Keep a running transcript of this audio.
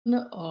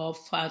of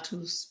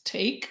Fatu's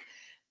Take.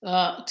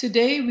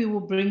 Today, we will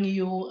bring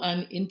you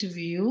an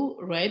interview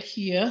right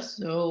here.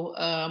 So,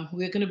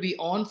 we're going to be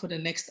on for the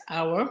next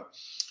hour.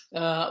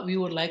 We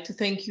would like to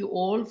thank you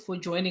all for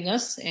joining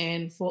us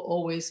and for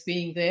always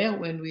being there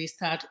when we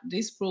start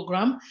this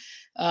program.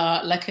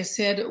 Like I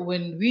said,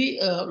 when we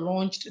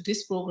launched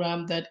this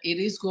program, that it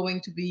is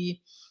going to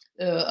be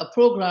a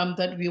program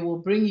that we will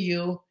bring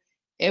you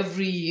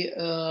every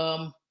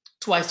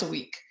twice a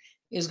week.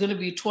 It's going to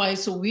be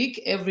twice a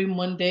week, every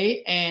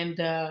Monday and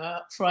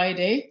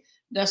Friday.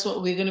 That's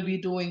what we're going to be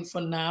doing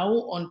for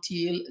now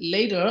until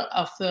later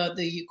after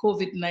the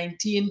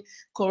COVID-19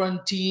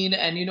 quarantine,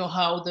 and you know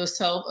how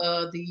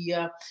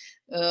the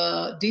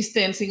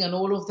distancing and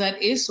all of that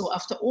is. So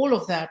after all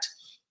of that,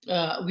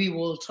 we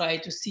will try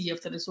to see,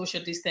 after the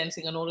social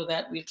distancing and all of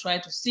that, we'll try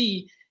to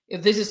see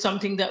if this is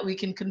something that we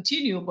can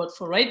continue. But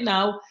for right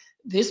now,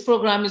 this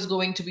program is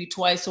going to be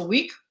twice a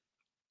week,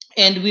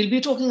 and we'll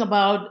be talking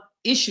about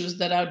issues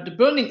that are the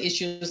burning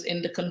issues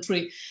in the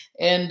country.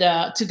 And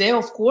today,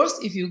 of course,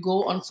 if you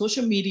go on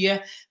social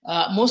media,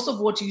 most of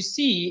what you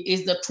see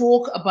is the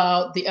talk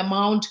about the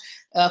amount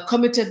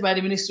committed by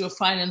the Ministry of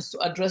Finance to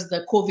address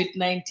the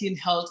COVID-19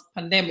 health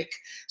pandemic.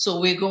 So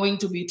we're going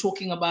to be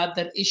talking about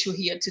that issue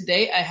here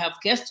today. I have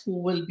guests who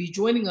will be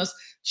joining us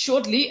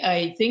shortly.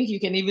 I think you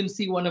can even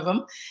see one of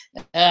them.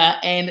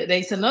 And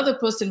there's another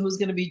person who's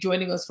going to be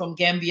joining us from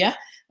Gambia,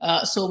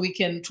 so we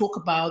can talk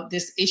about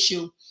this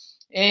issue.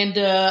 And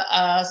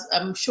as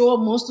I'm sure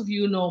most of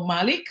you know,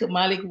 Malik.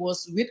 Malik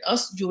was with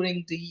us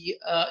during the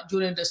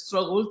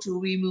struggle to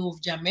remove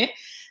Jammeh.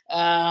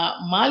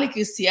 Malik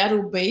is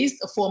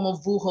Seattle-based, a former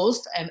VU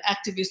host and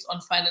activist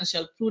on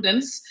financial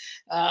prudence.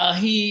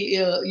 He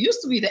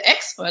used to be the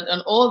expert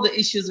on all the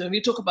issues when we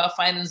talk about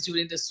finance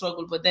during the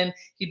struggle, but then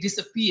he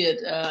disappeared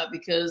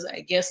because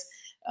I guess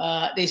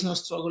there's no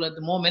struggle at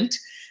the moment.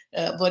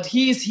 But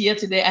he is here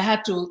today. I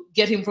had to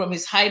get him from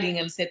his hiding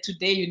and said,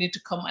 today you need to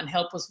come and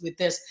help us with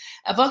this.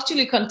 I've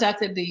actually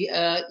contacted the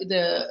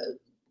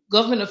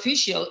government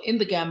official in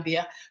the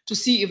Gambia to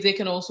see if they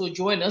can also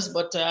join us.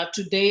 But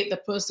today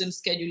the person's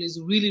schedule is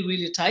really,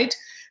 really tight.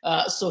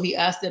 So he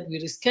asked that we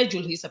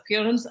reschedule his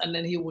appearance, and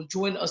then he will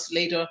join us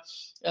later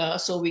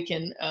so we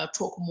can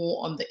talk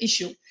more on the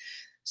issue.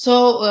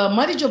 So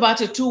Madi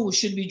Jobate too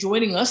should be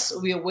joining us.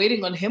 We are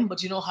waiting on him,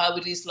 but you know how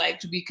it is like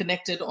to be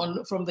connected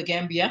from the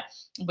Gambia.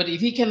 But if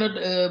he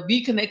cannot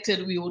be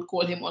connected, we would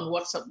call him on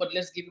WhatsApp. But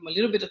let's give him a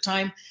little bit of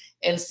time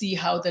and see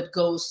how that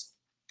goes.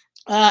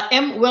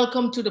 M,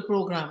 welcome to the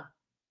program.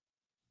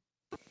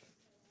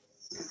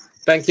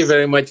 Thank you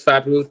very much,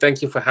 Fatu.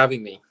 Thank you for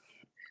having me.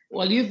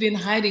 Well, you've been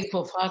hiding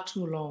for far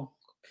too long.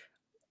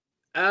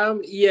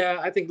 Yeah,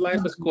 I think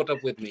life has caught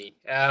up with me.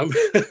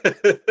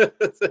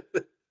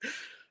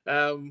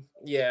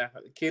 Yeah,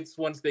 kids,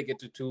 once they get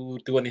to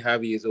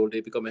 2.5 years old, they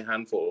become a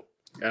handful.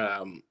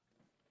 And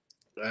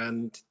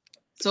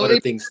so other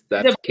things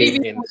that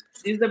came in.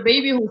 Is the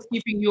baby who's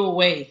keeping you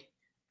away?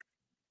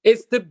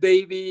 It's the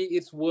baby,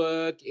 it's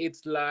work,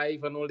 it's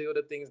life, and all the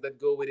other things that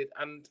go with it.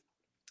 And,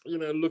 you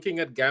know, looking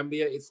at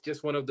Gambia, it's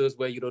just one of those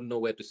where you don't know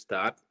where to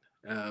start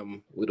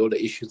with all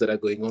the issues that are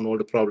going on, all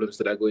the problems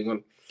that are going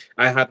on.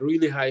 I had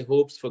really high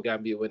hopes for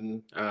Gambia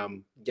when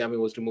Gambia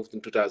was removed in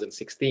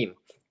 2016.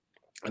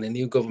 And a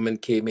new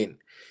government came in.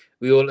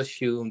 We all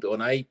assumed,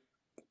 and I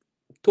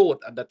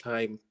thought at that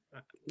time,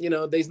 you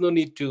know, there's no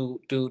need to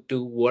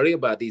worry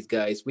about these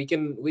guys. We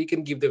can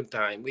give them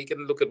time. We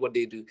can look at what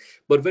they do.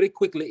 But very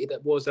quickly,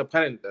 it was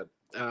apparent that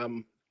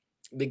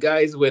the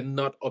guys were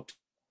not up to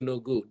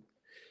no good,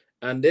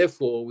 and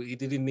therefore we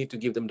didn't need to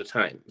give them the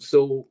time.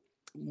 So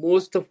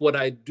most of what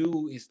I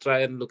do is try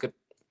and look at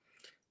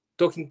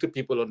talking to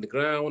people on the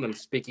ground and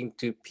speaking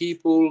to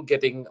people,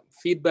 getting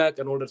feedback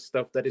and all that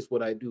stuff. That is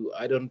what I do.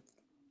 I don't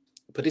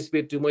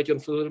participate too much on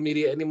social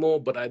media anymore,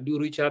 but I do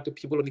reach out to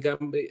people on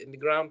the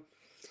ground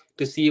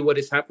to see what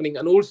is happening.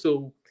 And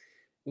also,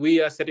 we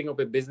are setting up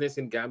a business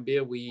in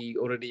Gambia. We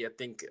already, I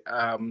think,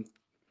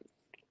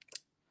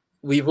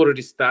 we've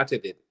already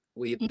started it.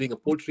 We're doing a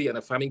poultry and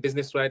a farming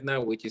business right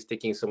now, which is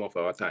taking some of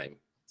our time.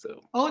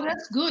 So. Oh,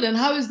 that's good. And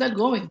how is that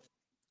going?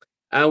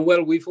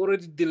 Well, we've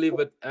already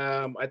delivered.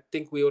 I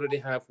think we already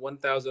have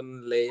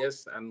 1,000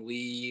 layers, and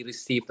we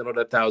received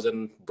another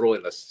 1,000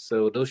 broilers.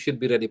 So those should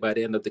be ready by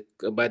the end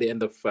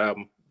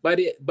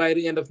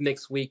of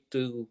next week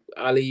to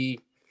early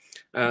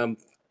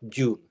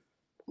June.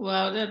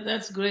 Wow,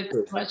 that's great.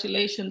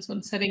 Congratulations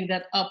on setting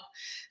that up.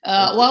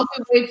 While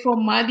we wait for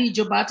Madi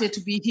Jobate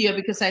to be here,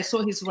 because I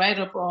saw his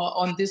write-up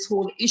on this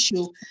whole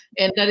issue,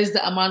 and that is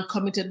the amount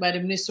committed by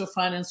the Minister of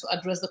Finance to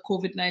address the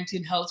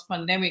COVID-19 health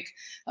pandemic.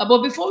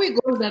 But before we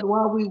go to that,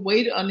 while we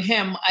wait on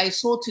him, I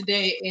saw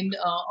today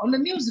on the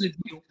news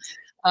review,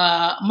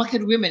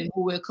 market women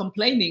who were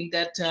complaining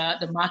that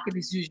the market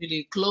is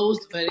usually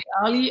closed very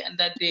early and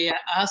that they are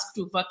asked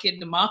to vacate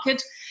the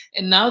market.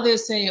 And now they're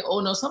saying,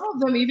 oh no, some of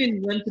them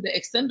even went to the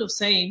extent of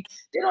saying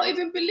they don't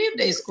even believe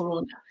there is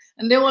corona.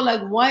 And they were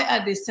like, why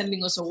are they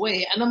sending us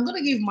away? And I'm going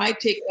to give my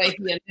take right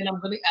here, and then I'm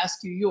going to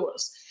ask you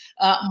yours.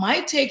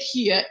 My take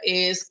here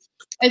is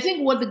I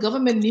think what the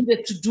government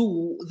needed to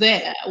do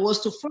there was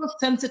to first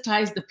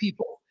sensitize the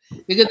people.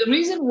 Because the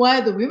reason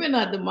why the women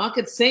at the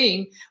market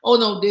saying, "Oh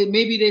no,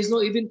 maybe there's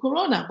no even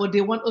corona," but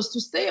they want us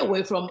to stay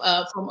away from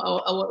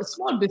our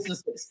small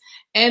businesses,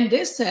 and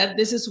they said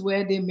this is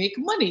where they make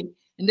money,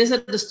 and they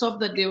said the stuff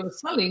that they were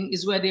selling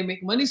is where they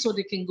make money, so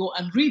they can go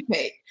and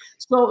repay.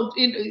 So,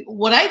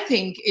 what I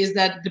think is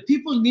that the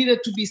people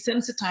needed to be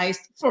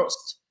sensitized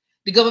first.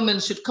 The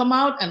government should come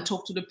out and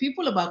talk to the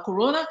people about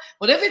corona,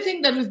 but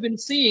everything that we've been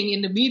seeing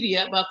in the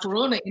media about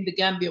corona in the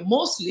Gambia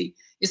mostly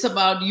is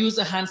about use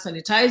a hand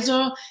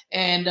sanitizer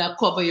and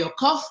cover your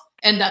cough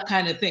and that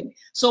kind of thing.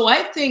 So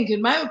I think, in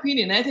my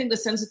opinion, I think the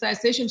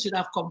sensitization should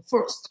have come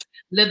first.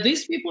 Let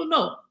these people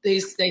know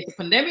there's a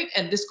pandemic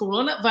and this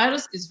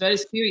coronavirus is very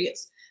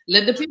serious.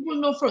 Let the people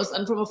know first.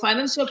 And from a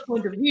financial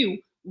point of view,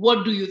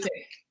 what do you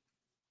think?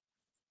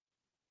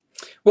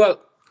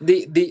 Well,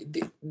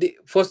 the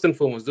first and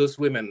foremost, those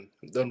women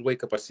don't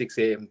wake up at 6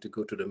 a.m. to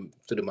go to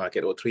the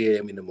market, or 3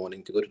 a.m. in the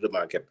morning to go to the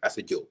market as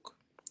a joke.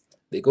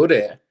 They go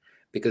there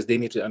because they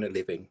need to earn a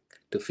living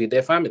to feed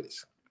their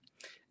families.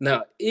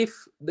 Now, if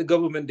the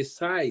government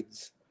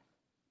decides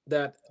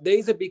that there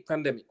is a big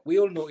pandemic, we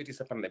all know it is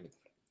a pandemic,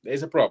 there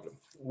is a problem,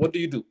 what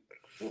do?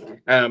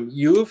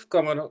 You've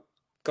gone on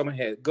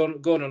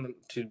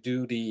to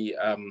do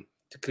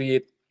to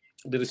create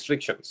the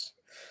restrictions.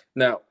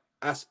 Now,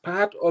 as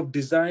part of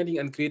designing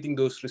and creating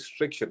those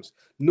restrictions,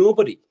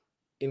 nobody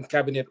in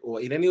cabinet or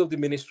in any of the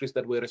ministries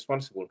that were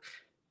responsible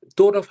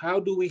thought of how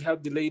do we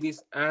help the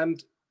ladies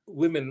and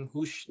women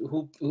who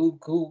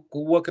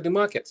work at the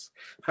markets.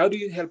 How do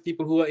you help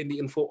people who are in the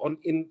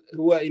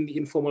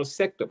informal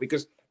sector?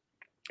 Because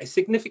a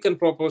significant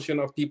proportion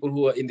of people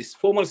who are in this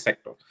formal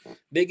sector,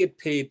 they get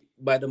paid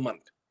by the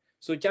month.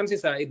 So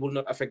chances are it will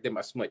not affect them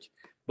as much.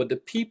 But the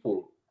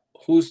people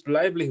whose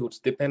livelihoods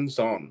depends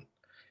on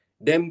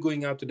them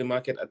going out to the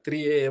market at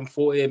 3 a.m.,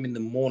 4 a.m. in the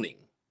morning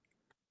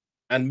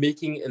and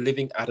making a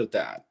living out of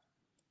that,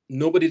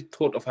 nobody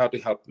thought of how to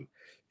help them.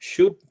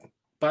 Should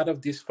part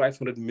of this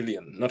 500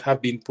 million not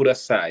have been put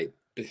aside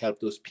to help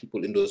those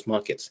people in those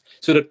markets,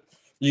 so that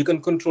you can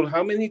control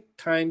how many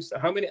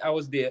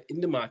hours they're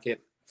in the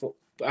market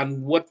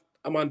and what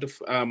amount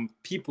of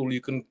people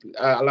you can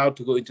allow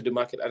to go into the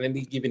market at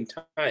any given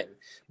time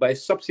by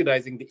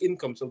subsidizing the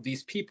incomes of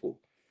these people.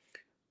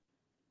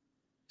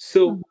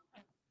 So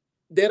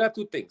there are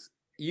two things.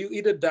 You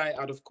either die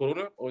out of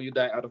corona or you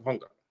die out of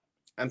hunger.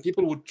 And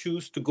people would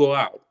choose to go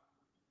out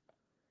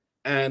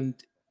and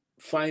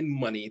find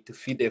money to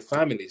feed their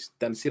families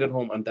than sit at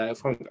home and die of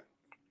hunger.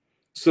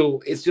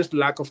 So it's just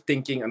lack of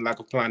thinking and lack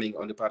of planning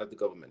on the part of the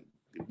government.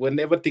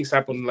 Whenever things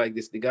happen like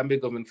this, the Gambia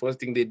government, first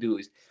thing they do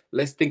is,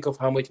 let's think of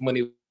how much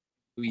money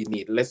we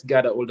need. Let's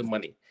gather all the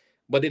money.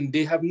 But then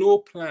they have no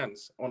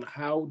plans on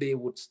how they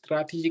would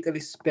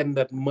strategically spend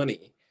that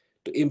money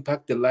to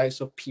impact the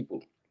lives of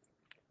people.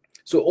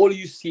 So all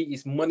you see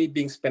is money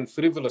being spent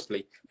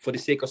frivolously for the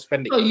sake of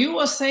spending. So you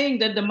were saying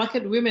that the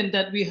market women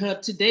that we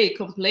heard today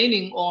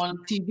complaining on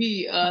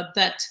TV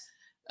that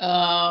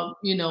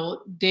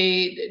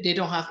they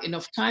don't have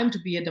enough time to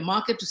be at the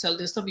market to sell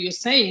their stuff. You're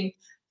saying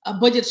a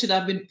budget should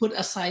have been put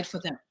aside for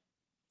them.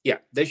 Yeah,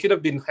 there should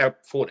have been help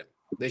for them.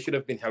 There should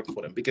have been help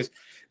for them, because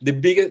the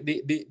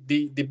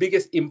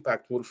biggest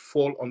impact will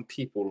fall on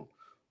people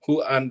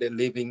who earn their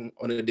living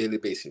on a daily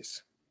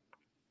basis.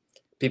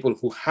 People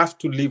who have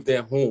to leave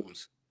their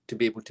homes to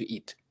be able to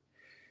eat.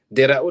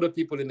 There are other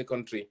people in the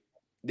country,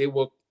 they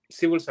work,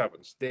 civil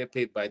servants, they are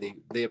paid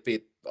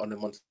on a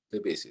monthly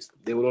basis.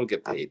 They will all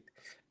get paid.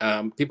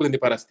 People in the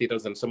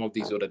parastatals and some of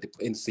these other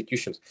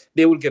institutions,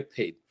 they will get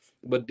paid.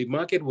 But the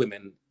market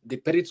women, the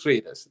petty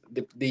traders,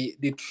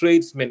 the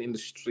tradesmen in the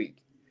street,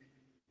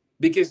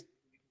 because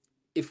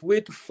if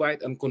we're to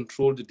fight and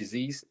control the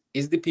disease,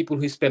 it's the people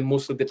who spend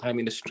most of the time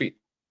in the streets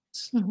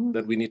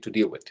that we need to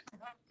deal with.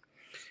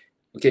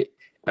 Okay.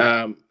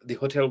 The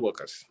hotel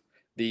workers,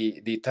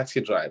 the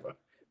taxi driver,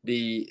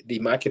 the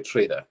market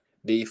trader,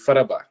 the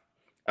faraba,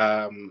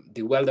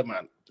 the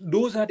welderman,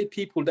 those are the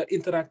people that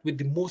interact with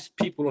the most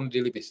people on a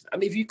daily basis.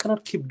 And if you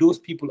cannot keep those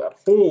people at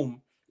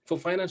home for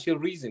financial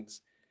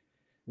reasons,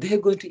 they're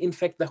going to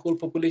infect the whole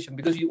population,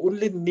 because you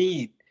only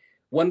need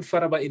one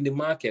faraba in the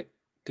market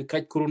to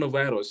catch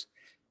coronavirus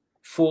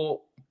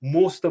for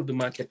most of the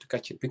market to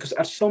catch it, because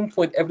at some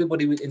point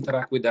everybody will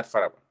interact with that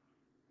faraba.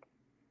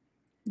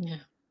 Yeah.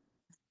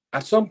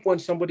 At some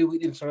point, somebody will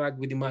interact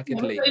with the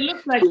market lady. It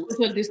looks like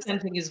social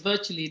distancing is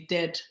virtually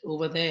dead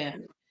over there.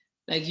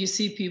 Like you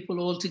see people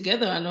all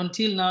together, and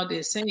until now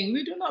they're saying,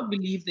 we do not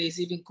believe there's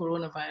even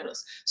coronavirus.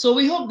 So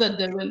we hope that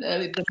the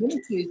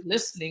ministry is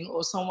listening,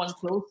 or someone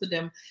close to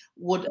them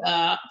would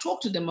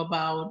talk to them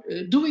about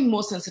doing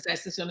more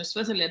sensitization,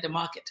 especially at the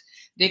market.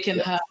 They can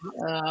have,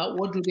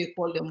 what do they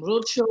call them,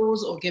 road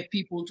shows, or get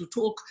people to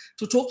talk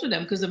to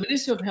them, because the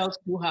Ministry of Health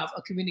do have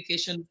a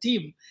communication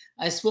team.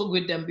 I spoke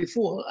with them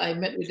before. I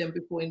met with them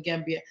before in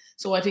Gambia.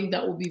 So I think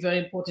that would be very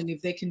important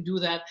if they can do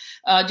that.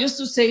 Just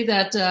to say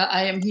that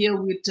I am here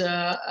with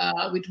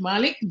with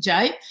Malik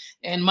Jai,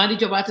 and Madi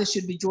Jabata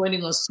should be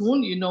joining us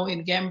soon. You know,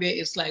 in Gambia,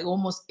 it's like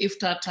almost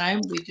iftar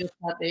time. We just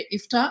had the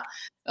iftar.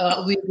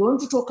 We're going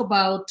to talk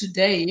about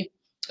today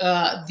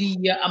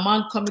the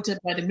amount committed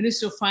by the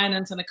Ministry of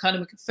Finance and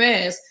Economic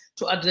Affairs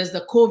to address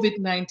the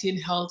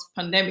COVID-19 health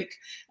pandemic.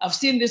 I've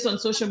seen this on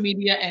social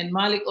media, and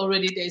Malik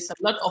already, there's a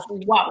lot of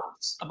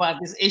wows about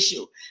this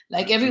issue.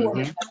 Like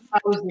everyone,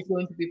 how is this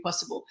going to be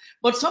possible?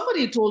 But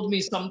somebody told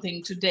me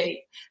something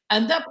today,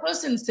 and that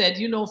person said,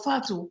 you know,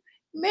 Fatu,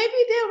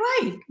 maybe they're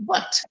right,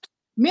 but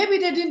maybe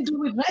they didn't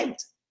do it right.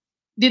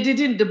 They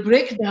didn't, the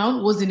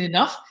breakdown wasn't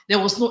enough. There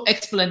was no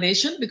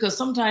explanation, because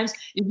sometimes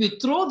if you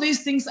throw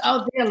these things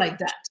out there like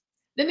that,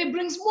 then it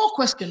brings more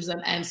questions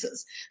than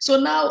answers. So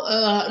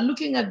now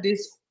looking at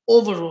this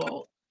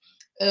overall,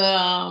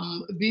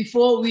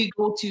 before we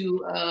go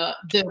to the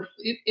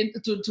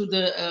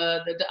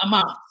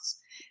amounts,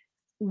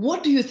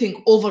 what do you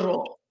think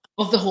overall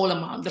of the whole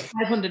amount, the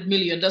 500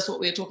 million? That's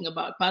what we're talking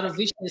about. Part of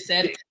which they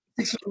said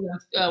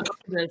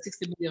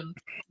 160 million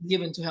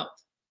given to health.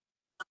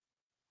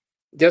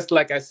 Just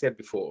like I said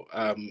before,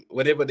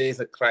 whenever there is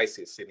a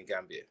crisis in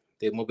Gambia,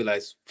 they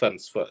mobilize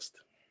funds first.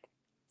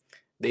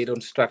 They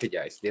don't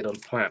strategize. They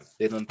don't plan.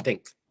 They don't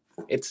think.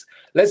 It's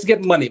let's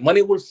get money.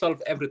 Money will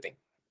solve everything.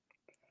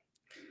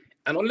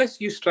 And unless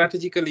you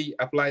strategically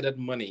apply that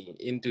money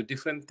into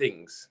different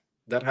things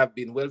that have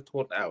been well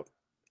thought out,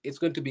 it's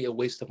going to be a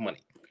waste of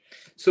money.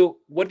 So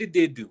what did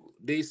they do?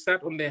 They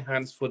sat on their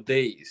hands for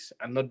days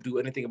and not do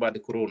anything about the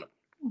corona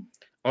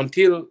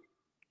until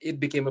it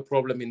became a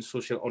problem on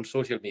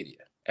social media.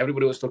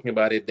 Everybody was talking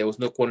about it. There was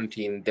no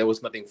quarantine. There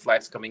was nothing,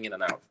 flights coming in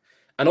and out.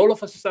 And all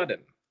of a sudden,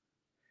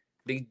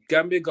 the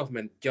Gambia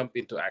government jumped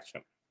into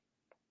action.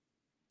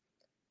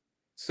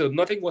 So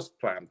nothing was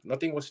planned.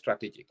 Nothing was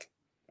strategic.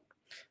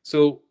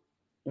 So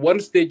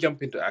once they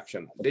jump into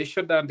action, they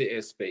shut down the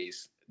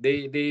airspace.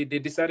 They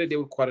decided they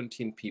would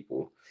quarantine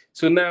people.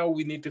 So now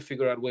we need to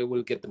figure out where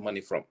we'll get the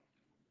money from.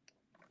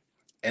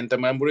 Enter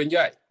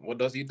Mamburenjai. What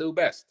does he do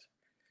best?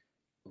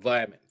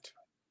 Environment.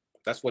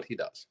 That's what he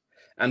does.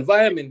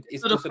 Environment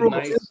is just a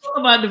nice. We'll talk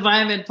about the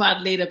environment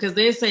part later, because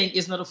they're saying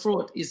it's not a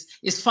fraud.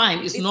 It's fine.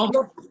 It's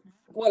normal.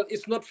 Well,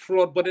 it's not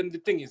fraud, but then the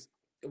thing is,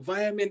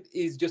 environment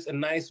is just a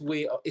nice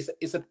way.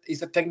 It's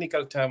a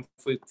technical term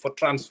for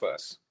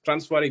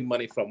transferring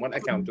money from one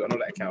account to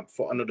another account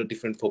for another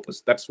different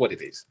purpose. That's what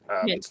it is.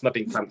 It's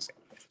nothing fancy.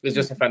 It's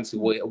just a fancy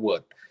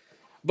word.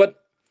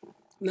 But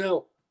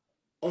now,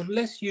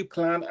 unless you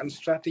plan and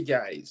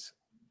strategize,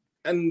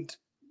 and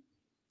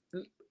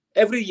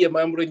every year,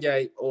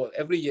 or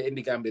every year in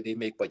the Gambia, they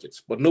make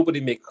budgets, but nobody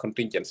makes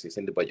contingencies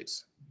in the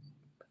budgets.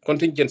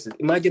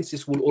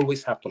 Emergencies will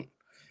always happen.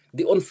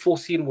 The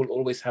unforeseen will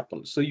always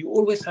happen. So you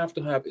always have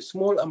to have a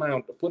small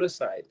amount put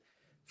aside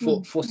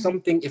for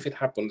something if it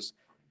happens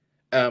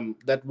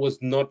that was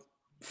not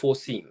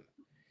foreseen.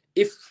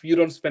 If you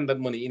don't spend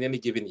that money in any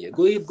given year,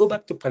 go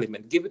back to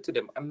Parliament, give it to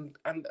them,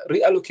 and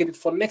reallocate it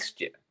for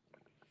next year.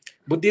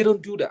 But they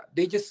don't do that.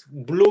 They just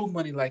blow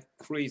money like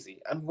crazy.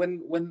 And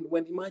when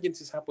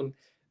emergencies happen,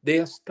 they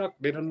are stuck.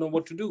 They don't know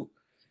what to do.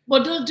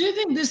 But do you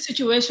think this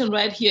situation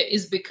right here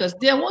is because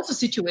there was a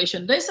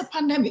situation, there's a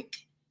pandemic,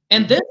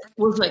 and this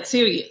was like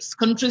serious.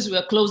 Countries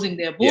were closing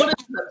their borders,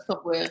 and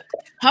stuff were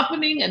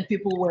happening, and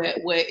people were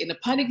in a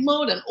panic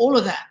mode and all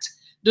of that.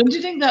 Don't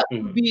you think that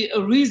would be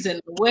a reason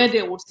where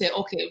they would say,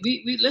 okay,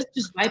 we let's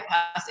just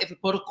bypass every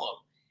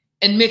protocol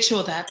and make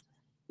sure that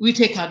we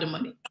take out the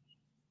money?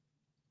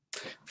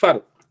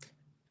 Fatu,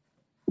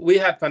 we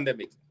had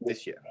pandemic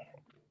this year.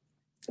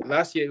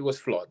 Last year it was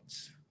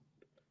floods.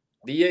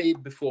 The year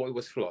before it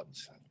was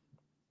floods.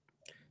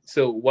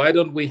 So why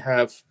don't we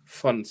have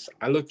funds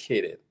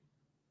allocated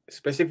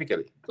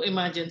specifically for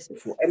emergencies,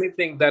 for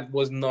anything that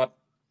was not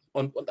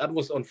that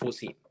was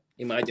unforeseen?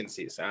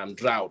 Emergencies,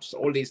 droughts,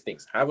 all these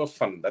things. Have a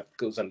fund that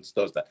goes and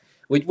does that,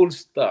 which will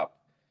stop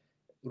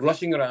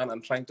rushing around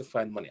and trying to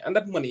find money. And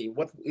that money,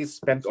 what is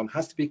spent on,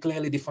 has to be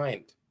clearly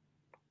defined.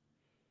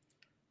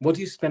 What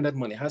you spend that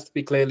money has to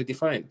be clearly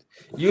defined.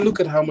 You look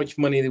at how much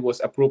money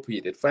was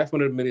appropriated.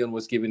 500 million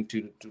was given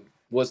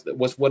was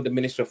what the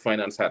Minister of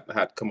Finance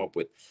had come up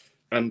with,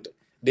 and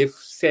they've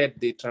said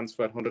they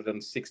transferred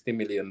 160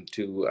 million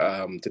to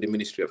the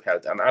Ministry of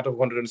Health, and out of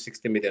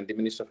 160 million, the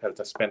Ministry of Health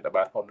has spent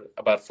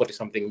about 40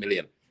 something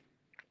million.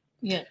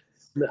 Yeah.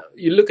 Now,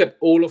 you look at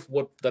all of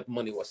what that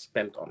money was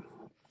spent on.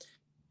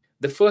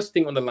 The first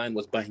thing on the line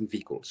was buying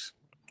vehicles.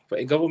 For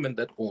a government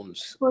that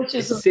owns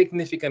a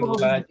significant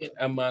large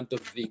amount of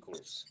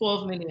vehicles.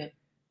 12 million.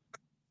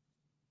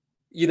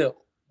 You know,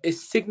 a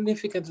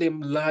significantly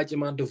large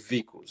amount of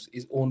vehicles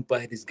is owned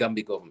by this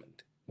Gambia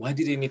government. Why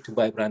did they need to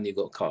buy brand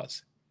new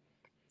cars?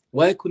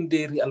 Why couldn't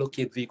they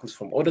reallocate vehicles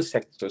from other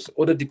sectors,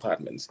 other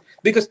departments?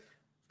 Because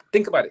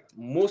think about it,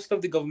 most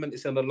of the government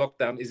is under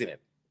lockdown, isn't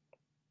it?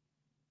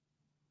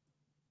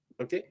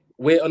 Okay,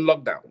 we're on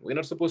lockdown. We're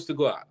not supposed to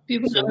go out.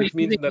 Which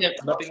means that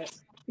nothing.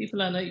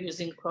 People are not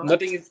using cars.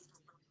 Nothing is.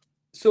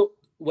 So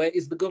where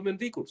is the government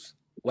vehicles?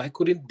 why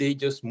couldn't they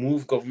just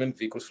move government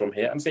vehicles from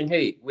here and saying,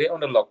 hey, we're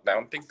on a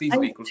lockdown, take these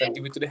vehicles and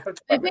give it to the health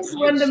I department think to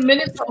when the use?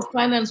 Minister of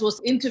Finance was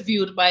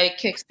interviewed by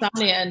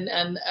Kekstani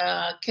and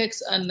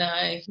Keks and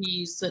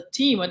his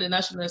team at the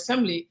National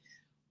Assembly,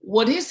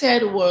 what he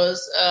said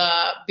was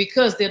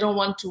because they don't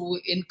want to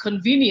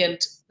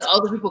inconvenience the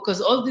other people,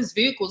 because all these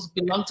vehicles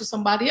belong to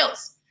somebody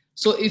else.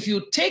 So if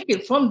you take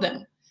it from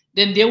them,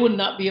 then they would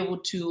not be able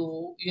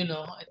to,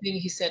 I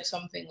think he said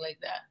something like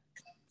that.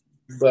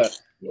 But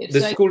it's the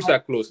like, schools are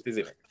closed,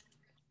 isn't it?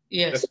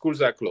 Yes. The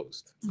schools are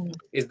closed.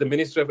 Is the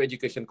Ministry of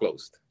Education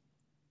closed?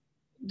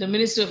 The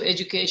Ministry of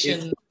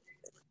Education,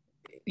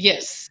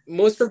 yes.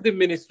 Most of the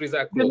ministries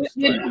are closed,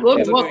 right? They're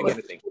not doing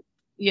anything.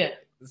 Yeah.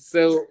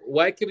 So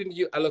why couldn't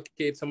you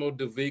allocate some of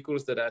the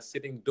vehicles that are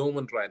sitting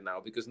dormant right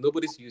now because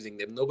nobody's using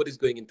them, nobody's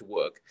going into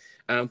work,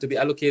 to be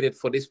allocated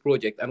for this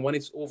project, and when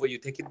it's over, you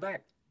take it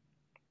back?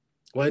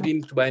 Why do you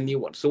need to buy a new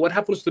one? So what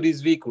happens to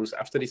these vehicles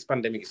after this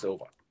pandemic is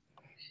over?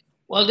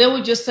 Well, they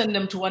will just send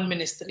them to one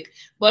ministry.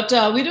 But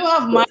we do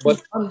have Madi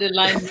on the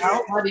line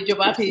now. Madi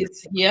Jobati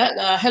is here.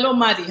 Hello,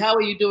 Madi. How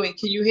are you doing?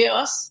 Can you hear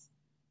us?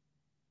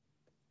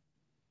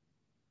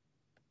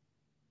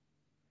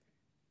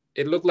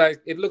 It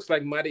looks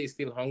like Madi is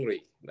still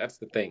hungry. That's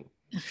the thing.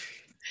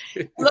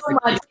 Hello,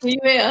 Madi. Can you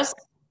hear us?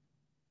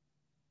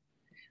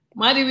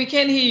 Madi, we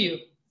can hear you.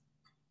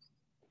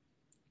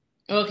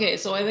 Okay,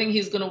 so I think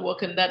he's going to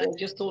work on that. I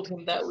just told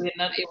him that we're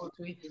not able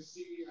to hear him.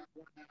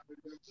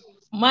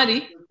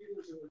 Madi?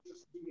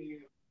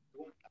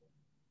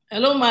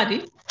 Hello,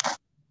 Madi?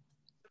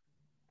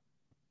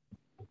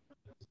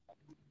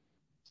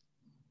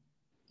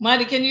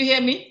 Madi, can you hear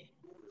me?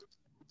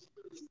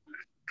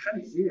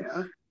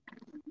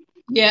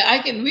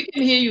 Yeah, we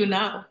can hear you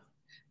now.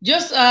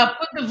 Just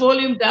put the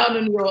volume down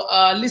on your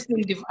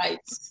listening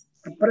device.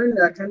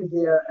 Apparently, I can't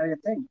hear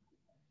anything.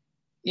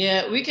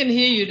 Yeah, we can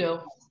hear you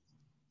though.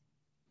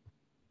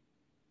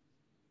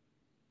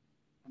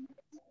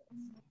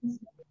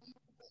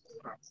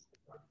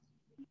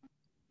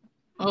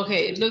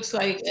 Okay, it looks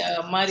like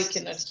Mari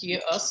cannot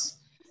hear us.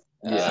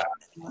 Yeah.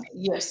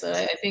 Yes,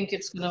 I think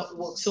it's not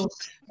work. So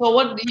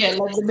what? Yeah,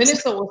 like the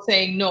minister was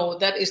saying, no,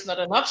 that is not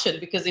an option,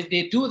 because if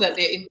they do that,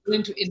 they're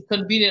going to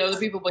inconvenience other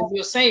people. But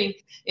you're saying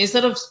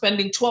instead of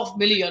spending 12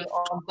 million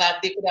on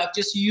that, they could have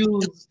just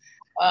used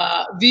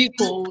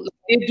vehicle.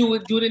 They do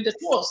it during the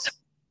tours.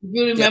 If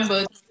you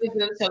remember,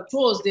 residential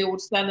tours, they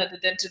would stand at the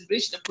Denton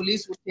Bridge. The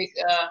police would take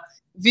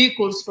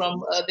vehicles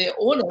from their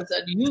owners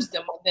and use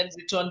them, and then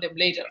return them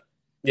later.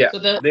 Yeah, so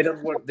they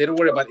don't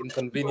worry about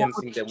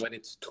inconveniencing them when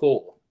it's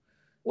toll.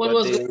 What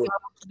was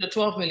the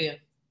 12 million?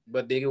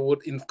 But they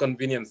would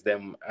inconvenience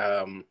them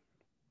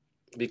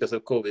because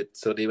of COVID,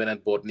 so they went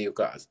and bought new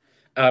cars.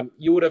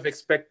 You would have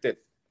expected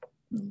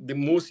the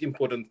most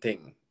important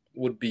thing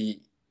would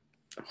be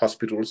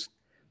hospitals,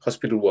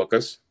 hospital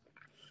workers,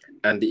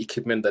 and the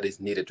equipment that is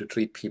needed to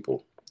treat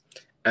people.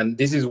 And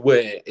this is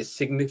where a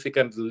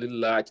significantly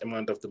large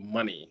amount of the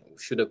money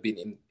should have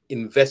been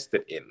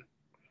invested in.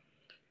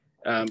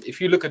 If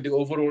you look at the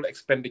overall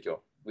expenditure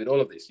with all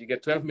of this, you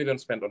get 12 million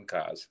spent on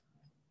cars,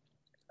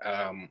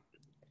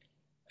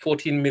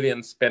 14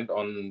 million spent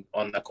on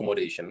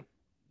accommodation.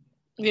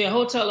 Yeah,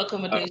 hotel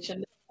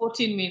accommodation,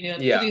 14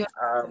 million. Yeah,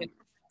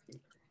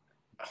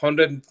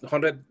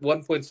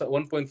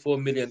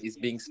 1.4 million is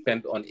being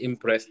spent on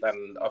imprest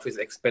and office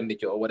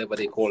expenditure, or whatever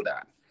they call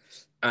that,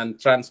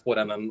 and transport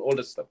and all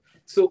that stuff.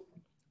 So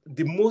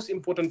the most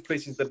important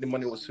places that the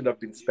money should have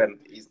been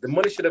spent is the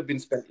money should have been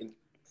spent in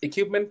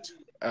equipment,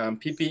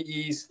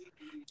 PPEs,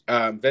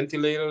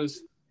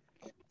 ventilators,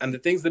 and the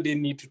things that they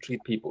need to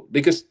treat people.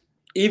 Because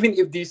even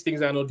if these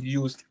things are not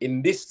used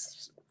in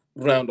this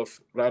round of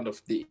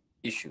the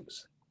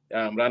issues,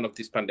 round of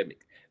this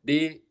pandemic,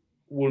 they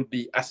will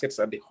be assets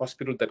at the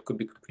hospital that could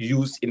be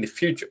used in the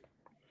future.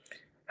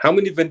 How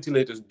many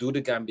ventilators do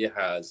the Gambia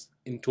has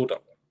in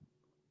total?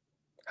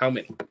 How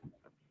many?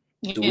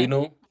 Do we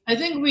know? I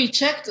think we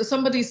checked.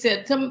 Somebody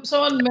said,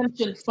 someone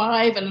mentioned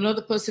 5 and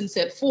another person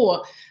said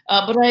 4.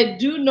 But I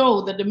do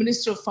know that the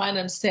Minister of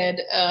Finance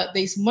said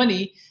there's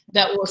money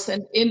that was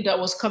sent in that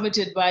was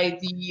committed by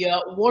the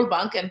World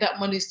Bank, and that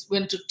money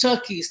went to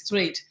Turkey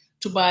straight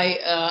to buy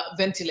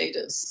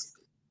ventilators.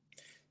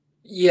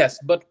 Yes,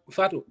 but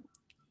Fatu,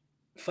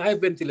 5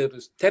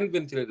 ventilators, 10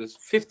 ventilators,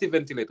 50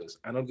 ventilators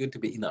are not going to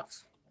be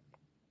enough.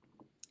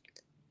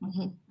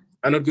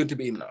 Are not going to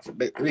be enough.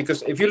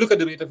 Because if you look at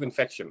the rate of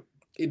infection,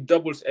 it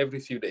doubles every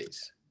few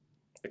days.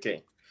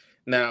 Okay.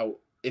 Now,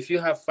 if you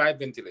have 5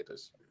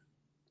 ventilators,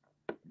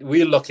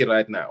 we're lucky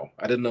right now.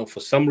 I don't know,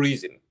 for some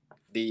reason,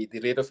 the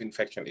rate of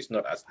infection is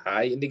not as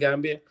high in the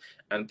Gambia,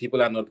 and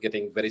people are not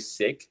getting very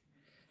sick.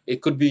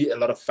 It could be a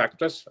lot of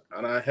factors.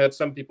 And I heard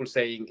some people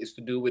saying it's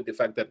to do with the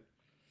fact that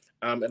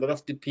a lot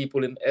of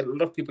people in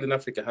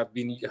Africa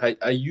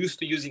are used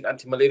to using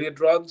anti-malaria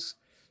drugs.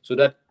 So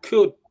that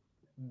could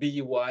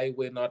be why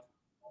we're not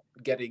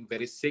getting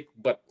very sick,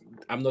 but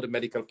I'm not a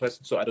medical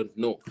person, so I don't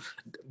know.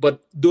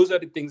 But those are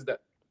the things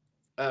that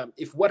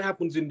if what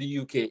happens in the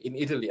UK, in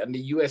Italy, and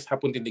the US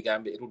happened in the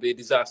Gambia, it will be a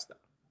disaster.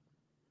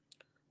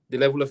 the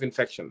level of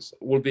infections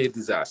will be a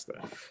disaster.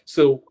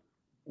 So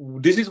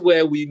this is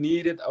where we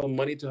needed our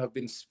money to have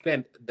been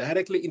spent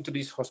directly into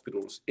these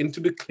hospitals, into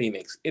the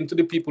clinics, into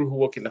the people who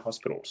work in the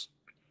hospitals.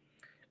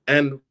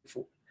 And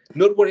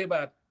not worry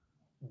about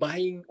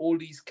buying all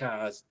these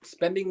cars,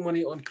 spending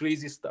money on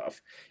crazy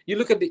stuff. You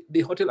look at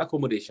the hotel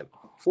accommodation,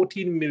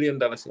 $14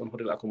 million on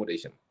hotel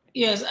accommodation.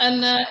 Yes,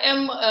 and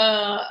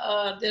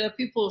there are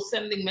people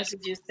sending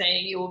messages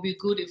saying it would be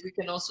good if we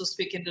can also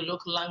speak in the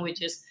local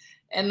languages.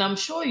 And I'm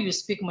sure you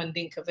speak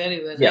Mandinka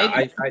very well, Yeah,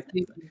 right? I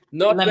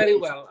not very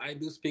well. I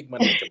do speak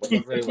Mandinka, but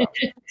not very well.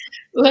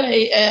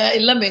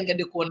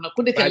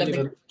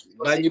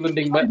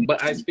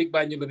 But I speak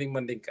Banyulunding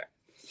Mandinka.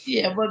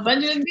 Yeah, but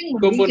Banyulunding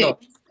Mandinka.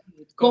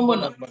 Kombo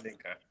not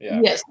Mandinka.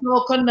 Yes,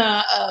 no, kon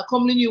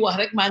comme li ñuy wax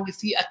rek maa ngi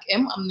fii ak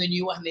am na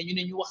ñuy wax ne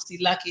ñu wax si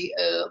làkki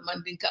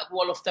Mandinka ak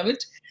wolof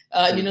tamit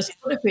ñu ne su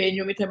ko defee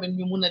ñoom itamit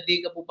ñu mun a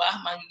dégg bu baax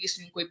maa ngi gis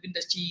ñu koy bind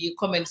ci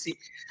comment si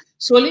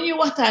so li ñuy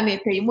waxtaanee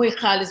tey mooy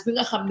xaalis bi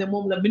nga xam ne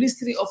moom la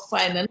Ministry of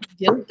Finance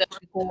jël daf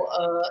ko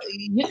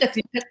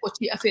yëkkati teg ko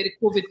ci affaire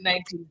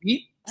COVID-19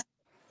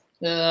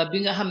 bi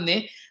nga xam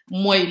ne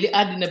mooy li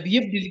àddina bi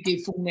yëpp di liggéey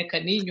fu mu nekk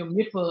nii ñoom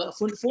ñëpp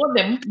foo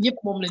dem ñëpp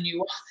moom la ñuy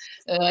wax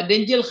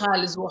dañ jël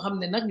xaalis boo xam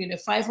ne nag ñu ne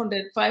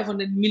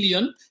 500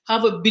 million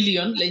half a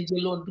billion lañ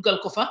jëloon dugal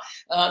ko fa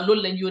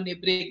loolu lañ yónnee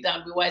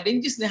breakdown bi waaye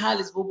dañ gis ne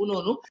xaalis boobu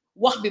noonu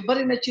wax bi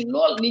bari na ci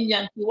lool nit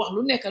ñaa ngi wax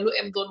lu nekk lu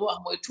doon wax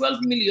mooy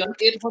 12 million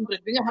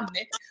 800 bi nga xam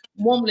ne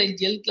moom lañ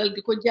jël dal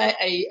di ko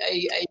jaay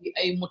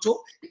ay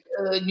moto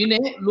ñu ne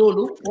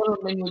loolu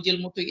waroon nañoo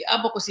jël moto yi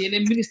àbba ko si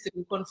yeneen ministre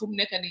bi kon fu mu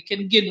nekk nii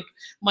kenn génnut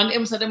man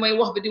sa damay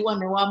wax bi di wax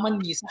ne waa man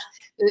ñii sax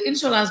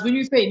insurance bi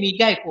ñuy fay nii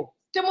gaay ko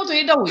te moto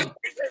yi dawuñ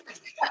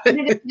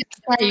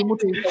yi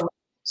moto yi dawuñ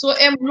soo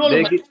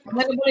loolu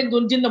ma ne bu leen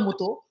doon jënd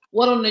moto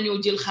waroon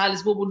nañoo jël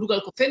xaalis boobu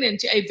dugal ko feneen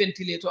ci ay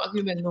ventilateur ak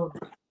yu mel noonu.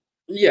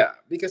 Yeah,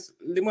 because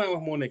li ma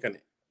wax moo nekk ne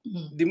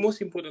the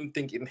most important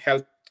thing in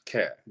health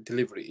care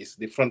delivery is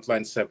the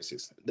frontline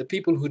services, the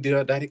people who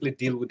directly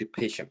deal with the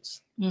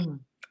patients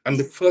and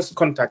the first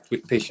contact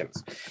with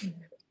patients.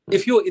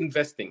 If you're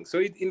investing, so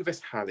you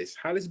invest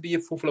xaalis bi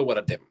yëpp foofu la war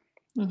a dem.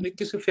 Nit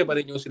ki su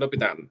feebaree ñëw si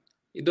lopitaan,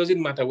 it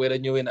doesn't matter whether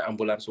ñëwee in an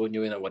ambulance or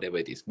ñëwee in whatever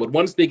it is, but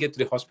once they get to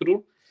the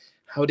hospital,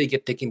 how they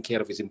get taken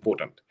care of is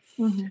important.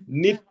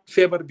 Nit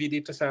feebar bi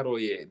di tasaaroo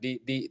yee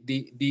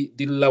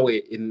di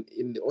lawee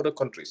in the other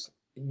countries.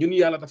 ñun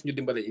yàlla daf ñu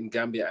dimbale in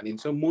Gambia and in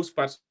some most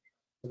parts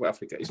of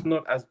Africa, it's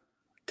not as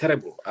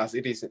terrible as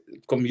it is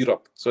comme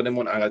Europe. So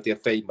demoon Angleterre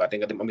tey mbaa te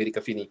nga dem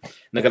America fii nii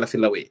naka la fi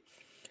lawee.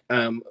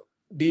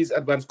 These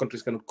advanced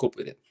countries cannot cope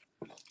with it.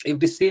 If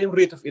the same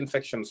rate of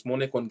infections moo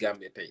nekkoon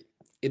Gambia tey,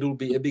 it will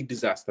be a big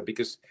disaster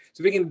because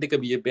su fekkee ne dëkk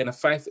bi yëpp benn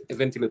 5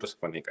 ventilators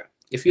fa nekk.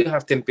 If you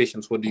have 10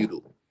 patients, what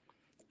do?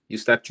 You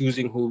start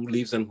choosing who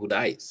lives and who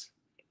dies.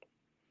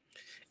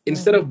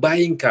 Instead of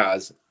buying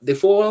cars, the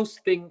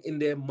first thing in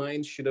their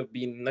mind should have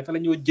been naka la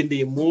ñoo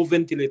jëndee more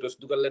ventilators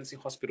dugal leen si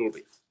hospital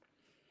bi.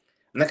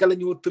 Naka la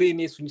ñoo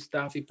trainer suñu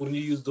staff yi pour ñu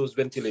use those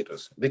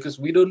ventilators, because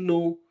we don't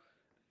know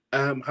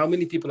how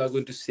many people are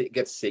going to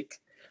get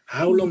sick,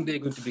 how long they're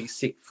going to be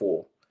sick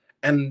for,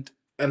 and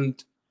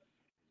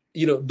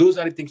you know, those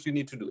are the things you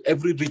need to do.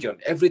 Every region,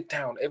 every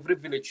town, every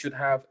village should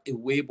have a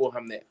way boo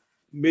xam ne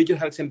major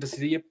health centers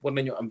yëpp war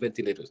nañoo am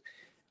ventilators.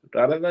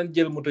 Rather than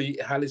jël moto yi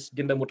xaalis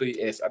jënda moto yi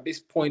at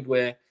this point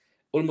where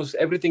almost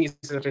everything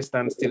is at a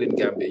standstill in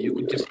Gambia, you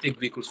could just take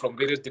vehicles from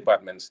various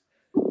departments,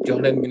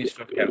 join the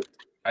Ministry of Health.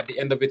 At the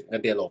end of it, nga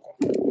delloo ko.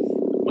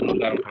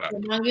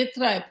 maa ngi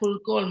try pour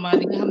call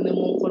Madi nga xam ne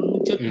moom kon mu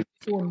jot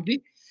phone bi.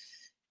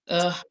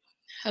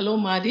 Hello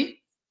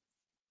Madi.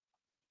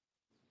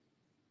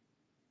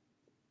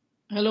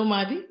 Hello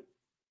Madi.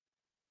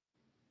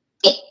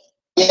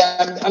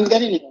 Yeah, I'm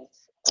getting it.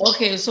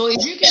 Okay, so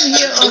if you can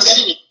hear us.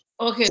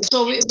 Okay,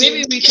 so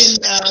maybe we can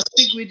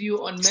speak with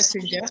you on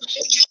Messenger.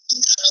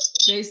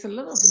 There is a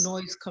lot of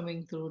noise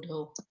coming through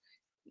though.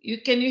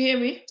 Can you hear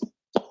me?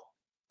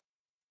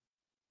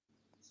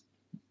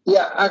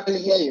 Yeah, I can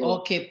hear you.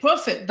 Okay,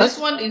 perfect. This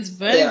one is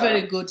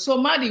very good. So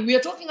Madi, we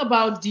are talking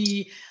about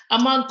the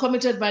amount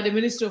committed by the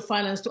Ministry of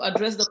Finance to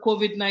address the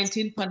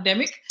COVID-19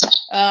 pandemic.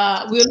 We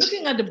are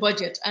looking at the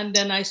budget, and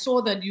then I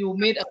saw that you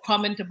made a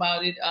comment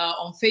about it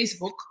on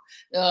Facebook.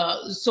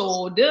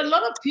 So there are a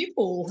lot of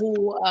people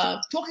who are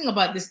talking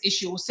about this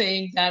issue,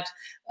 saying that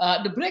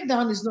the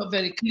breakdown is not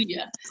very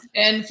clear.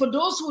 And for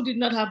those who did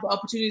not have the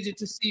opportunity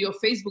to see your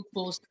Facebook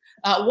post,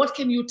 what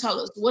can you tell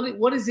us?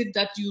 What is it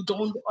that you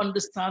don't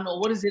understand, or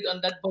what is it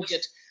on that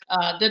budget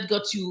that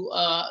got you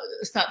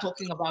start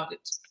talking about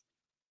it?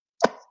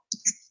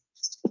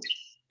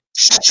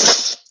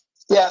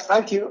 Yeah,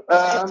 thank you.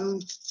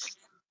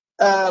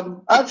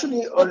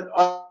 Actually, on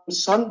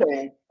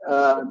Sunday,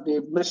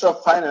 the Minister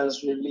of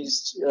Finance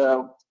released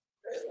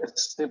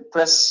the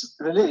press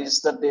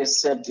release that they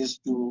said is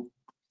to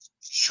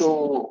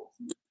show,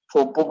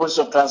 for purpose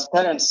of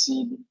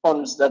transparency, the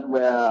funds that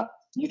were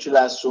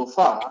utilized so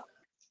far.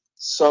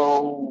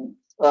 So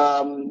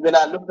when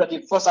I looked at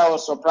it, first I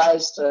was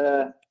surprised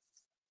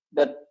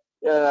that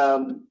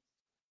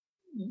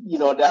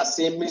the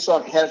same Ministry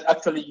of Health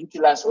actually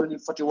utilized only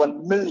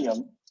 41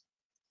 million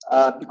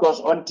because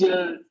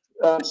until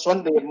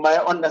Sunday, my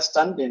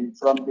understanding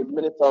from the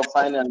Minister of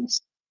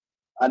Finance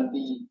and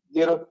the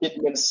zero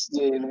statements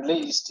they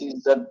released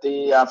is that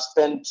they have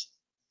spent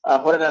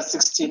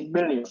 116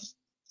 million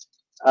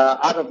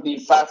out of the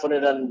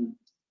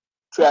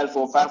 512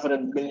 or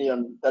 500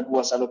 million that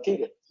was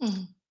allocated.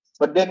 Mm-hmm.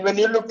 But then when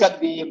you look at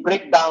the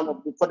breakdown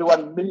of the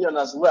 41 million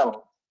as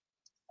well,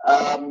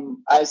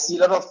 I see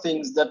a lot of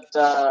things that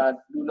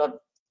do not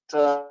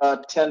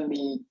tell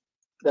me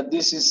that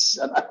this is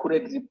an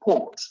accurate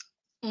report.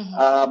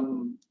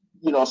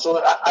 Mm-hmm.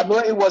 So I know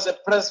it was a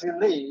press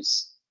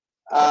release,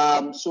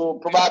 so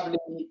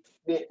probably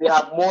they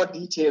have more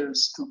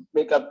details to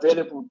make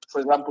available,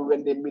 for example,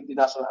 when they meet the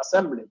National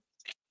Assembly.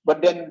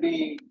 But then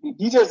the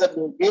details that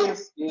they gave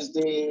is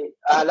the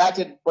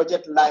highlighted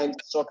budget lines,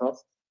 sort of,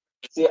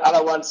 the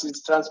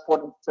allowances,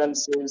 transport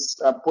expenses,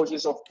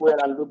 purchase of fuel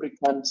and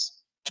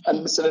lubricants,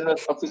 and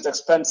miscellaneous office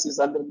expenses,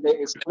 and then they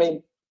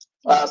explain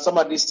some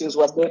of these things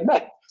what they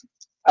meant.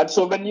 And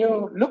so when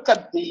you look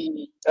at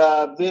the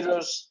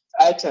various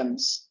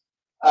items,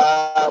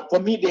 for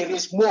me there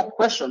is more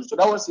questions. So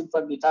that was in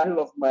fact the title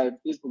of my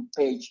Facebook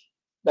page,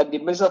 that the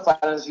Minister of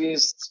Finance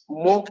raised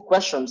more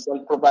questions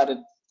than provided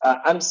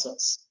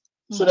answers.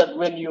 So that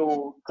when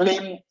you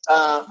claim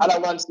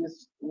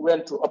allowances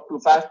went to up to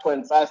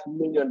 $5.5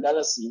 million,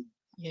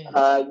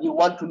 you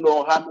want to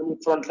know how many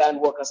frontline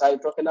workers are you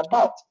talking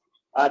about?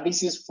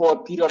 This is for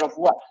a period of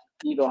what?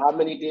 How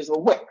many days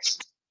of works?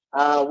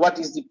 What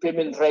is the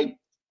payment rate,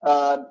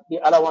 the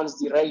allowance,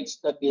 the rate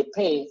that they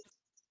pay?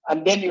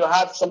 And then you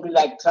have something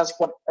like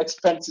transport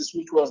expenses,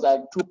 which was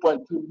like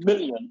 2.2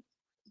 million.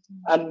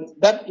 And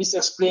that is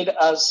explained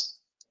as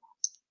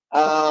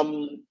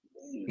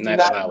night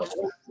allowance.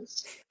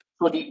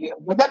 So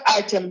that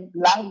item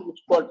line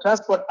is called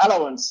transport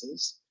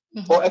allowances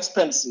or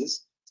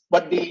expenses,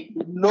 but the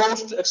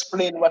notes to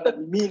explain what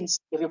that means,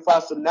 it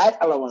refers to night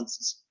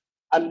allowances.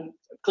 And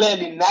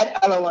clearly night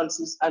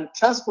allowances and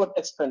transport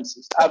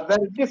expenses are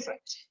very different.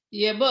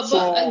 Yeah, but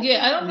I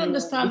don't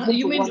understand.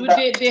 You mean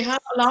they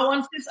have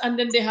allowances and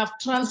then they have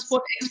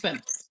transport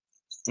expense?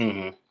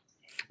 Mm-hmm.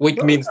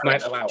 Which means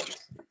night allowance,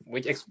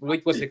 which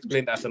was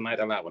explained as a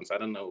night allowance. I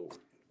don't know.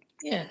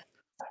 Yeah.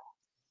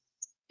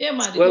 Yeah,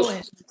 Maddie, well, go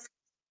ahead.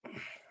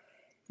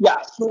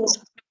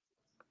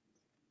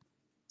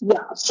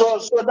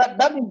 So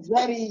that is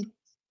very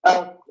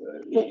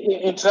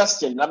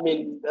interesting. I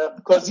mean,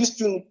 because these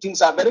two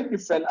things are very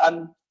different,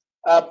 and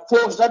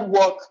folks that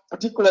work,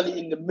 particularly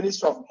in the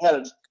Ministry of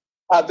Health,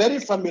 are very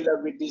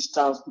familiar with these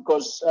terms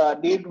because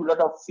they do a lot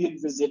of field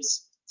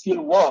visits,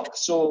 field work.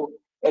 So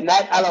a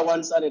night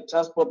allowance and a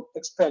transport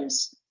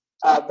expense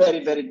are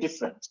very, very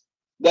different.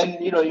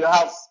 Then you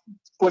have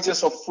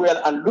purchase of fuel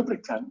and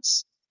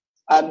lubricants,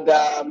 and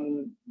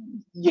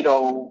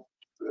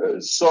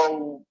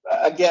so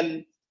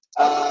again,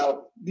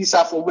 these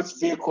are for which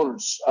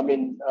vehicles? I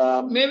mean,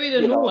 maybe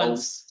the new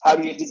ones. How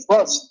do you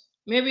disburse?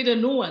 Maybe the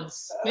new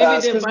ones.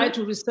 Maybe they buy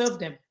to reserve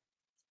them.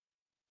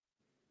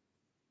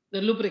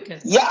 The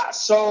lubricants. Yeah,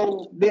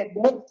 so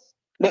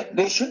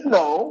they should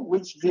know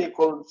which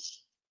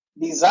vehicles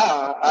these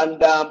are, and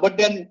but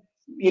then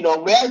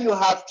where you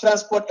have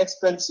transport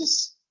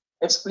expenses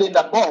explained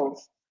above,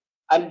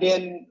 and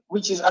then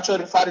which is actually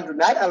referring to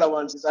night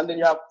allowances, and then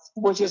you have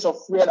purchase of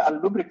fuel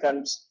and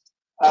lubricants,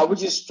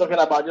 which is talking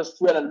about just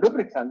fuel and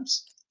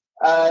lubricants.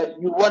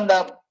 You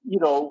wonder,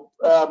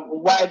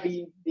 why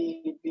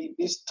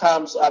these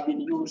terms are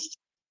being used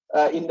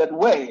in that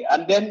way,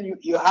 and then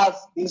you have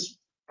this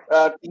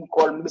thing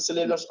called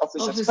miscellaneous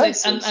office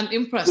expenses and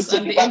impress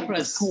and the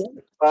impress.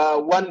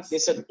 One they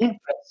said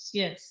impress.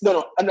 Yes.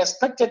 No,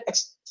 unexpected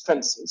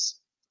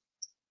expenses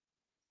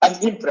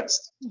and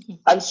impress,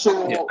 and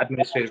so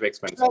administrative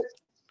expenses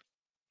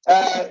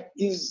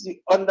is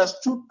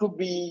understood to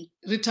be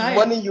retired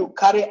money you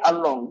carry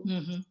along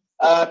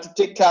to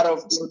take care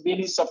of your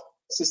daily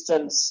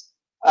subsistence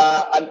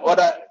and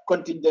other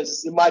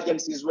contingencies,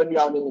 emergencies when you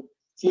are on a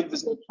field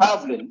visit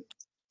traveling.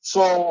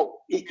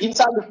 So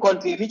inside the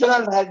country,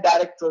 regional health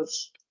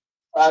directors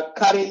are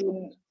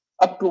carrying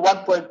up to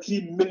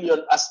 1.3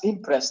 million as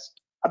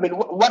interest. I mean,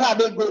 what are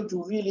they going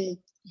to really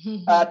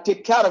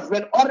take care of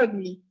when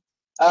already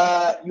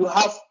you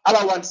have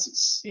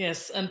allowances?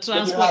 Yes, and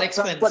transport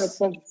expense.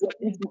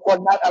 If you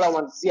call that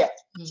allowance, yeah.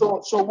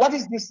 So what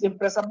is this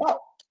interest about?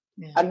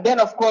 Yeah. And then,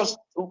 of course,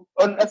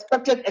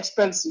 unexpected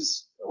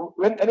expenses.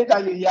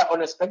 Anytime you hear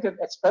unexpected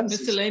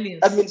expenses,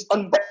 miscellaneous, that means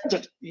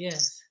unbudgeted.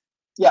 Yes.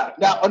 Yeah,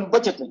 they are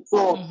unbudgeted.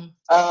 So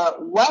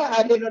why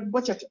are they not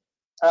budgeted?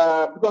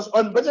 Because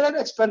unbudgeted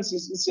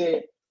expenses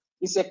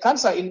is a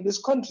cancer in this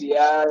country.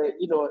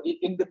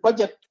 In the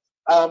budget,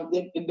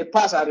 in the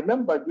past, I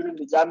remember during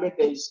the Jammeh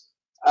days,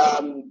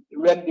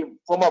 when the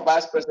former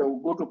vice president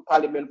would go to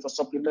parliament for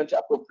supplementary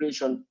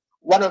appropriation,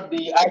 one of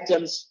the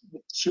items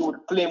she would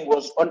claim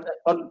was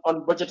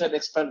unbudgeted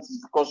expenses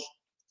because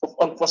of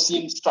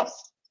unforeseen stuff.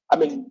 I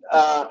mean,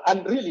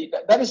 and really,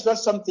 that is not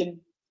something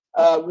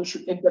we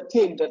should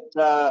entertain,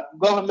 that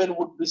government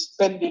would be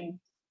spending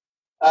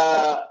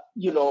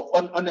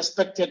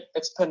unexpected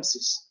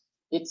expenses.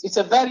 It's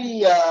a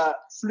very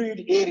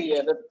fluid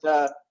area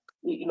that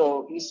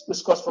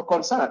is cause for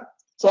concern.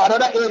 So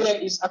another area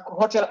is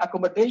hotel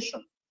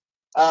accommodation.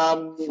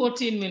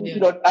 14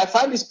 million. I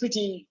find this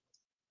pretty,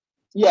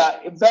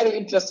 very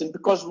interesting,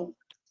 because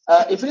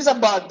if it is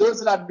about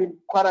those that have been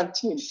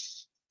quarantined,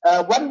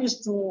 one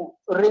needs to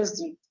raise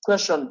the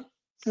question: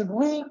 should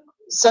we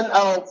send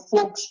our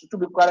folks to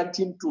be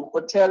quarantined to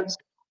hotels,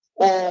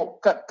 or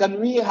can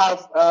we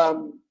have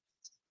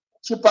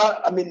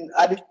cheaper,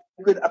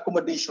 adequate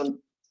accommodation?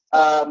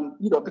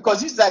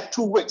 Because it's like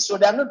 2 weeks, so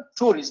they're not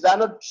tourists, they're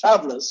not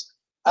travelers.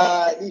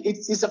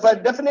 It's a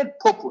very definite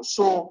purpose.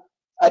 So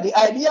the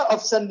idea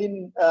of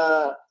sending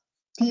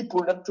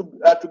people to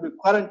be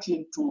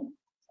quarantined to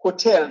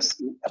hotels,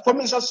 for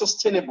me, is not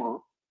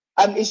sustainable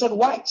and it's not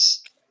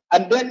wise.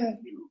 And then,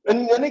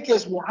 in any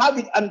case, we have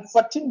it, and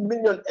 14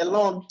 million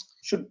alone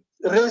should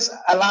raise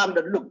alarm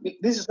that, look,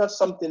 this is not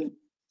something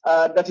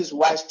that is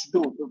wise to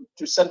do,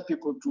 to send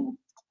people to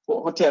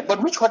hotel.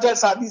 But which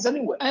hotels are these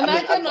anyway? And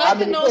I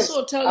can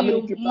also tell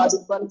you,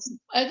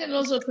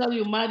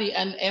 Madi,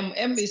 and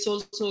M is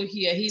also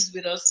here. He's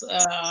with us.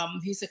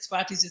 His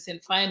expertise is in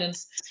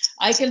finance.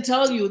 I can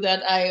tell you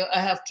that I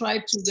have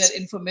tried to get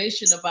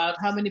information about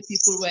how many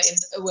people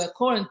were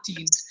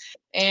quarantined,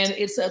 and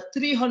it's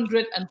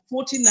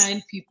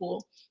 349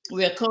 people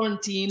were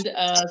quarantined,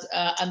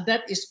 and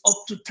that is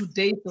up to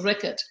today's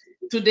record,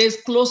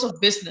 today's close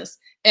of business.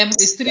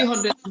 Is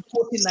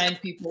 349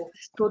 people.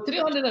 So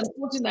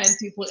 349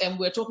 people, and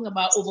we're talking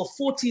about over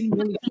 14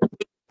 million.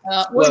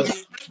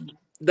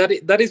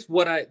 That is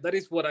what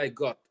I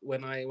got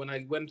when I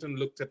went and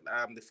looked at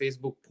the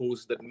Facebook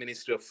post that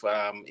Ministry of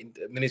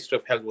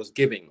Health was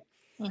giving.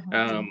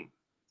 Mm-hmm.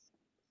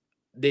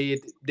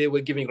 They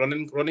were giving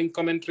running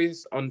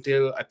commentaries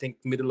until I think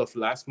middle of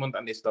last month,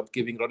 and they stopped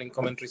giving running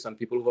commentaries on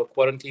people who were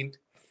quarantined.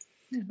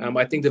 Mm-hmm.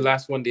 I think the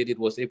last one they did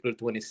was April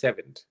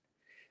 27th.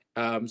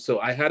 So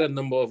I had a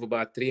number of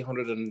about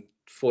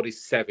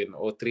 347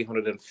 or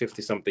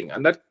 350 something,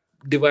 and that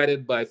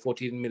divided by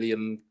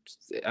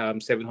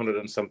 14,700,000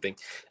 and something,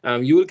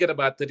 you will get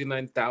about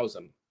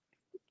 39,000.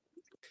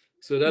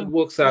 So that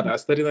works out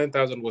as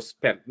 39,000 was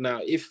spent.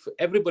 Now, if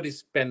everybody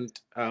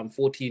spent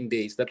 14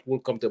 days, that will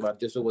come to about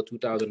just over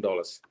 $2,000.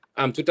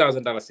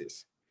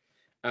 $2,000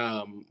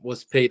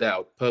 was paid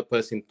out per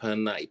person per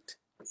night.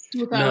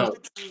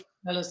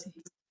 $2,000.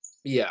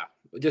 Yeah,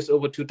 just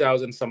over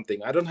 2,000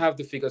 something. I don't have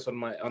the figures on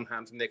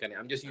hand.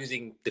 I'm just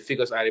using the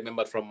figures I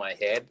remembered from my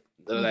head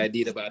that I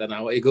did about an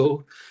hour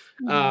ago.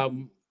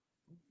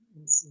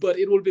 But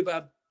it will be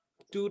about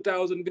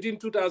between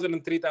 $2,000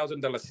 and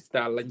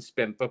 $3,000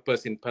 spent per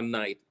person per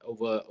night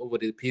over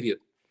the period,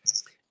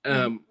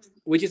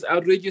 which is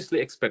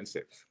outrageously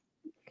expensive.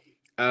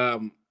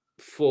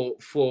 For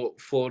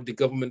the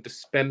government to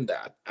spend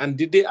that. And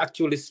did they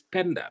actually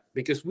spend that?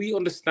 Because we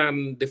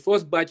understand the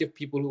first batch of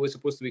people who were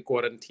supposed to be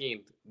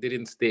quarantined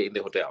didn't stay in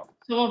the hotel.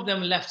 Some of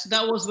them left.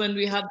 That was when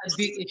we had the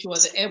big issue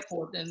at the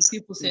airport, and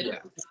people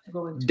said,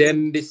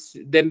 Then the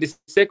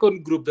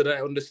second group that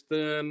I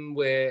understand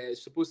were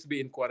supposed to be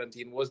in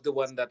quarantine was the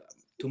one that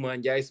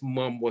Tumanjai's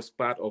mom was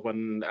part of,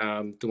 and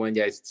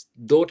Tumanjai's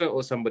daughter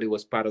or somebody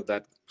was part of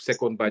that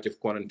second batch of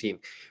quarantine,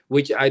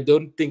 which I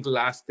don't think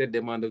lasted the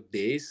amount of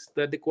days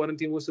that the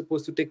quarantine was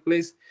supposed to take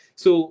place.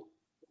 So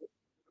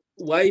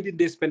why did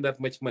they spend that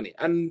much money?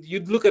 And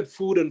you'd look at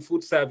food and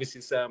food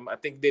services. I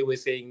think they were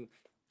saying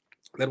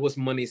that was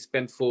money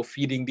spent for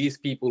feeding these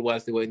people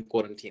whilst they were in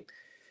quarantine.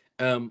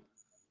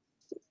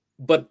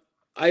 But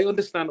I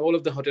understand all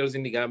of the hotels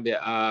in the Gambia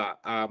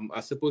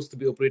are supposed to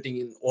be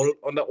operating all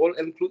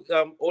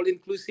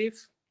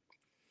inclusive.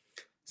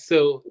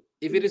 So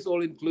if it is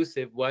all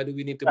inclusive, why do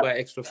we need to buy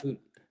extra food?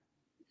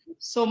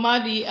 So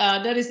Madi,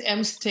 that is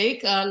M's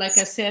take. Like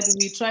I said,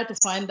 we tried to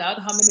find out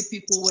how many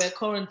people were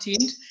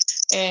quarantined,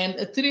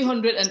 and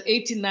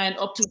 389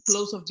 up to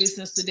close of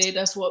business today.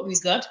 That's what we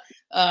got.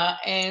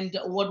 And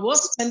what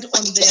was spent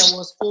on there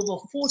was over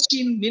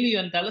 $14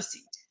 million.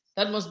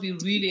 That must be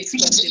really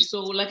expensive.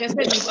 So, like I said,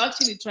 we've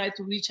actually tried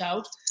to reach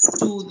out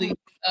to the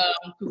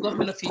to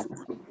government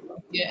officials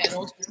here, and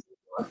also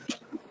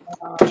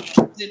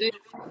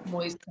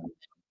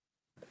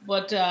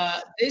but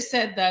they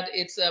said that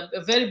it's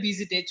a very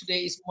busy day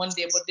today. Is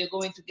Monday, but they're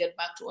going to get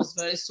back to us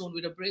very soon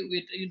with a break.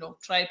 With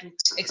try to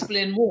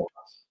explain more.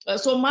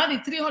 So, Madi,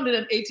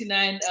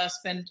 389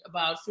 spent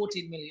about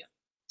 14 million.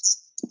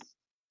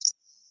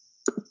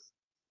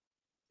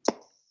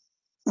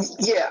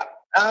 Yeah.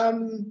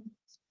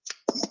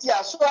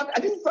 Yeah, so I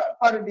think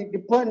part of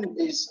the point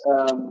is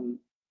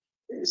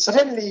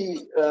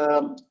certainly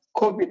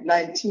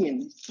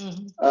COVID-19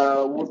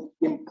 would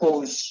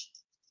impose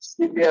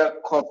severe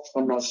costs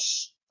on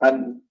us,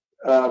 and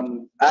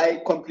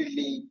I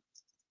completely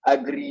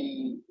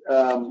agree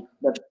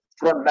that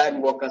frontline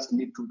workers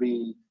need to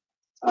be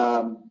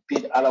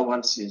paid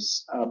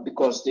allowances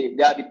because they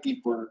are the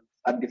people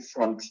at the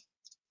front.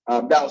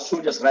 They are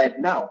soldiers right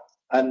now,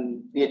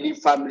 and they leave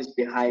families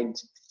behind,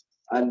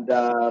 and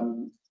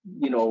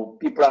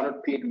people are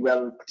not paid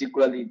well,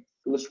 particularly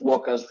those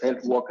workers,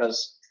 health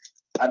workers,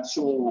 and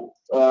so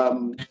they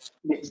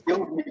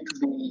would need to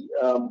be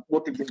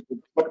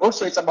motivated. But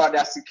also, it's about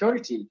their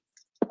security,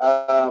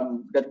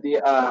 that they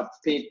are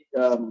paid,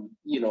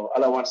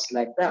 allowance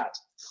like that.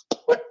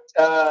 But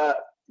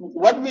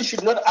what we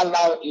should not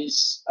allow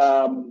is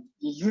the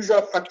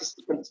usual practice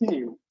to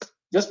continue.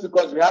 Just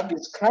because we have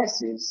this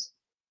crisis,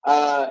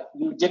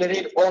 you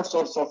generate all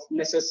sorts of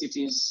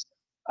necessities,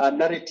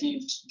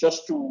 narratives,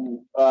 just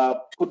to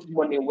put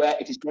money where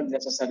it is not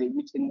necessary,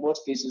 which in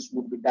most cases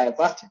would be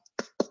diverted.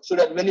 So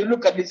that when you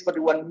look at this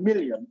 41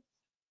 million,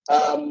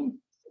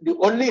 the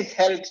only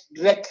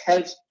direct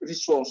health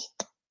resource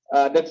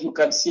that you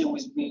can see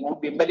would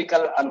be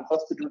medical and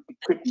hospital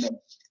equipment,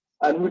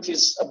 and which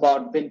is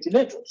about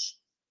ventilators.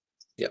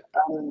 Yeah.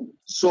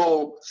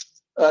 So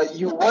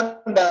you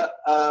wonder,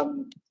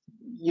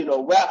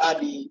 where are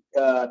the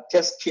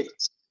test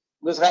kits?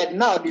 Because right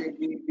now, the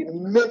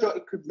major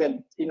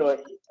equipment,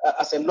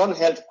 as a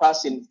non-health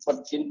person,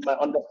 but in my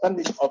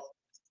understanding of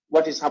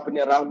what is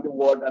happening around the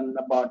world and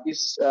about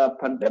this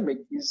pandemic,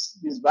 this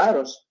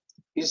virus,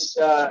 is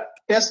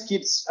test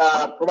kits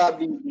are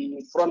probably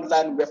the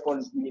frontline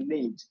weapons we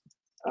need.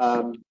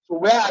 So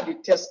where are the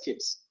test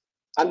kits?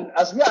 And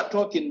as we are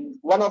talking,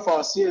 one of our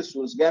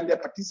CSOs, Gambia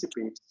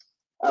participants,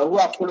 who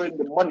are following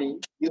the money,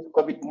 this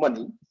COVID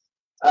money,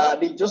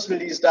 they just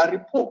released a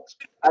report.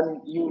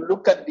 And you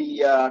look at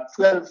the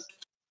 12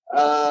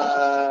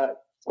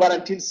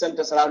 quarantine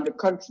centers around the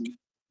country,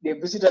 they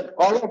visited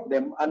all of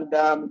them, and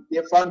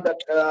they found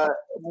that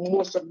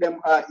most of them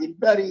are in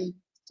very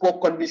poor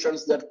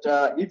conditions, that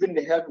even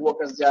the health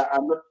workers there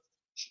are not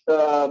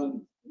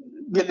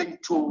willing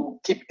to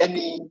keep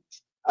any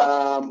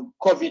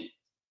COVID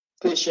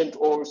patient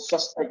or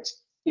suspect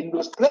in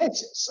those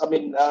places. I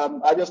mean,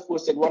 I just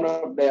posted one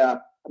of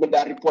their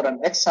report,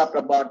 an excerpt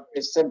about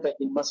a center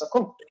in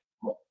Massaconquo.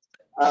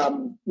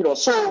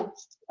 So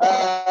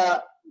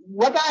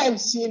what I am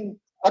seeing,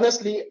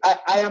 honestly,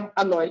 I am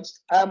annoyed,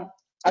 I am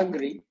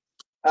angry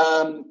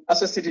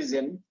as a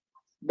citizen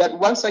that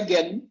once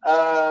again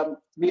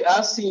we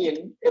are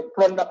seeing a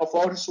plunder of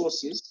our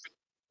resources,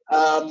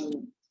 by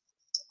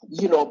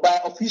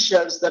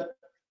officials that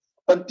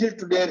until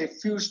today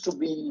refuse to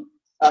be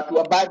to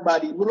abide by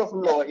the rule of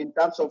law in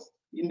terms of,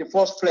 in the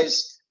first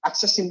place,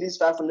 accessing these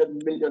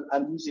 500 million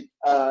and use it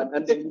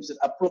and then use it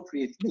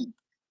appropriately.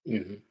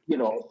 Mm-hmm.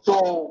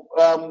 So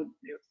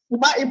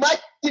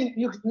imagine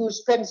you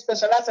spend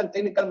specialized and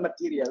technical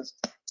materials,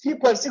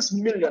 3.6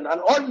 million,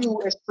 and all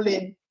you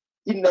explain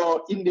in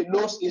the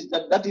notes is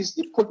that is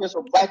the purchase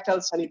of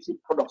vital sanitary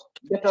products,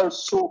 better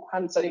soap,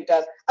 hand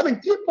sanitizer. I mean,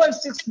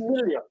 3.6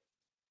 million.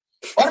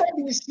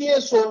 Already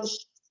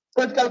CSOs,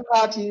 political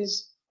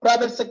parties,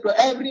 private sector,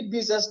 every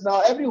business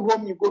now, every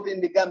home you go to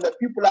in the Gambia,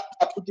 people are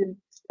putting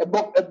a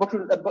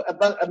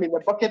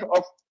bucket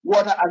of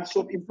water and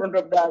soap in front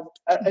of them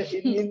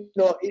in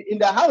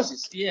their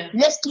houses. Yeah.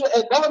 Yes,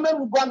 a government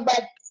would go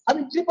back. I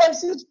mean,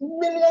 3.6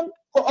 million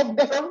of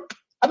Dettol.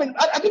 I mean,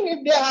 I think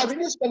if they have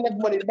really spent that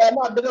money, by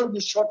now they will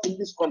be short in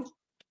this country.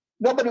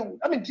 Nobody.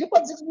 I mean,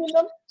 3.6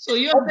 million. So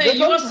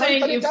you're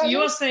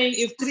saying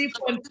if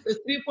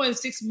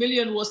 3.6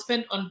 million was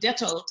spent on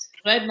Dettol,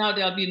 right now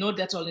there'll be no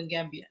Dettol in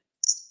Gambia.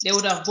 They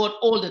would have bought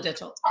all the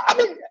Dettol. I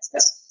mean,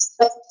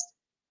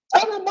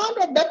 an amount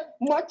of that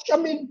much, I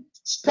mean,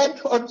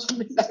 spent on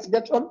something like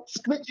Dettol,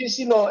 which is,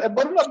 a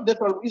bottle of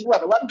Dettol is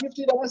what,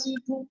 $150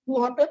 to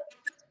 $200?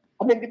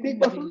 I mean, the big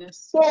bottle.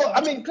 So, I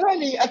mean,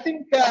 clearly, I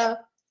think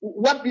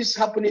what is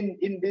happening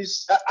in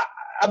this,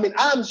 I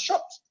am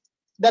shocked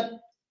that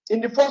in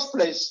the first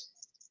place,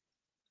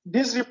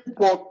 this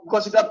report,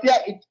 because it appears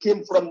it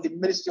came from the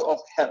Ministry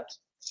of Health,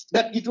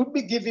 that it would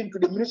be given to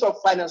the Ministry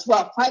of Finance, who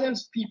are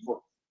finance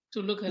people,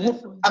 to look at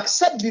would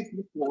accept this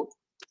report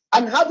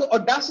and have the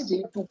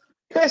audacity to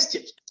paste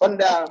it on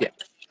their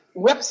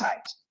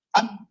website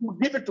and to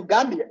give it to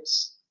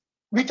Gambians,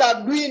 which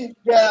are doing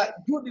their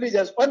due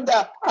diligence on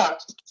their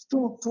part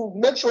to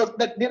make sure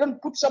that they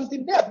don't put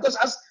something there. Because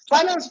as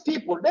finance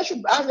people, they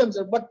should ask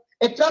themselves, but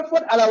a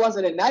transport allowance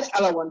and a night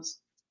allowance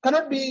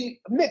cannot be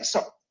mixed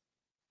up,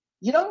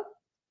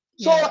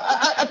 So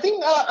I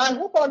think, I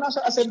hope our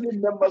National Assembly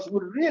members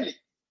will really,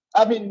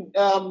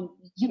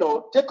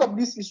 take up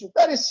this issue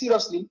very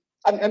seriously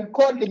and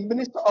call the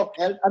Minister of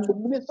Health and the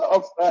Minister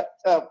of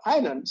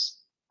Finance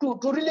to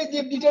really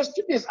give details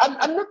to this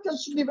and not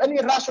just give any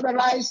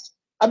rationalized,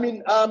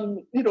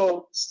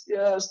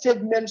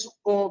 statements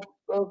or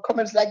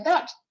comments like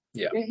that.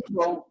 Yeah.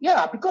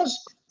 Because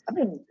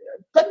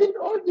spending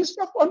all this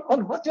stuff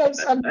on hotels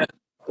and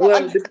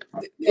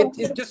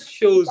it just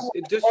shows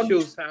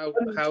how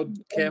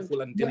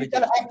careful and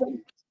diligent. I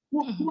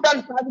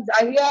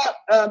hear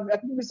I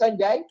think Mr.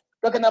 Njai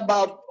talking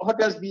about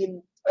hotels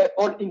being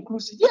all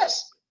inclusive.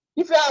 Yes,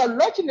 if you are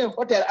lodging in a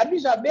hotel, at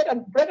least you have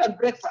bread and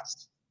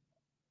breakfast.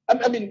 So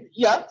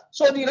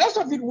the rest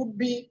of it would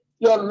be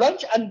your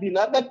lunch and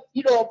dinner. That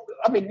you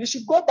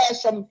should go by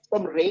some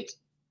rate.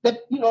 That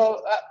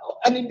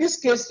and in this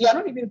case, you are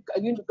not even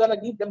gonna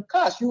give them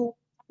cash.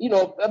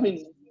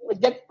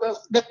 Get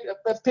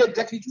paid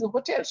directly to the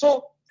hotel.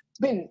 So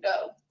mean,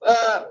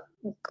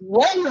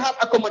 why you have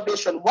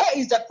accommodation? Why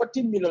is that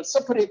 14 million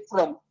separate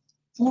from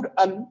food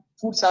and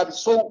food service?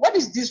 So what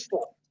is this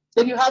for?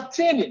 Then you have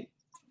training.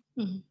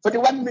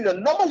 41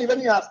 million. Normally,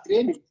 when you have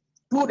training,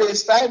 2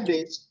 days, 5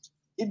 days,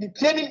 the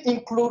training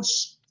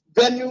includes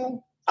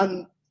venue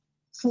and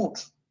food.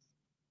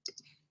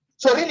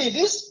 So really,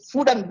 this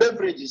food and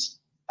beverages,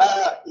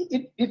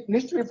 it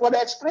needs to be further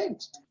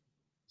explained.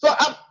 So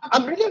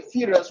I'm really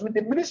furious with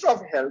the Minister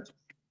of Health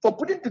for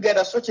putting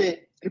together such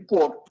a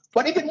report,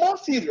 but even more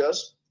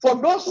furious for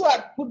those who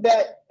are put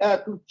there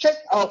to check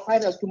our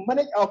finances, to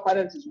manage our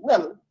finances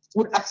well,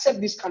 would accept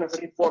this kind of a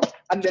report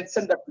and then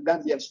send that to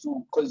Gambians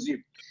to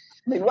consume.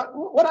 I mean,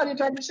 what are you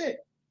trying to say?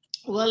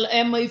 Well,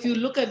 Emma, if you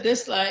look at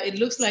this, it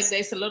looks like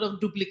there's a lot of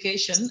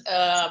duplication.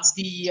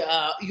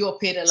 You're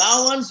paid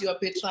allowance, you're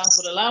paid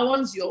transport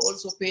allowance, you're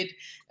also paid,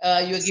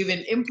 you're given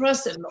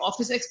interest and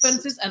office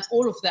expenses and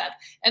all of that.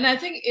 And I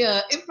think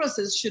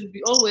interests should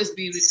always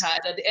be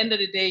retired. At the end of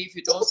the day, if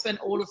you don't spend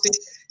all of it,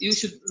 you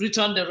should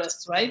return the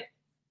rest, right?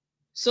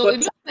 So it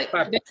looks like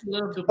there's a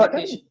lot of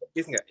duplication.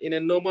 In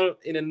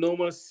a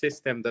normal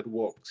system that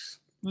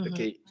works,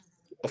 okay,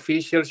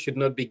 officials should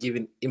not be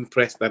given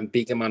impressed and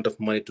big amount of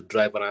money to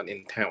drive around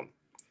in town.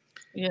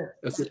 Yeah.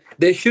 Okay.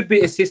 There should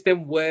be a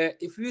system where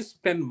if you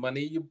spend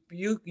money, you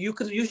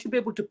should be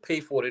able to pay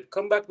for it,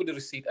 come back with the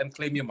receipt and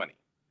claim your money.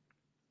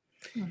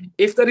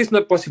 If that is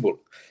not possible,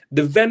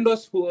 the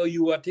vendors who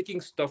you are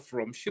taking stuff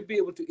from should be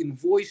able to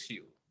invoice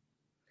you.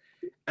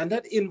 And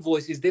that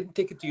invoice is then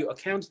taken to your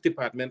accounts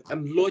department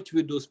and lodged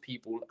with those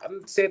people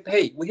and said,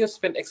 hey, we have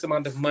spent X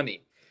amount of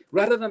money.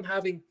 Rather than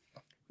having,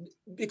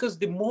 because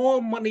the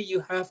more money you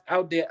have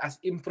out there as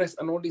impressed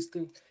and all these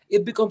things,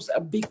 it becomes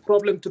a big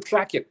problem to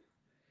track it.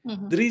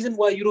 The reason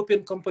why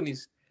European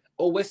companies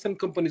or Western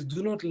companies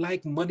do not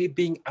like money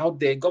being out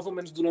there,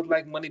 governments do not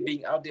like money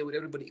being out there with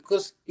everybody,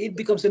 because it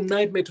becomes a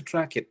nightmare to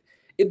track it.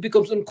 It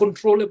becomes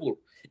uncontrollable.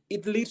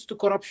 It leads to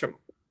corruption.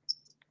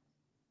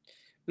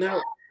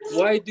 Now,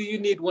 why do you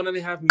need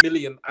 1.5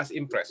 million as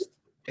impressed?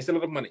 It's a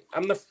lot of money.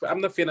 I'm not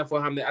fan of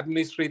the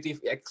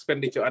administrative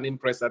expenditure and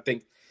impressed. I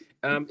think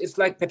it's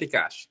like petty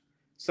cash,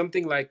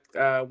 something like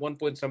 1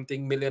 point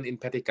something million in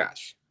petty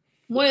cash.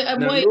 More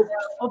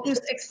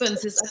office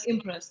expenses at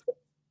impressed.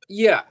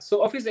 Yeah,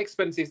 so office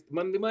expenses,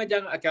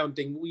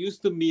 accounting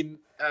used to mean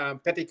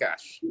petty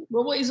cash.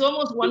 Well, it's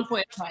almost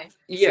 1.5.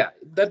 Yeah,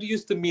 that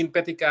used to mean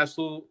petty cash.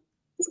 So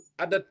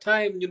at the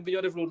time,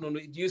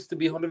 it used to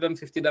be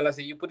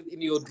 $150. You put it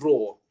in your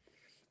drawer.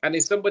 And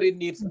if somebody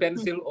needs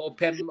pencil or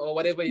pen or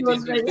whatever it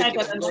is, you take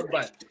it and go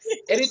buy.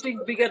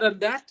 Anything bigger than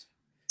that,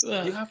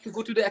 you have to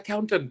go to the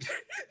accountant.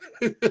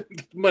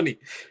 Get money.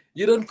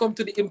 You don't come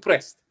to the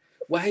impressed.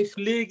 Why,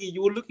 Flaggy,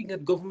 you were looking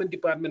at government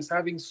departments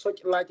having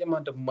such a large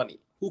amount of money.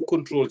 Who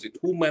controls it?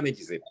 Who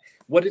manages it?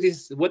 What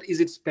is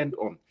it spent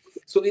on?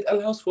 So it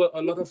allows for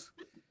a lot of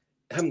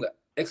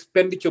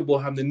expenditure,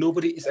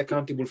 nobody is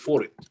accountable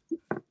for it.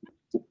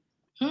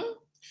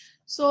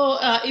 So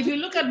if you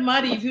look at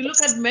Madi, if you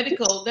look at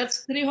medical,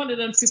 that's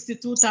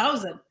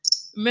 352,000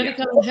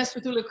 medical and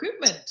hospital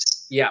equipment.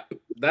 Yeah,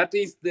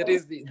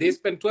 they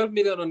spend 12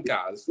 million on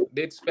cars.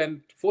 They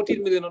spend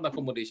 14 million on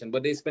accommodation,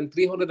 but they spend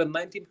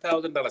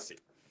 $319,000,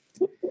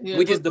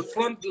 which is the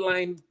front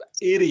line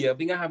area.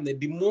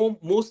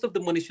 Most of the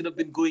money should have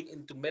been going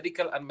into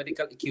medical and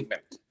medical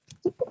equipment.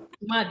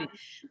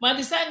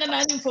 Madi sanga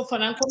nani for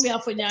fananko mi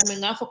afo nyame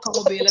ngafo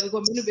kamo bela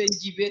biko minu ben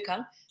jibe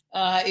kan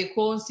e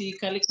konsi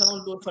kali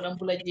kanol do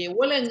fanambula je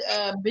wala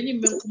beni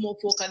men kumo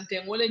fo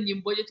kante wala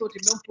nyimboje to ti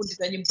men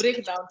puntita nyim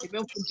breakdown ti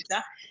men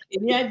puntita e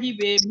nyaji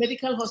be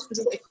medical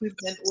hospital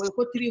equipment o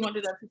ko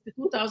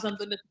 352,000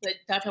 don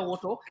tata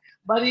woto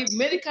bari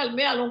medical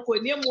me alon ko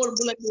ne mol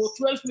bula ko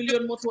 12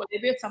 million moto e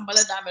be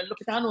sambala dame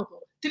lopitano to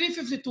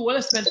 352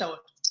 wala spent out.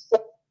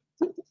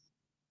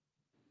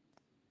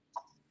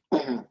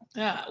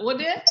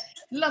 Wode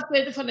la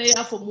fete fana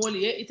ya fo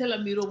moli itala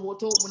miro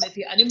moto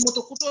moneti ani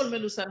moto kutol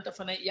melu santa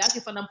fana ya ke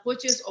fana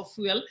purchase of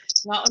fuel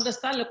na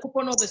understand le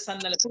kupono be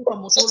sanna le pour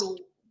moto lo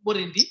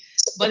borindi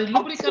bari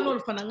lubricanol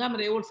fana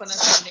ngamre wol fana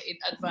sanne in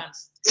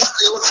advance.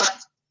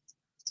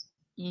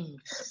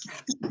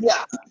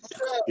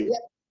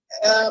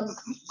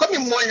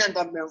 Comme moi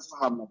n'entends même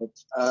femme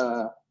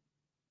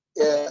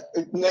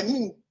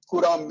ngani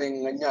kuram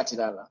ben ngati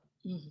dala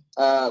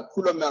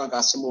kulo men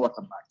ga simu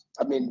wata ba.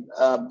 I mean,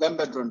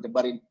 Bembedron, the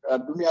Bari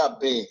Dunia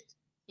Bay,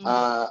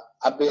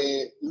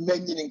 Abe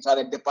mentioning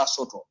Kare de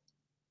Pasoto,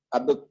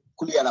 Abe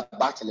Kuliana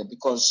Battle,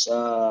 because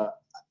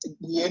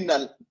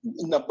Yena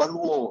in a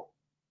Baluo,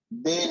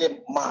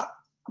 Bele Ma,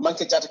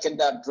 Monkey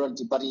Jatakenda drone,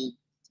 Bari,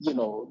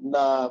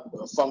 na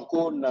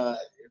Fankon,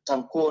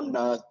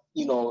 Tankon,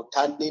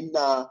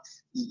 Tandina,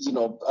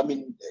 I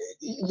mean,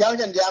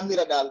 young and the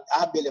Amiradal,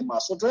 Abele Ma.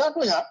 So,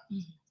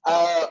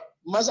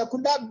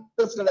 Mazakunda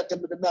la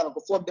tembe de mano ko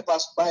for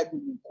dépasse bay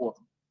du ko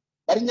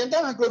bari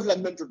ñanda ha ko la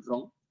mentu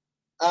drong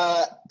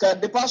ka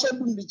dépasse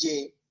dum di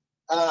je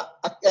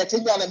te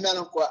ñala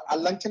mano ko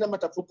alankena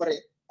mata fu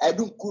pare ay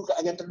dum ko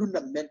aganta dum na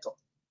mento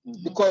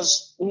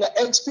because nga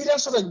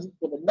experience la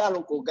ko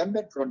mano ko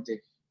gambe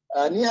fronte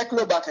ni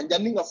haklo ba kan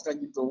janni nga futa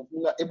jito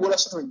nga ebola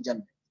soto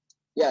janni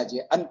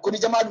yaje and ko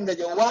jama dum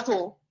je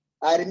wato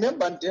I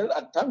remember until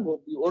at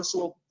Tango we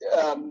also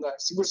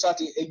civil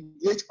society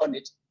engaged on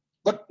it,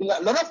 but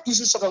a lot of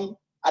issues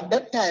at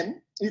that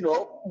time, you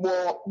know,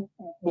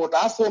 more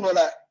that phone or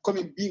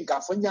coming being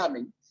ka for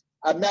nyaming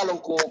a melon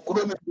ko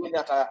kurome being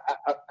at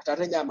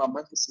a nyama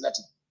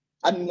mankislati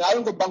and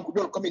ngalongo banku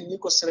dol coming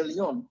Nico Sierra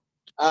Leone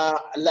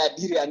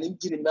Liberia and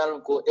Ingiri melon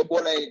ko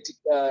Ebola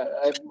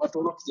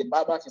matoloki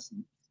baba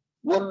kefu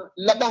won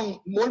labang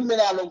mol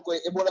melon ko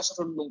Ebola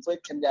soton dum fo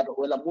kendado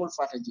wala mol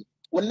fataji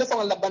won lefa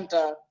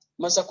labanta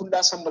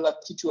masakunda sambala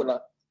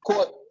kitiola ko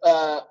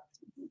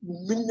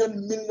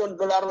million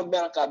dollar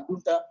merka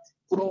dunta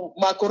pour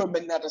makoro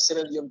menata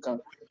Sierra Leone kan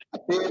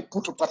ape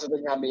putu pata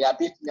de nyame ya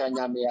be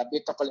nyame ya be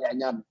tapale ya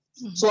nyame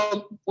so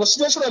was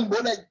situation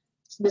bona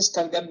Miss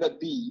Kangamba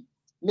B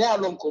me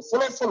alonko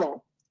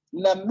follow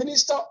na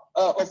Minister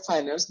of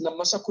Finance na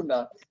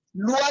masakunda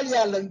luwal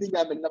ya landi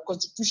nyame na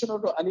constitutional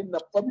do ani na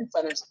Public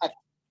Finance Act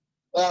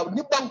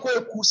ni banko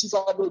ku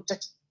sifa do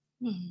taki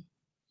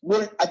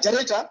wol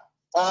ajareta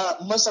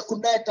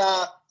masakunda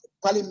eta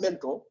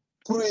parliamento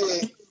pour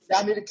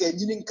danir ke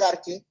nyinin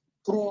karke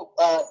pour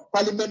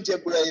parliamente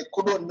bula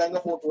ko do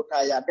nanga moto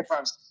ta ya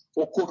défense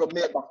o ko to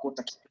me bakko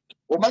taki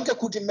o manke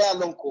kuti me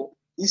alonko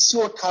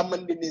isio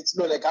tamande ni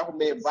lole ka ko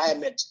me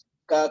environment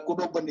ka ko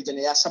do bandi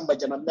jana ya samba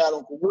jana me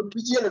alonko won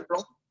bijele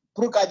don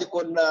pour ka je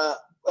kon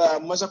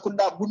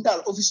masakunda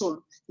bundal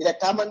official ila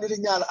tamande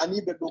nyal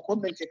ani be do ko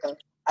menke kan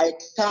ay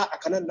ta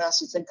akana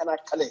nasi fen kana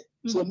kale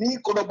so ni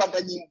ko do banda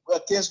ni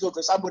case do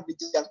to sabo di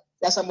jang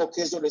ya samo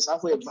case do sa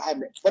fo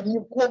environment but ni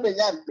ko be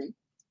nyambe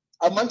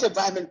a manke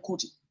environment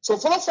kuti so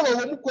follow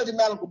woni ko de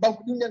malon ko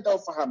banku dum den taw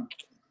faham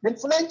den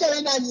fulan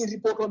jawe na ni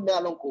report on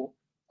malon ko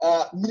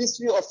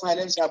Ministry of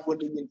Finance ya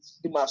bondi ni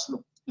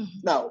dimaslo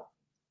now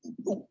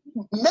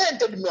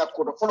mente de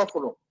ko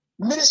follow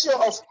Ministry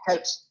of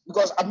Health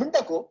because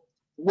aminta ko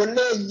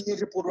wolle ni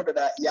report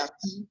da ya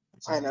ki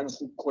finance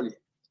ko le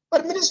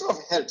but Ministry of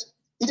Health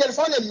itel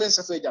fane men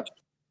sa fe jam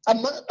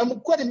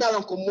am ko de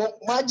malon ko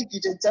maji ki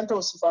ten tanta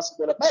o sifa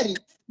so la bari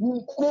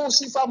ko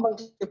sifa man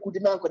ko de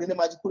malon ko de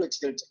maji ko le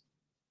tilte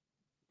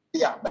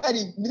yeah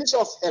bari Ministry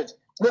of Health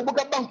no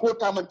buga banko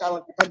taman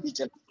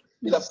pandite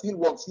ila field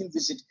work field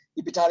visit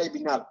ibitare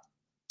binal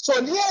so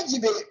liaji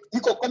be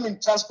iko coming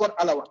transport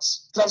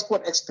allowance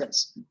transport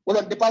expense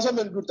wala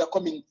department do the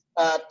coming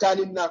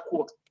tanin na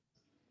court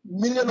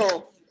million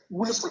of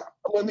wulfula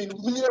I mean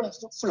million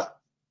fula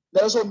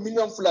there also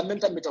million fula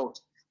mental without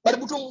but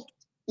butum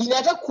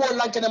inata ko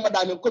lankana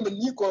madame comme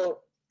ni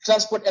ko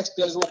transport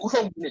expense wo ko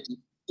community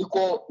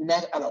iko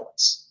net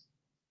allowance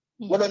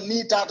wala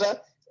ni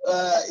tata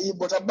i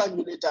bota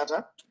bangu ni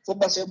tata fo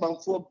basse bang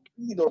fo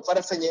you know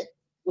fara fenye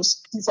o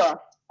sifa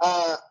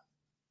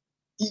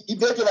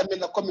ibejo la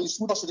men comme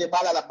suudo so de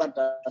bala la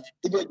banta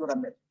ibejo la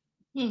men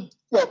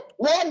so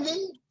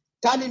woni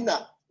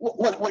tanina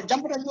wol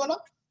jambuta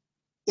nyola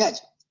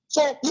yaji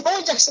so ibo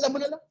jaksina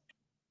munela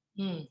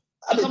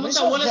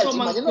akamuta wala ko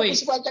man koy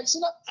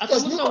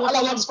akamuta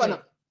wala man fana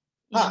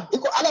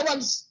iko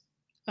allowance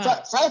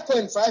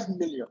 5.5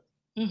 million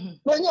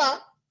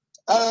nonya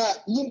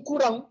nim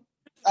kurang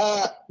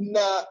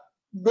na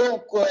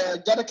donc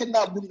jada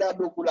kenda bunda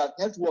do kula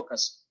health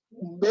workers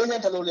mbenya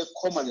talole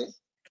komale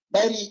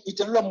bari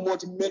itelo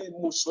moti mel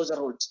mu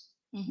sojarot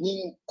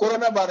ni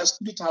coronavirus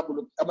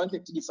kitabulu amanke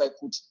kidify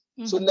kuti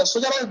so na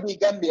sojarot bi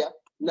Gambia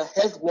na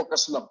health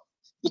workers lam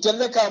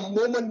itelle ka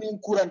moment ni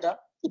kuranta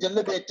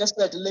itelle be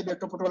testa itelle be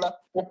topotola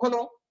ko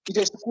kono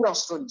ite kurang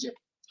stronje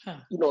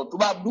you know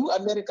tubabdu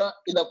America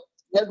ila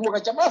health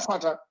worker jama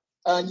fata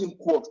ni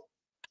ko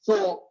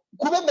so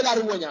kube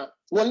belari wonya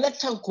wala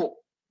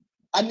tanko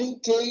anin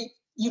ke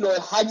you know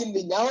hajin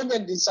ni nyaawnya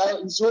ndi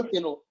sa so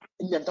keno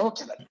nyanta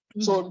wakala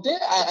so de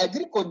I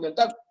agree ko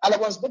nyanta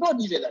allowance bodo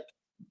ni lela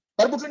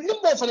barbuto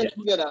nimbo fana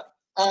kugena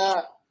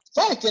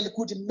fa kel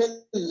kuti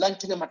mel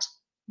lankina mat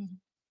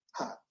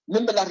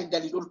membe la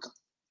ringali dolka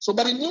so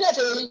bari ni na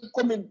te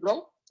commune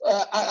blon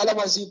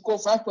allowance ko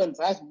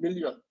 5.5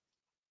 million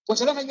ko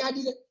sala fa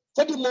nyaadi le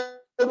fadi mo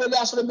do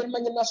la so mel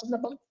magna na so na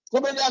bang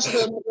ko be la so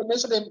me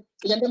so de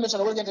yande me so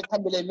wala jante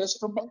tambele me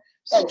so bang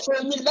so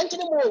ni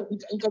lankina mo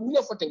inka mi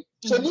fote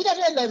so ni na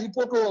la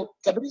report o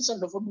kabri san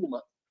do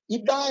foduma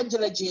iba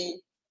jela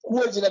je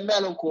ko jela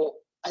melon ko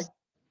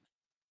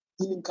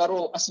inin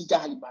karo asija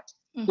halimat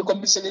de ko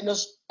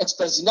miscellaneous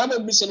expenses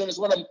ngam miscellaneous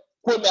wala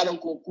ko melon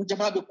ko ku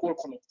jama be ko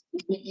kono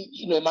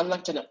ino man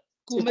lankina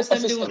ku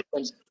mesandi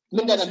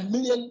min da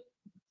million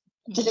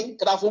killing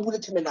kada fo bule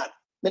timenal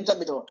men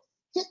tamito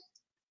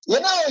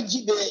yana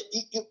jibe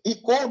I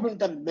ko dun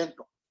tan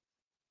mento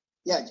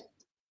yaji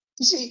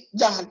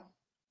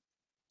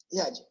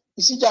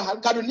isi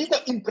jahal kadu ni ko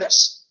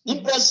impress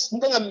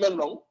ndanga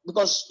melong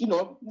because you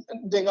know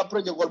denga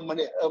project wal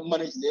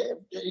manage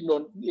you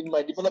know in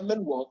my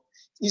development work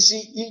isi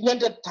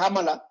nyanta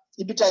tamala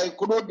ibita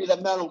ko do dila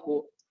melon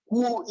ko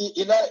ku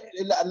ila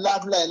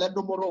la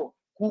domoro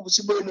ku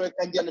siboy no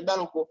kanjal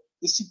melon ko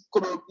isi ko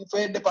do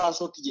fe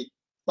dépense o tije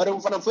bare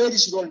fana fe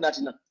risirol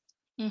natina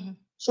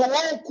So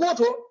one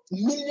quarter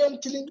million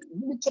killing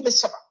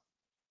saba.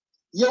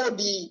 Yo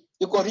di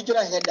ko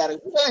regional head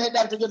director. Regional head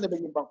director jonne be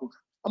banku.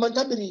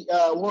 Amantabiri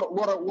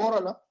wora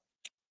la.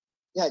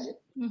 Yaje.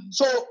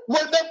 So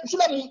well be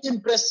sula mu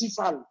impressive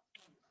fan.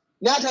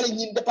 Nyata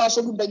ni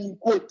depasso dum dañu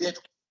ko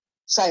beto.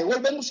 Say well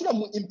be sula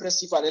mu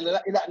impressive fan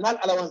ila nal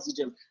allowance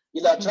detail.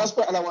 Ila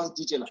transport allowance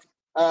detail.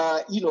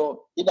 You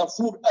know, ila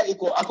food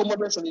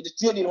accommodation ila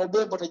training or be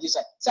botaji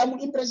say. Sa mu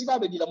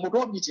impressive be dila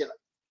moto detail.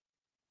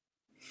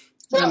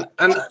 And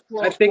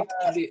I think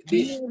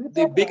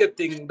the bigger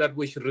thing that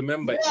we should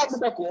remember is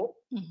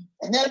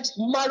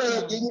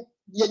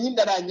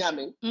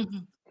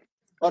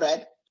all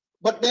right,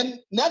 but then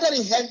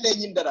natari health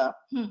yindara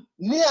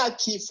near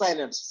key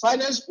finance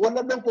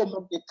wala don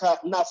ko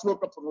na flow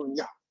to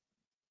nya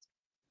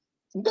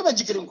ndaba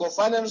jikirin ko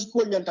finance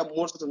ko nyanta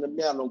most to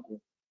me alonko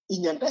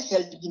inyanta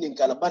health ginin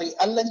kala bari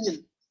alla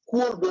nyil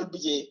ko dol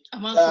bije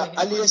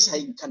alias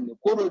hay kan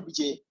ko dol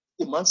bije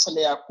iman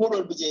salaya ko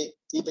dol bije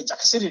ibe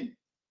jakasirin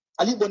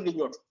ali bonni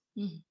nyot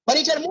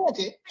bari tel mo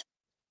okay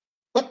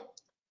but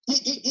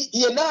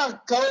ye na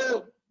ka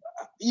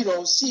you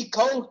know see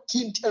ka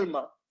kin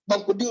telma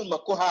banko diul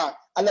mako ha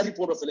ala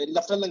report of le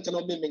lafta lan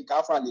kano men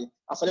ka afale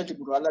afale ti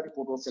buru ala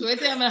report of so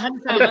ete ama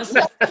hanta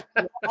masa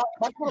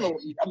bako no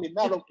ami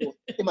na lo ko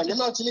e ma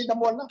nyana chili da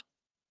mona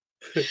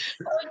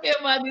okay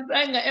ma di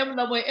nga em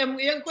la moy em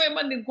yen koy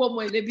man din ko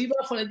moy le bi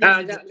ba fole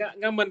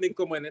nga man din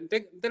ko moy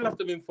te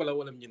lafta min fola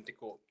wala ñinti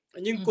ko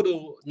ñing ko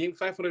do ñing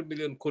 500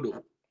 million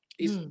kodo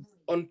is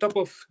on top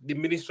of the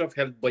Ministry of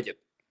Health budget.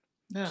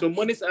 So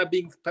monies are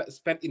being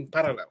spent in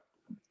parallel.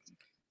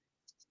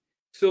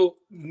 So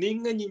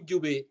ninga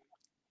njube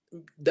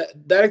the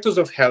directors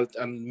of health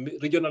and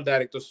regional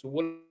directors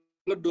will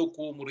do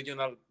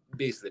regional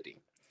based.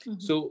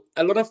 So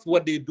a lot of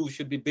what they do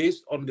should be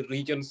based on the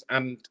regions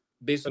and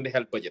based on the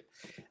health budget.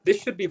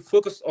 This should be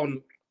focused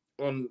on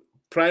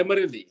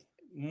primarily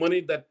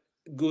money that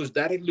goes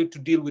directly to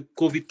deal with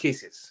COVID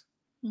cases.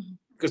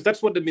 Because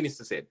that's what the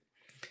minister said.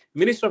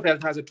 Minister of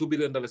Health has a $2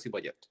 billion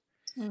budget.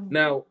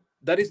 Now,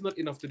 that is not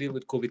enough to deal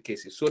with COVID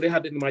cases. So they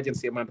had an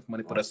emergency amount of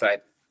money put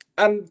aside.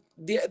 And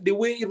the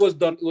way it was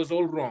done, it was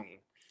all wrong.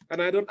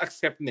 And I don't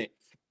accept it.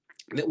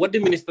 What the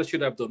minister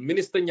should have done,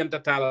 Minister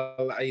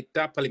Nyantatala,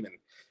 a parliament,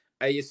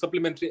 a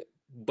supplementary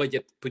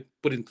budget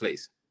put in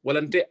place.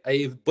 Walante,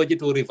 a budget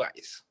to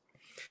revise.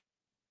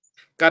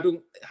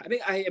 Kadung,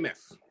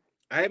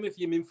 IMF,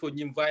 you mean for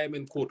the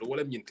environment quota,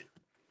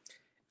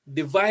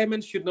 the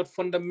environment should not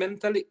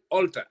fundamentally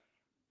alter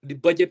the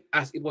budget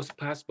as it was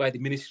passed by the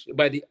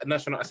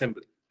National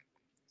Assembly.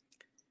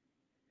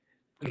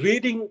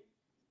 Reading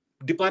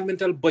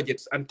departmental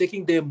budgets and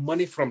taking their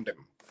money from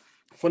them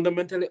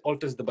fundamentally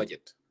alters the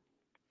budget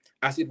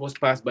as it was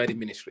passed by the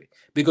ministry,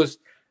 because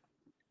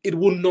it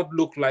will not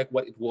look like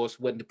what it was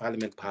when the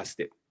parliament passed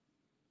it,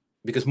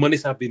 because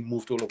monies have been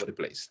moved all over the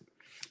place.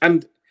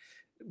 And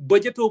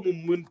budget o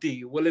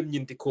mumunti wala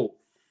nyinti ko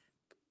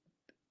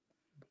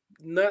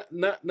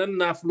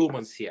na flow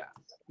mansia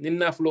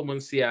ninna flow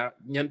mansia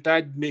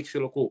nyanta make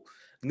sure ko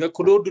nga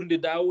kodo dundi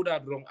dawuda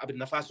dron ab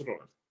nafasu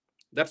ron.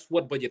 That's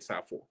what budgets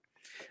are for.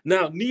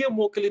 Now niya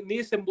mo clean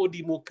ni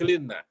sembodi mo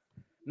clean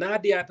na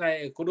diata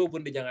e kodo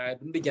bondi janga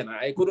dundi jana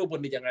ay kodo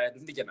bondi janga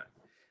dundi jana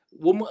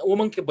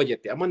woman ke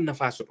budget aman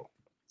nafasu ron.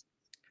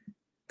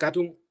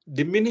 Katung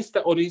the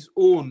minister on his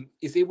own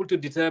is able to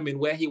determine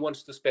where he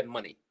wants to spend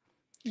money.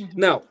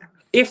 Now,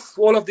 if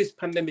all of this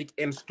pandemic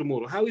ends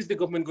tomorrow, how is the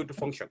government going to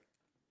function?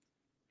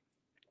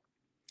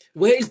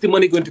 Where is the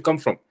money going to come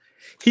from?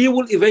 He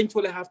will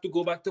eventually have to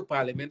go back to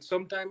Parliament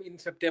sometime in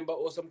September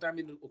or sometime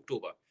in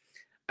October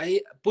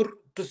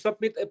to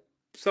submit a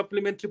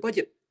supplementary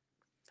budget.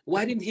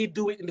 Why didn't he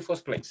do it in the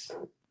first place?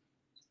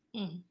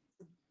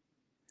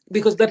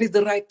 Because that is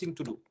the right thing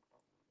to do.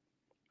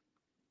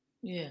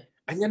 Yeah.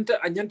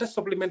 Anyanta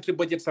supplementary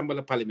budget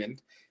sambala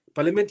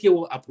Parliament ye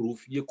will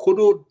approve, ye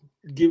kodo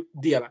give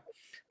diala,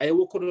 I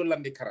will kodo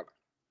landi karala.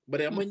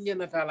 But amanya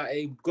natala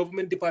a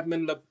government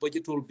department la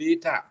budget will be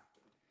ta.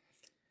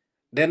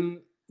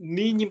 Then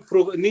ni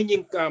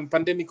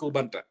pandemic ko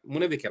banta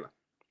mune bekela.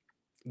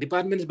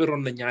 Departments be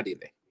ron na nyadi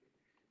le.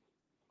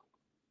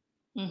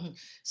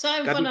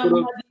 Sa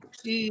fana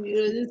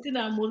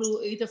sina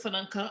mulu ita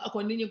fana kan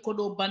ako ni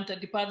kodo banta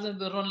department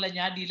be ron la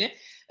nyadi le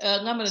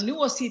ngamara ni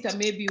wasita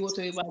maybe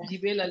woto ba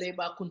dibela le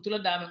ba kuntula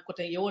damen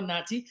kote yewo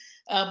nati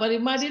bari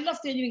madi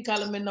lafte ni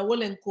kala men na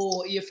wolen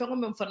ko ye fengo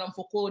men fana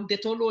foko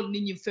detolo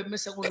ni ni femme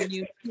sengo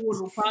ni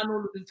wolu pano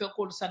lu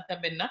feko santa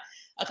benna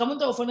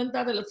akamunta o fana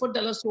tata le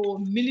fodala so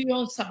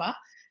million saba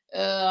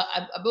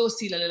abe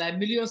aussi la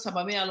million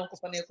saba me alon ko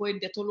fane ko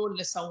detolo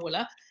le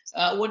sangola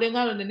wode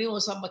ngalo ne o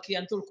samba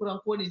clientol kuran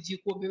ko ni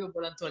jiko bebe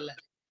bolantolla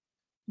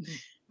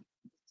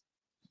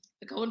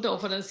akamunta o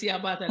fana siya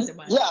batal de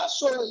ma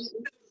so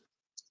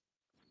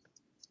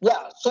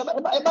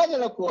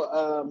imagine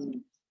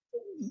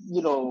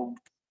you know,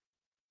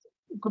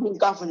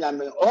 couldn't all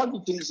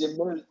the things in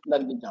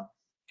London.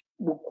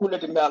 Bu kule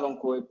te melon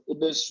ko e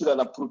be sura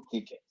la proof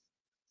keke.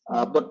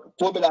 But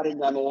ko be la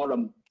rinyano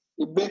wolom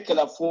e be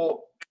kala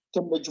fo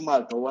tembe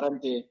jumal to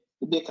warante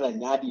be kala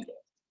nyaadi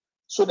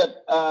so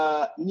that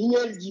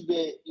niñel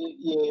jibe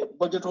ye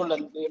budget wala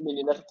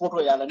mini na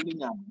poto yala ni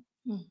nyam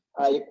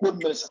e ko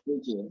mel sa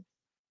ke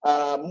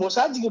mo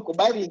sa jige ko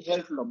bayri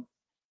health lom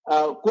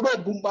ko do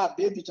bumba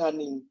be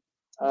bitani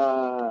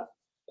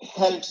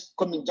health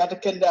comme jata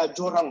kenda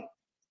jorang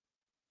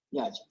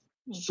nyaji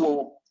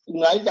so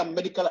ngai jam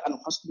medical and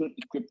hospital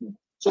equipment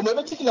so mo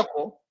be tikila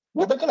ko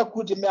wo be kala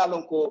kuti me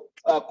alon ko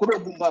ko do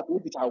bumba be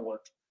bitawol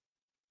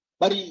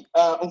bari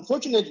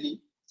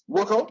unfortunately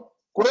woto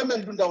ko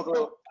men dunda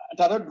woto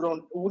tara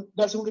drone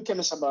that's what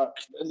came saba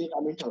ni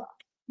amintala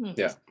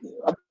yeah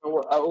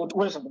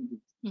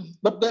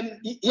but then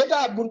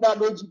yeta bunda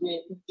doji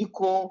be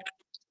iko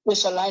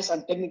specialized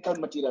and technical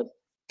materials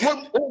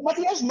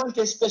materials man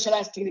can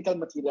specialized technical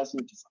materials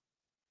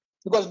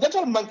because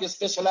dental man can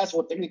specialized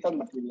or technical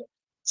material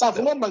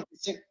safuno man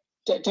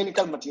can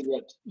technical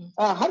material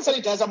hand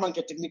sanitizer man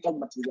can technical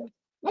material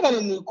nada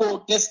ni ko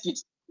test kit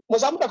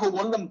mozamda ko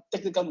wonam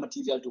technical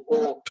material to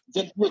or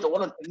ventilator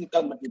one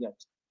technical material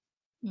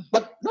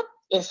but not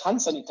as hand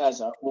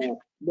sanitizer or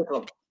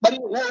Dettol. But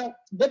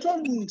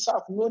Dettol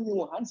itself, no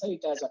new hand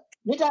sanitizer.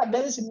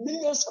 There is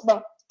millions of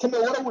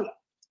water.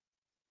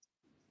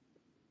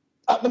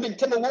 I mean,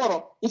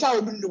 water, it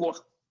will bring the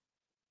water.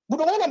 But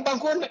the one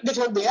bank on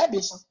Dettol be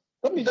abyss.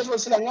 Don't be Dettol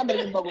selling under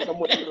the bag of the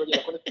motor.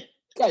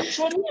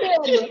 So,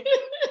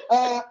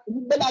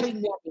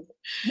 Bellarin,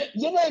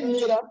 Yena,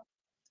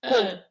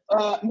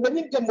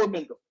 Meninta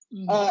Momento.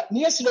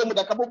 Near Silo,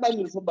 the couple of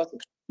miles for Butter.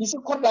 Is a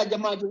Korda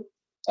Jamaju.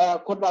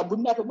 Korda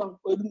bunda to bang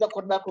bunda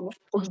korda kono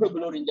pugdo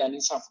blorin jani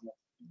safna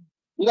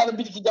ila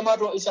biti ki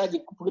jamato isaji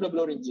pugdo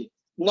blorin ji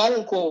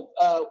ngal ko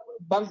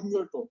bank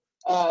nyolto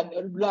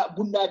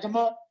bunda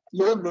jama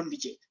yo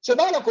londije so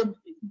bala ko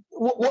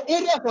wo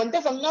area ko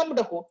ndefa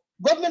ngamda ko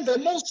government de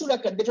mon sura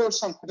ka Dettol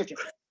san ko take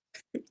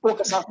ko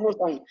ka safno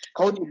san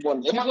kawdi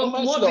bon e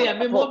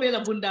mo be la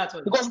bunda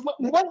to because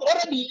mon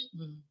already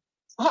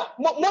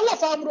mo la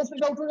famro fi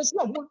dawto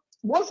islam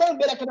mo fam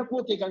be la kana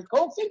ko ke kan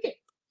ko fike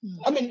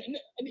I mean,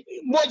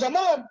 more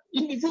Jama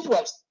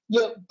individuals,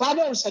 your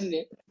panels and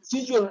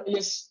figure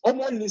is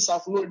almost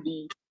of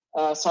the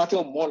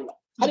Sato Molla.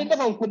 I didn't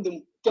have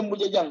Kundum,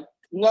 Kambujang,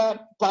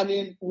 not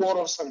Panin, War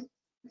of Sun,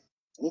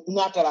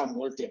 not around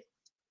Molte.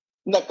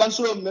 The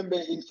council member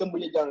in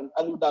Kambujang,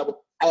 Aludabo,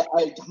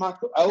 I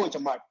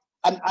Jamak,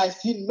 and I've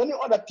seen many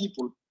other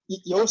people,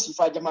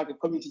 Yosify Jamak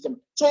community.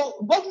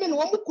 So, government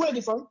won't be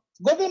quality from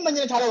government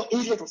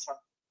area to fund.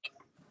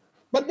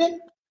 But then,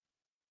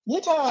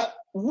 yeta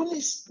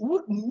wulis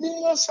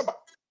million saba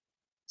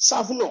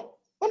safuno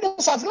wanda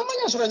safuno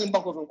manya sura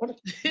nyimba ko ko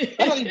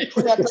ana ni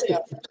tuya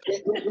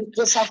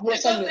to safuno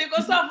san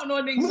ko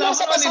safuno ni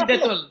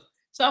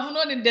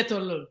safuno ni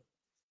Dettol lol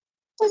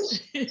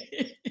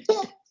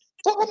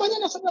to ko manya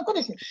na sura ko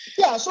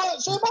yeah so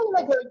ba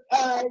like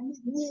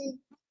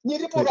ni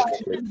report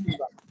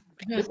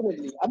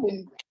definitely I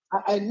mean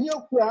I knew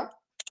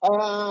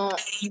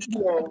you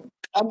know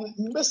I'm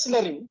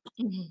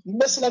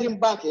meslerim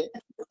back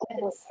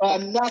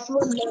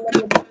natural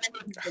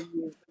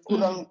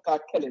kurang ka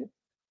kelen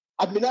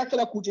abina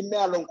kala kuti me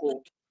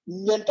alonko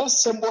nyenta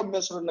sembo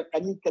mesro na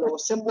kanyi kala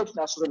sembo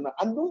na suro na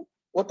andu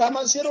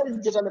otama zero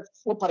jeta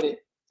fo pare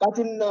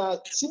katun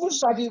civil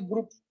society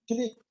group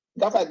kili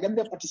gafa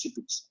gambe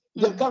participants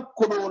del ka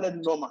kodo wala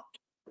noma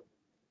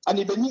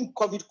ani benin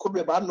covid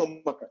kodo ba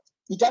noma ka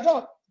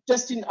itata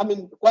testing I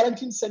mean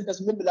quarantine centers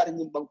membe la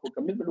nyim banko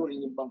ka membe lo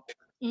nyim banko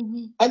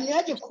ani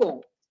aje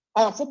ko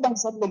fo bang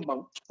sa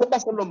lombang fo ba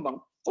sa lombang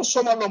fo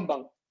soma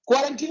lombang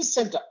quarantine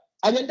center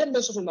anyande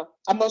be sotuna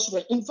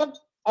amasura in fact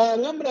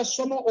ngamra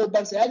soma o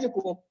bang sa aje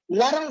ko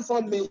laran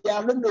fo me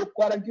ya londo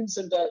quarantine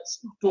center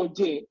to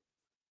je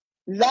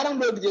laran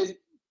do je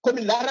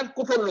comme laran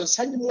ko to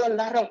sanni mo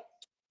laran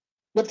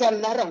do to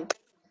laran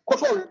ko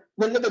to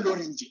wonne be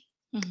lorinji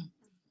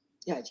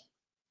yaji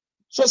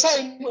so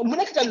say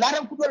munakata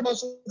laran kutol ma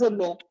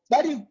sotono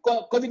bari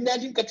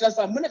COVID-19 ka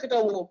transfer munakata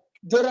wo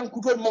joran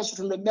kutol ma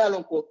sotono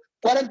melon ko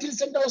quarantine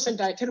center o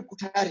center ter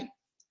kutari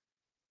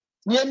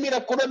nyemira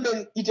kodo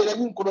men itela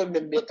ni kodo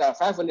men beta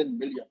 500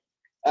 million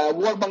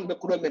world bank be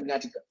kodo men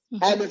natika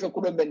IMF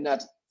kodo men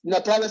nat na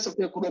private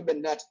sector kodo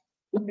men nat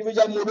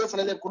individual modo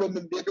fana kodo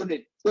men be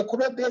donate o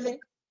kodo bele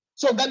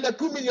so ganda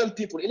 2 million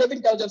people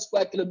 11,000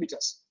 square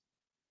kilometers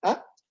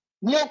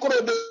nyo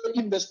kodo be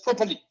invest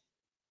properly.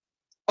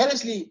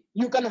 Honestly,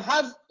 you can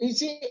have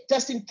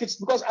testing kits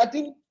because I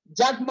think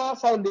Jagma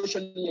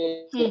Foundation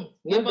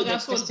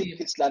testing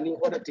kits learning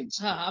other things.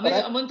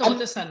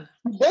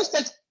 Those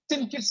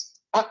testing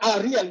kits are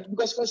real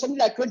because for something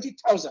like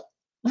 20,000,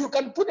 you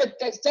can put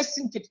a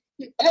testing kit.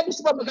 Every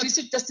supermarket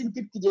is testing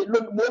kit.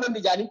 More than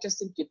the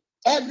testing kit.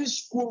 Every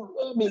school,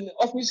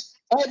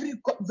 office,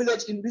 every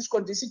village in this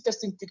country is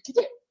testing kit.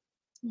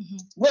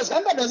 Because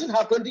Ghana doesn't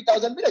have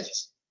 20,000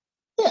 villages.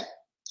 Yeah.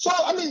 So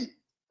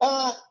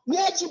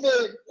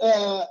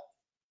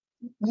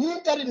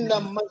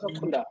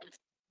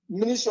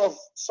Minister of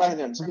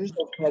Finance,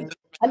 Minister of Health,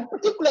 and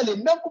particularly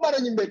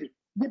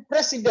the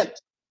President.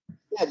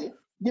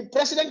 The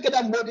President can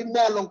have more than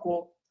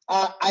Malonko.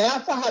 I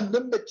have had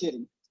number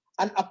killing.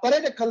 and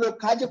apparently kalo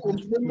kaje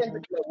complement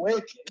the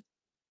work.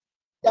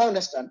 You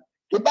understand?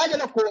 Ibaja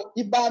lako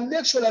iba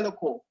make sure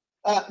lako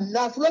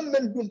na from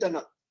men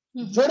duntana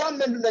jora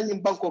men dunta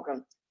nyim banko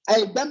kan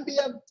ay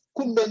Gambia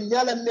kumbe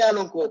nyala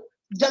nyalon ko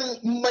jang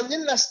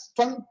manila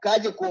fan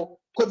kaje ko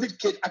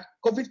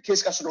COVID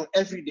case kaso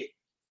every day.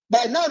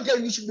 By now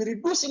we should be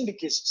reducing the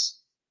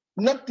cases,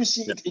 not to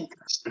see it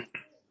increase.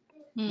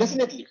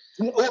 Definitely.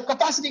 Our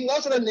capacity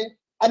also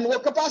and our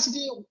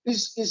capacity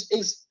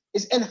is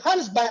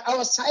enhanced by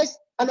our size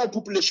and our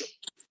population.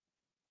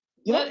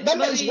 You know, that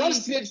is one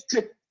straight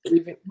trip.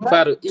 Even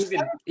Fatu,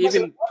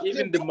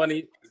 even the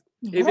money,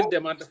 even the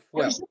amount of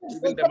fuel,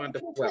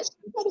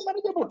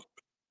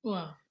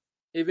 Wow.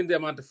 Even the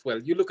amount of fuel.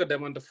 You look at the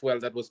amount of fuel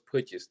that was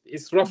purchased.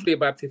 It's roughly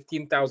about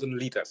 15,000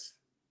 liters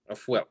of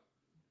fuel.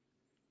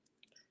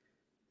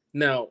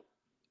 Now,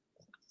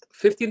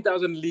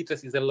 15,000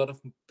 liters is a lot of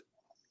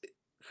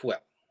fuel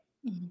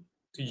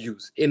to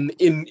use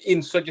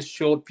in such a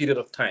short period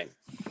of time.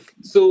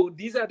 So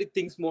these are the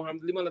things,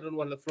 Mohammed,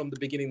 from the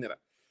beginning.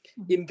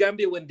 In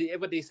Gambia,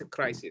 whenever there's a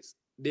crisis,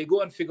 they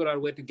go and figure out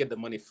where to get the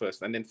money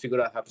first and then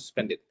figure out how to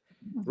spend it.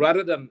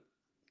 Rather than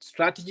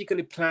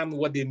strategically plan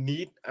what they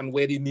need and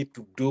where they need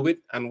to do it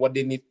and what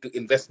they need to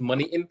invest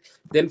money in,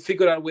 then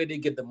figure out where they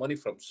get the money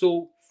from.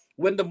 So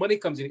when the money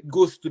comes in, it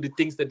goes to the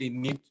things that they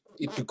need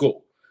it to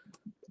go.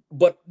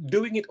 But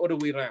doing it all the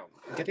way around,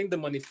 getting the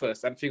money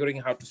first and figuring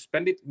out how to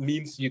spend it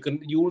means you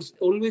will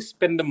always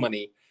spend the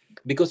money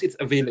because it's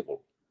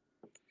available.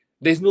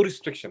 There's no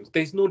restrictions.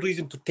 There's no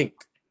reason to think.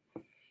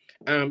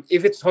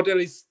 If its hotel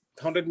is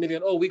 100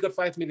 million, we got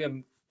 5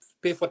 million,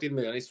 pay 14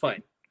 million, it's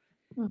fine.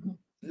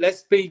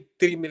 Let's pay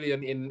 3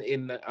 million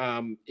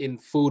in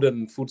food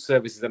and food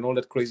services and all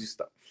that crazy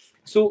stuff.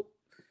 So,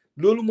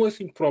 lolu moy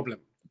suñ problem.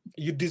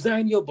 You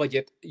design your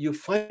budget, you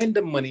find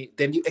the money,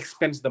 then you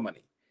expense the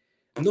money.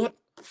 Not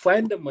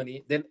find the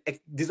money, then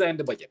design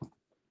the budget.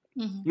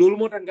 Lolu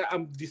mo tax nga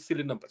am these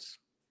silly numbers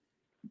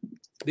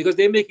because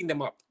they're making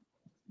them up.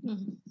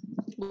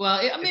 Well,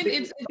 I mean,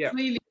 it's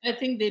really, I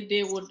think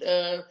they would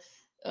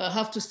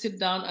have to sit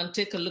down and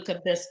take a look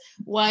at this.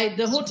 Why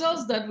the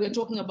hotels that we're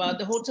talking about,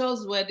 the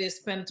hotels where they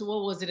spent,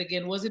 what was it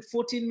again? Was it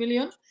 14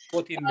 million?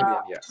 14 million,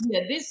 yeah.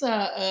 Yeah, this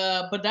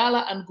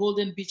Badala and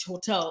Golden Beach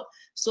Hotel.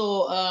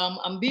 So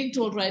I'm being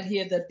told right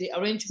here that the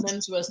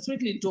arrangements were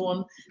strictly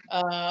done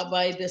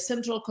by the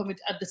central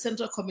committee at the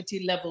central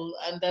committee level,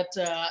 and that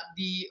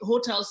the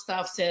hotel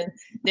staff said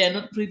they are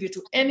not privy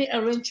to any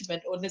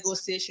arrangement or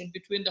negotiation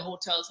between the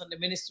hotels and the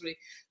ministry.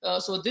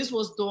 So this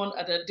was done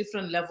at a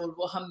different level.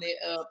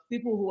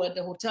 People who are at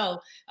the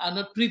hotel are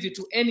not privy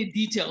to any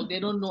detail. They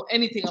don't know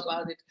anything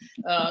about it.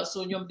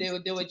 So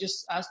they were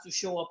just asked to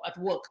show up at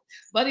work.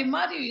 But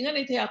imagine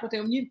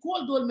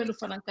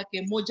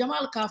mo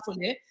jamal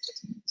kafole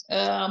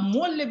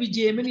molle bi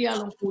jemen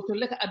yalon ko to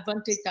leka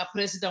advantage ta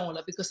president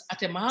wala because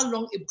atema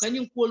long e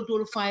bukanyum kol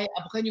dol fay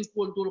abukanyum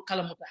kol dol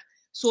kalamuta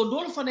so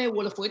dol fane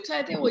wala fo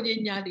traité woje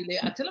nyaadi le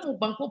atela mo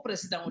banko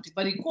president oti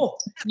bari ko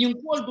nyim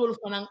kol dol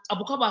fanan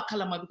abuka ba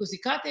kalama because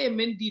ikate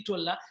men di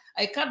tolla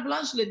ay carte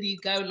blanche le di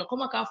gayo la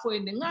koma ka fo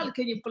en ngal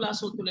kenyi place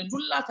to le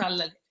dulla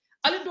tallale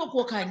ali do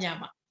ko ka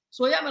nyama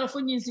so yama la fo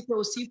nyin sikko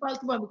aussi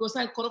faltuba because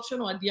ay corruption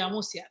wa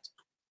diamo siat.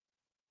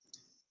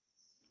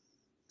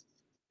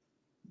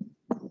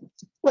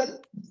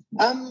 Well,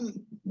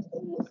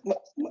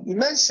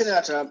 men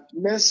senator,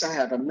 men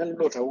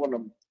lota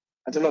one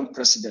at a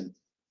president.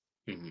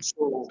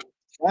 So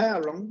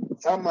far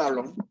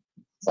along,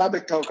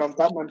 Fabric Tau can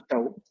Faman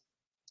Tau,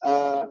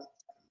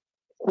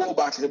 co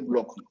battery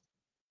block.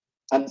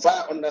 And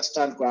far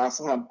understand where I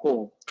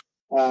co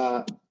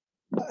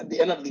at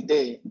the end of the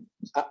day,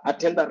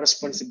 attend that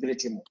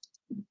responsibility more.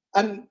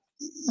 And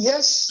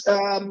yes,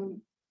 I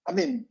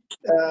mean,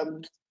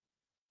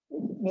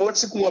 more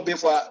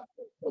before.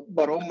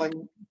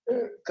 Baroman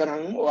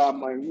karang or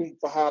my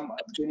faham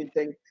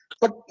anything,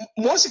 but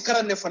most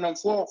karan ne fanam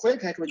for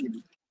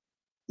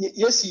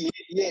yes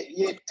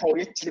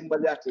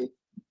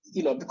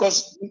you know,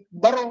 because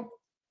Baro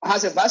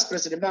has a vice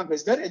president who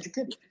is very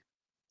educated.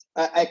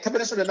 I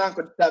cabinet of the man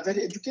are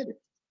very educated.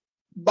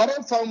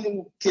 Baro found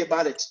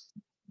Kebalet,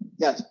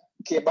 yes,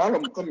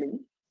 Kebalam coming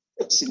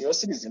senior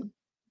citizen,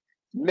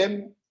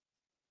 mem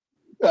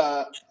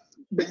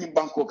Benin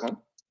Bankoka,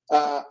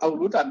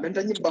 Auluta,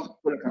 Mentani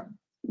Bankoka.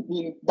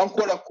 In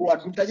Bankola ko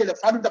aduntaje le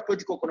fadu da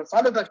political kono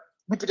fadu da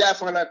bipida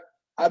fa la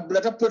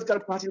ablata political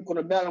party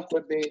kono melan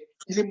ko be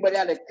limbali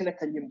ale kele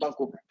kanyim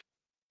banko.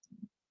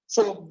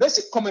 So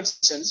basic common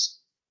sense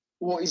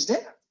is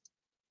there.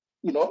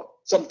 You know,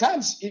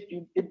 sometimes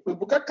it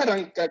buka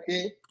karanka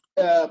ke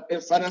a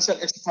financial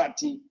expert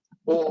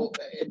or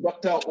a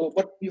doctor or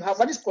what you have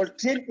what is called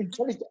trained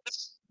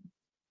intelligence.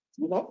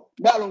 You know,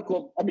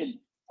 I mean,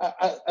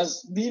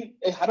 as being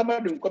a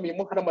haramadun coming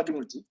more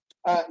haramadunity.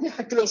 Ye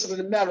hakilo so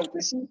de melo ko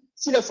si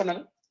le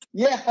fanan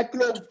ye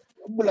hakilo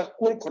bula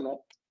kol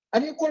kono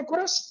ani kol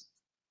koras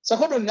sa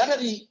ko don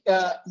nadari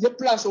ye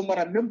place o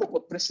mara membo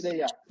ko president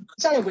ya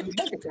sa ko ni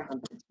banke ta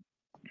han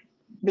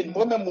min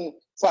mo memu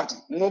fati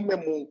mo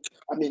memu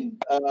I mean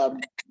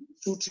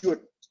suit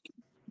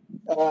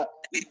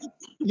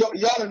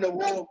y'all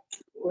know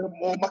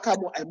wo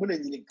makamo ay muna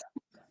nyininka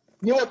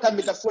ni wo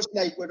tamita first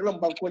night ko dolom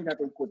banko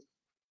nyato ko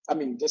I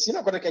mean the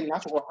sina ko ken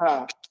nafo ko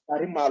ha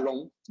ari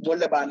malong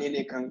molle ba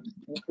nene kan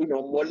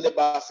molle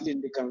ba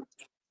filinde kan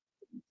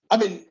I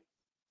mean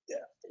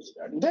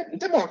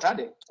nte mo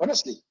tade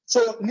honestly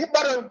so ni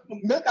baro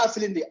melka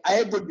filinde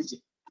ay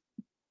bodbiti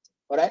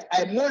all right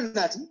I more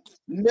nati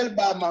mel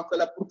ba ma ko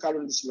la pour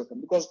kalon disloka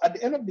because at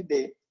the end of the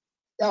day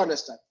you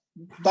understand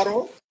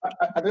baro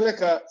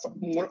adeleka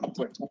more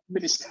appoint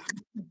minister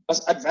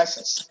as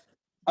advisors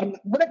and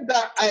when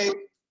that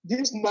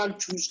this man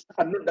choose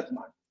and not that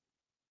man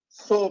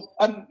so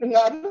and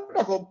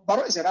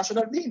baro is a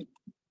rational being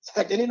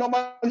like any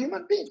normal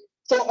human being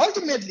so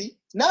ultimately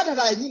now that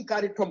I didn't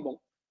carry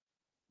tombo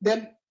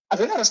then I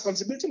have a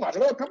responsibility no I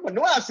feel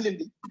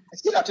I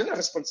still have a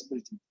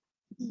responsibility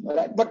all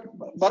right but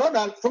baro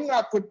dal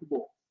funga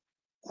kontibo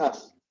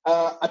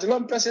at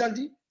long president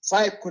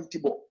 5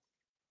 kontibo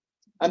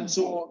and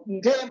so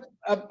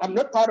I'm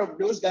not part of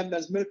those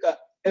Gambians milk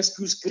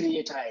excuse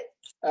creator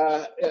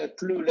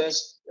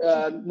clueless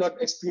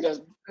not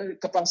experienced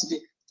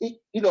capacity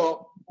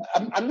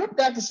I'm not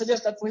there to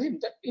suggest that for him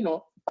that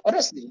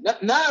honestly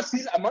now I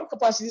feel among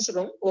capacities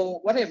or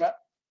whatever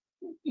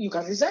you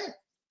can resign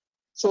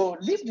so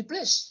leave the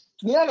place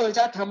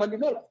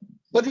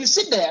but you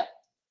sit there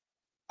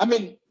I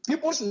mean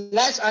people's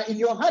lives are in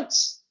your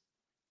hands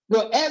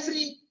your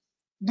every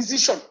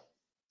decision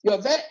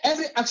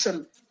every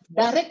action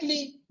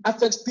directly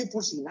affects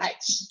people's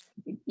lives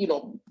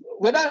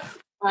whether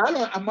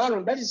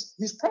Amaro, that is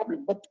his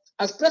problem but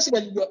as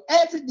president your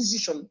every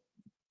decision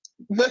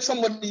make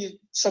somebody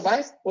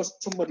survive or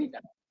somebody die.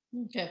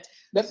 Okay.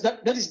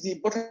 That is the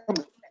bottom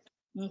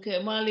line.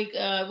 Okay, Malik,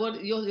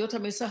 what your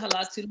tamit sa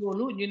halat si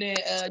lolu ñu ne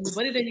ñu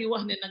bari dañuy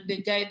wax ne nak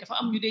de gaay dafa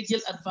am ñu dé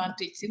jël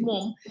advantage si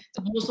mom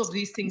most of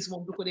these things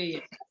mom du ko dé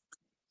yek.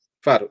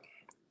 Fatu,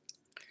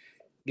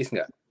 gis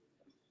nga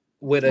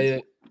whether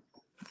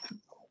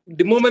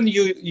the moment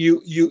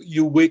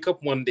you wake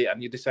up one day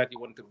and you decide you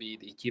want to be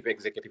the chief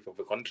executive of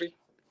the country,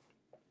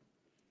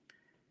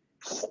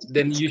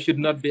 then you should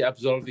not be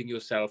absolving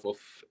yourself of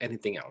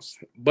anything else.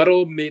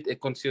 Barrow made a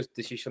conscious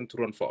decision to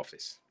run for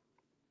office.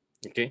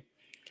 Okay?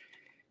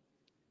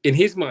 In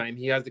his mind,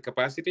 he has the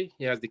capacity,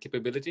 he has the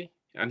capability,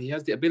 and he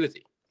has the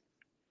ability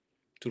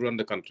to run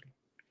the country.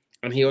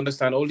 And he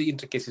understands all the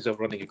intricacies of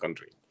running a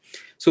country.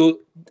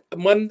 So,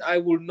 I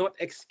will not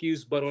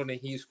excuse Barrow that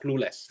he is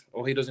clueless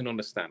or he doesn't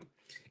understand.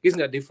 Isn't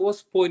that the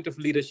first point of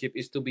leadership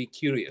is to be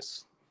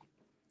curious?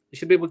 You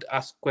should be able to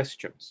ask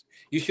questions.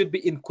 You should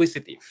be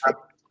inquisitive.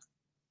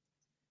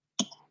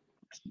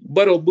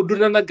 Barrow,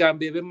 buduna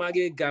Gambia, be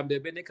mage Gambia,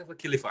 be neka fa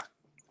kilifa.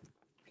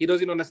 He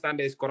doesn't understand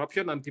there is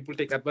corruption and people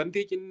take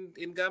advantage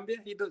in Gambia.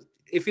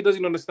 If he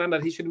doesn't understand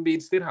that, he shouldn't be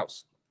in State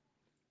House.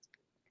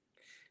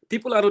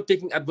 People are not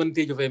taking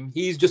advantage of him.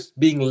 He is just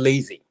being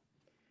lazy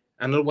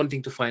and not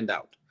wanting to find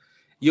out.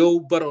 Yo,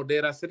 Barrow,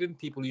 there are certain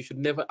people you should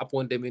never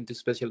appoint them into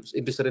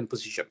certain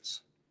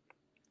positions.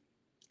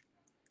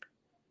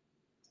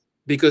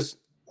 Because,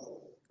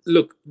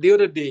 look, the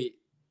other day,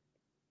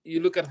 you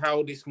look at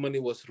how this money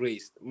was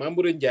raised.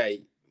 Mambu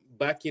Njai,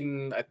 back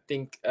in, I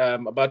think,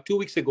 about 2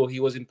 weeks ago,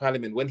 he was in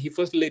Parliament. When he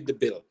first laid the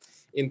bill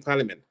in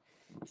Parliament,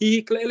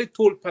 he clearly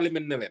told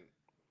Parliament,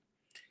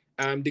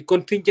 the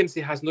contingency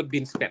has not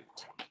been spent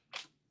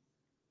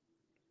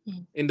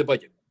in the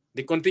budget.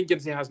 The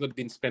contingency has not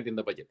been spent in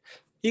the budget.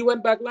 He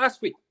went back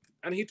last week,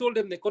 and he told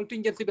them the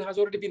contingency has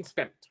already been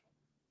spent.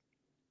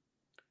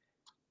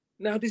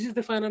 Now, this is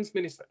the finance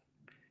minister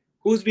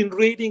who's been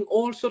raiding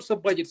all sorts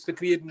of budgets to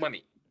create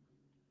money.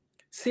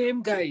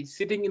 Same guy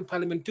sitting in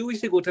Parliament 2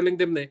 weeks ago telling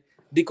them that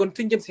the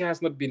contingency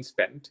has not been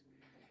spent,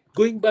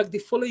 going back the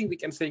following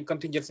week and saying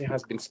contingency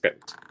has been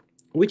spent.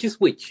 Which is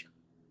which?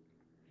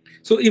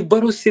 So if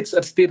Barrow sits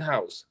at State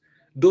House,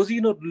 does he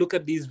not look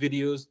at these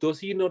videos? Does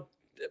he not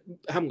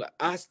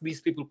ask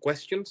these people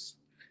questions?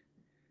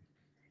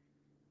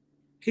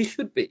 He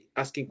should be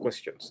asking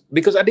questions.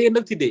 Because at the end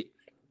of the day,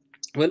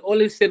 when all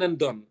is said and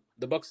done,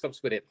 the buck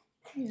stops with him.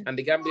 Yeah. And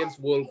the Gambians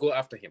will go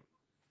after him.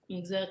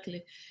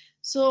 Exactly.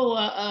 So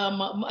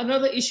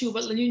another issue,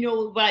 but we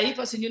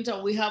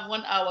have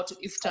 1 hour to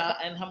iftar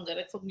and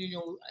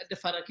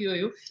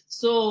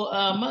so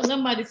I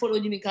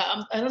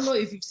don't know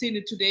if you've seen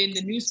it today in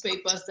the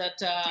newspapers that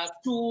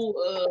 2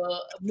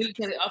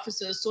 military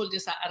officers,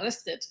 soldiers are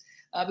arrested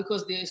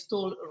because they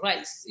stole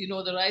rice. You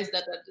know, the rice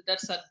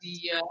that's at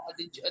the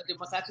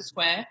Makati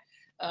Square.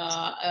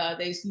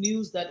 There is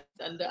news that,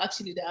 and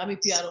actually the army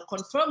PR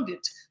confirmed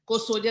it.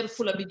 Because soldier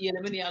full of media,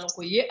 many along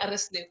ko ye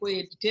arrest le ko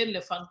ye detain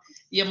le fang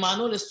ye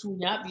mano le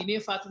sunya bine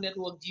Fatu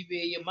network jibe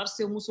ye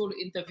marse musolo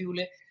interview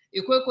le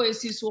e ko e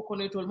si so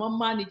kono tol mam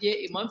mani je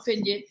e mam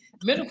fenje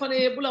menu fane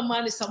ye bula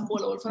mani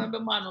sambola wol fana be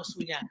mano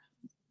sunya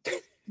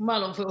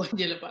malon fo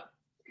wonjele ba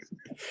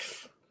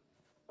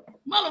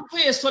malon fo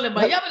ye sole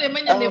ba yabale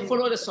manya le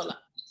follow le sola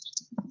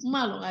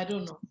malon I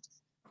don't know.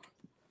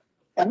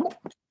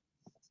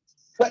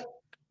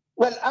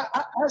 Well,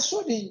 I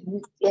saw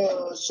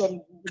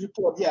some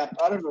report here.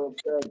 I don't know,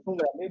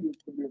 maybe it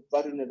could be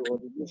Barnet or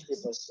the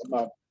newspapers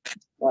about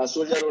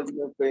soldier or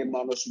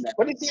Manosuna.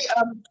 But you see,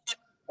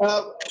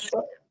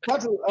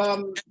 Fatu,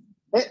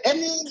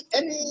 any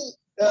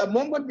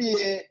moment be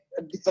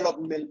a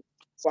development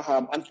for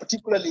him, and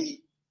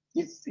particularly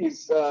if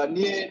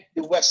near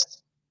the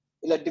west,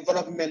 in a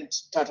development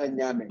Tata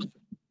Nyame,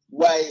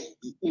 why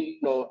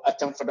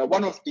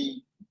one of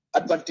the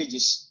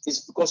advantages is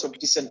because of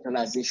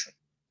decentralization.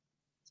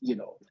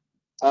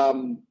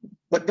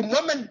 But the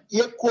moment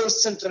you call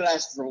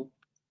centralized wrong,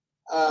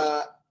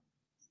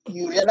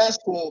 you realize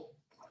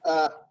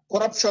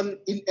corruption,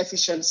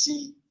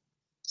 inefficiency,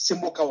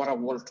 Simboka Wara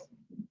Walton,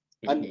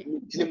 and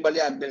Kilimbali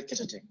and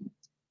Belkete.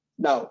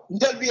 Now,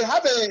 until we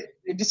have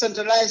a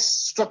decentralized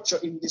structure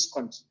in this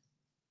country,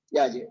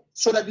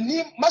 so that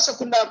ni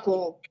masakunda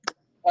ko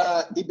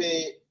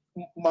ibe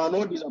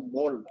manodi la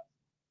mall,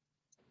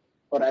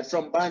 all right,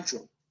 from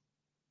Bancho.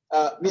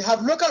 We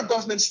have local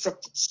government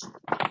structures.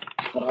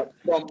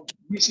 From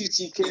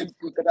BCC came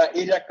to the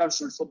area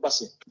council for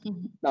Basse.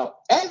 Now,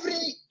 if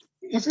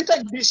you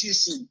take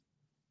BCC,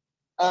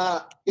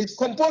 it's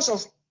composed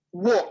of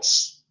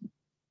wards.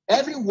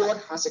 Every ward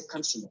has a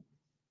councillor.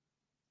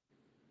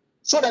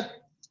 So that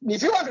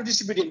if you want to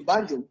distribute in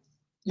Banjul,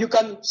 you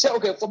can say,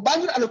 okay, for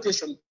Banjul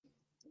allocation,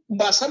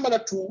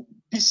 Mbasambala to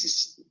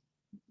BCC.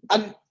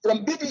 And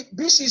from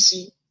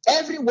BCC,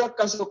 every ward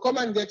councillor come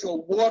and get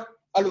your ward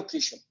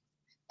allocation.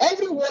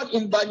 Every ward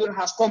in Banjul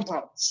has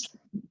compounds.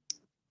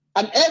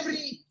 And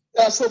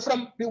so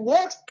from the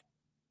ward,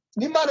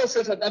 Nimano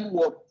filter that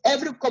ward,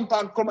 every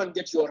compound come and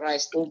get your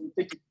rice or you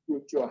take it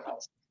to your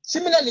house.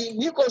 Similarly,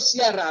 Nico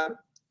Sierra,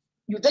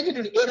 you take it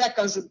to the area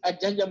council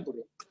at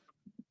Janjambure.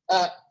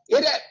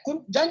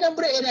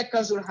 Janjambure area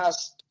council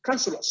has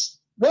councillors.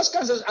 Those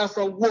councillors are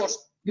from wards.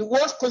 The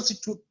wards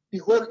constitute the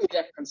whole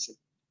area council.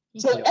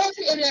 So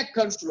every area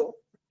councillor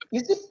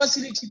is the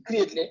facility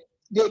created,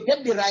 they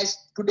get the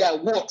rice to their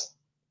ward.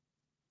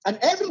 And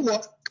every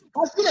ward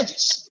has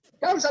villages.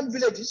 Towns and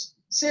villages,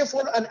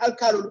 Seyfol and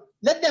Alkarul,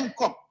 let them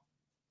come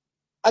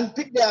and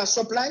pick their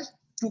supplies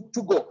to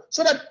go.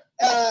 So that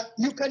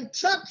you can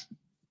track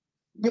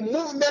the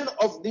movement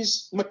of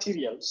these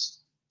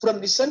materials from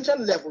the central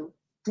level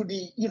to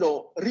the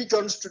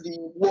regions, to the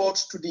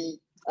wards, to the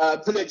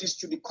villages,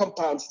 to the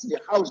compounds, to the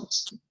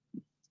houses.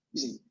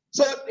 You see?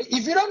 So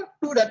if you don't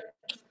do that,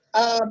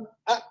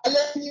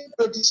 let me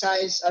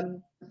politicize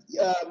and they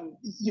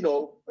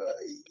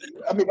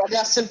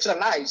are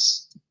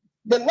centralized.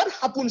 Then what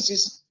happens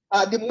is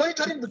the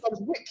monitoring becomes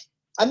weak.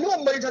 And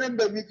no monitoring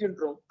by weak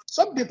wrong.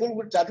 Some people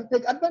will try to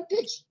take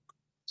advantage.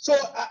 So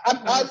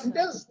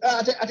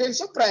I'm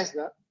surprised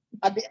now.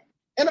 At the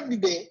end of the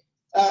day,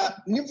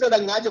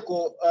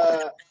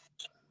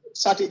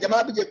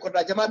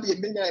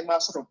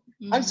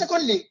 and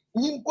secondly,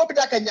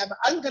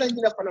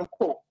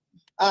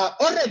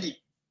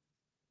 already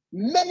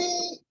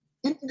many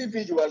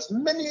individuals,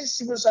 many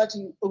civil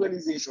society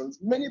organizations,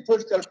 many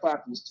political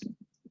parties,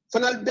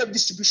 final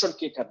distribution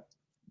catered.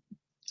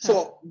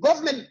 So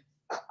government,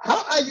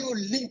 how are you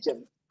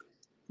linking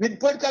with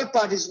political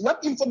parties?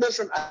 What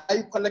information are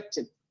you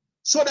collecting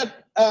so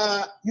that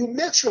you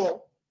make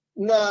sure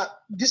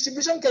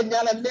distribution can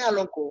yala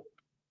nealonko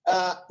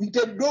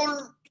the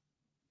dole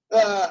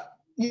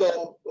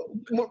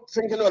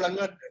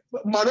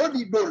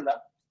manodi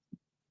dollar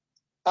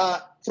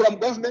from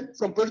government,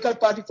 from political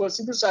party, for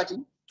civil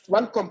society,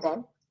 one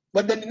compound,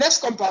 but then the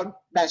next compound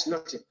there's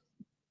nothing.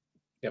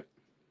 Yep.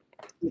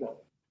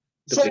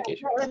 So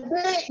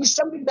there is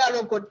something that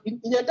in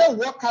the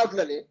work out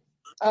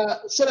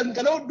so that we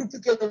cannot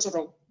duplicate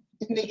also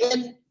in the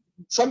end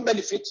some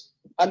benefit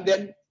and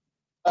then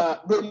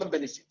no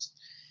benefit.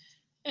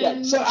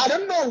 So I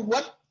don't know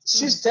what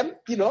system,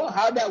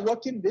 how they're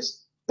working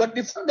this, but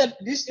the fact that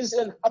this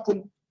incident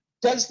happened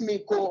tells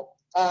me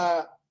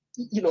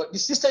the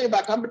system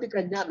about company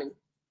can yamming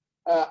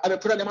I'm a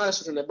problem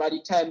by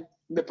the time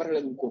me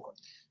parallel ko.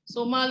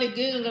 So Mali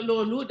nga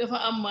lolu dafa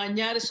am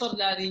ñaari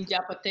soldat yi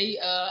japp tay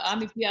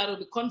ami PRO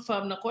bi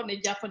confirm na ko ne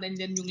japp nañ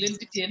leen ñu ngi leen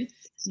diteen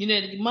ñu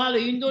ne Mali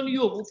yu ñu doon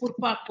yóbbu pour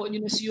paak ko ñu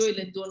ne si yooyu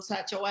lañ doon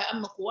sàcc waaye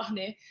am na ko wax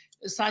ne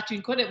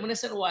sàccuñ ko de mu ne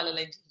seen wàll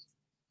lañ.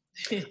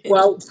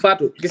 Waaw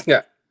Fatou gis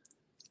nga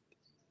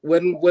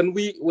when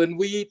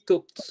we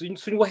talk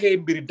suñ waxee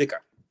mbiri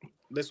dëkka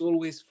let's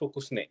always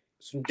focus ne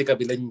suñ dëkka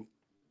bi lañ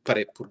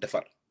pare pour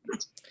defar.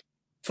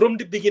 From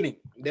the beginning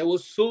there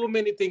was so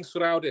many things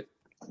surrounded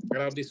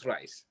around this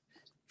rice.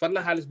 Fan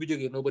la xaalis bi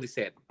jógee nobody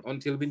said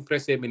until being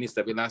press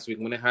minister bi last week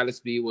mu ne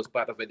xaalis bi was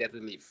part of a debt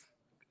relief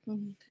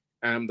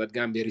that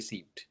Gambia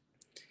received,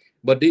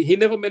 but he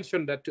never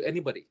mentioned that to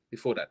anybody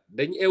before that.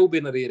 Dañ eew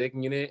benn rek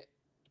ñu ne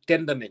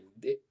tender nañ,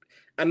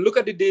 and look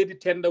at the day the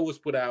tender was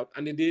put out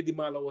and the day the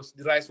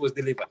rice was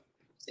delivered.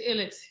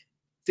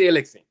 The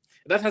election.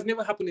 That has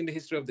never happened in the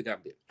history of the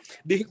Gambia.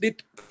 The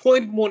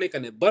point Monica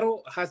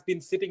Barrow has been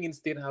sitting in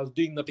State House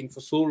doing nothing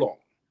for so long.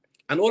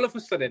 And all of a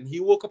sudden, he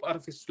woke up out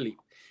of his sleep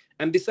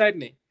and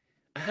decided,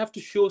 I have to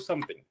show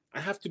something. I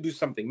have to do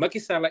something. Macky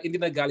Sall indi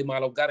na gaali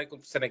maalaw gaare ko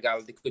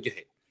Sénégal di ko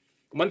joxe.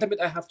 Man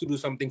tamit I have to do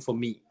something for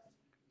me.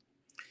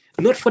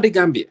 Not for the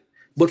Gambia,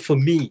 but for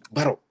me,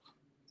 Barrow.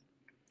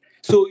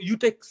 So you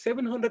take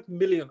 700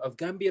 million of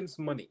Gambians'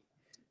 money,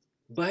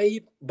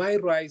 buy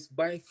rice,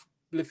 buy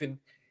living.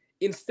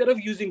 Instead of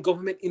using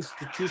government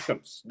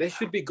institutions, there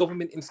should be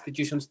government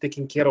institutions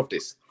taking care of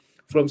this,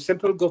 from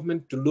central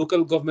government to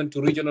local government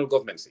to regional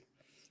governments,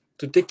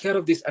 to take care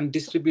of this and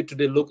distribute to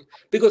the local.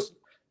 Because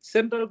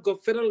federal,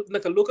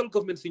 local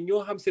governments in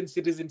your Hampton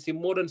citizens in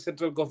more than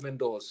central government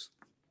does.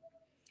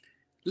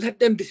 Let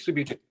them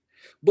distribute it.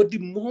 But the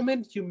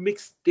moment you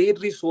mix state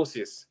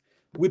resources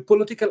with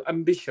political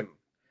ambition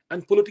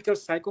and political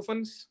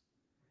sycophants,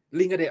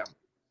 linga de am.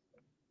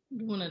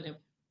 Do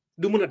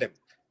dem.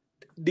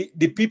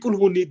 The people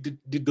who need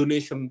the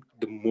donation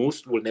the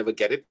most will never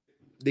get it.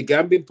 The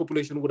Gambian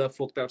population would have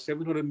forked out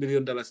 $700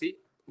 million.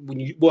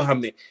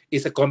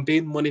 It's a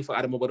campaign money for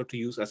Adama Barrow to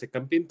use as a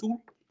campaign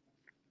tool.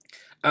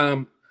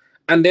 And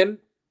then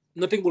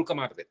nothing will come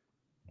out of it.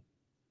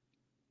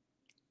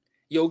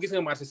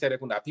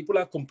 People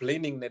are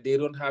complaining that they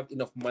don't have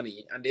enough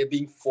money and they're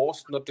being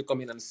forced not to come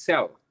in and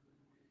sell.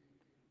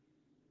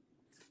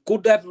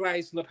 Could that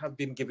rice not have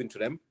been given to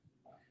them?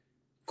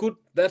 Could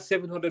that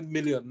 700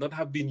 million not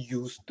have been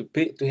used to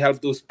pay to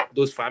help those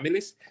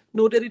families?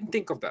 No, they didn't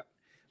think of that.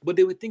 But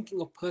they were thinking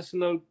of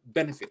personal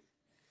benefit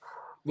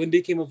when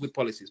they came up with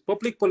policies.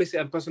 Public policy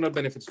and personal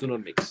benefits do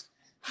not mix.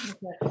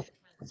 Okay.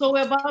 So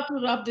we're about to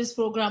wrap this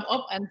program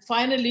up, and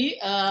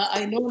finally,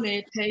 I know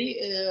the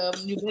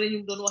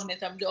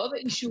other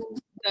issue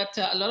that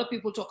a lot of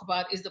people talk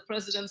about is the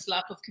president's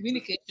lack of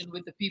communication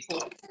with the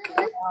people.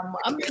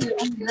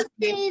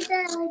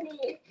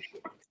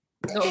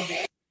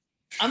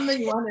 I'm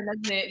the one and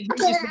it's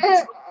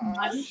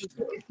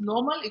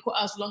normal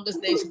as long as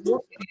there's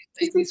work,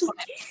 it is fine.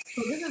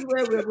 So this is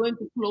where we're going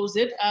to close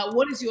it.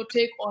 What is your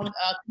take on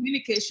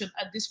communication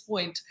at this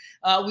point?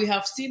 We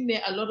have seen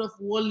there a lot of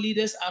world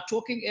leaders are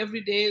talking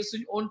every day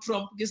on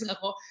Trump,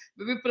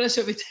 maybe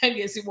pressure with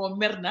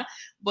Merna,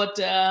 but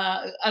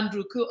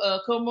Andrew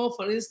Cuomo,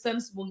 for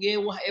instance,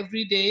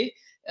 every day.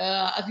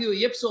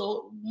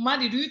 So,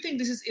 Madi, do you think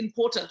this is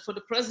important for the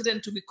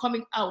president to be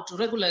coming out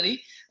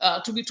regularly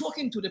to be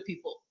talking to the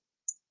people?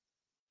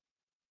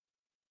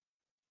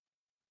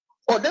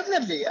 Oh,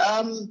 definitely.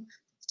 And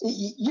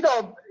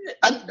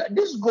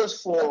this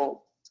goes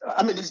for,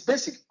 it's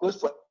basic, goes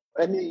for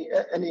any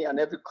and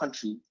every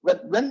country.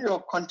 When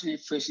your country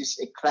faces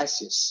a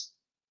crisis,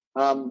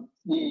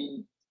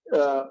 the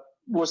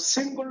most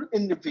single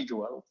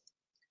individual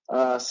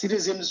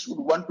citizens would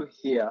want to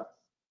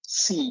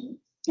see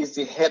is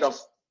the head of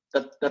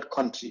that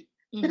country.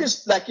 Mm-hmm. It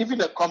is like even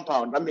a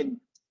compound.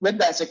 When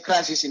there's a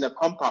crisis in a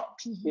compound,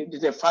 in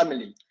a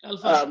family, the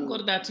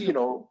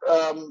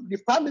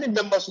family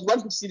members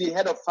want to see the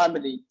head of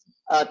family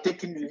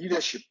taking the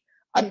leadership.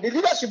 And the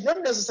leadership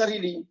not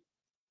necessarily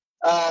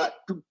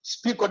to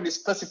speak on the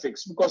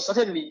specifics, because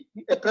certainly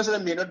a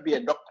president may not be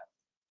a doctor,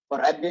 or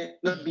may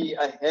not be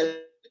a health,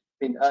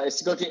 a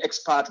security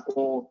expert,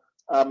 or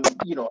all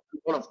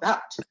of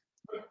that.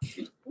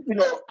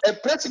 A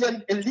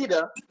president, a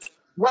leader,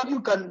 what you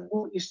can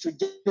do is to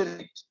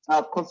generate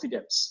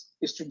confidence,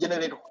 is to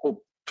generate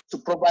hope, to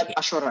provide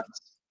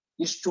assurance,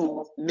 is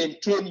to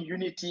maintain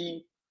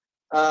unity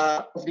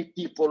of the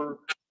people,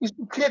 is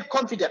to create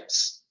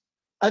confidence.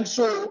 And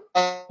so,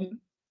 and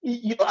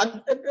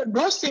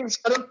those things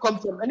cannot come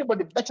from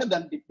anybody better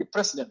than the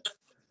president.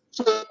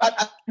 So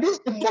at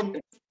least the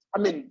moment,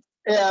 you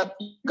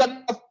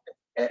can have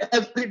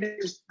every day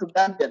to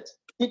that.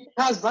 It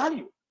has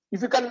value.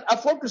 If you can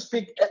afford to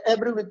speak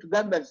every week to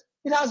Gambians,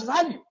 it has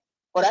value.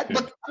 All right?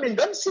 But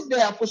don't sit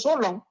there for so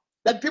long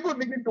that people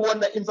begin to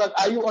wonder, in fact,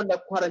 are you under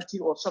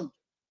quarantine or something?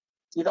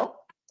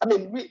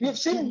 We've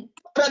seen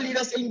other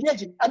leaders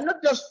engaging and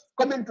not just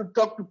coming to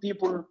talk to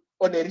people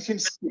on a written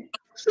scale.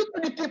 Speak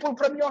to the people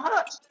from your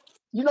heart.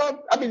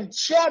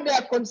 Share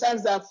their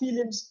concerns, their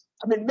feelings.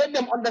 Make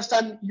them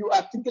understand you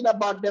are thinking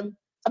about them.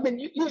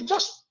 You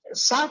just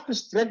serve to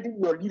strengthen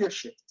your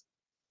leadership.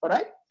 All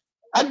right?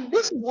 And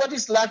this is what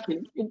is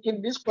lacking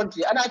in this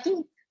country. And I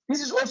think this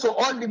is also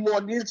all the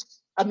more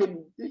needs,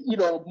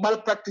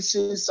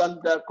 malpractices and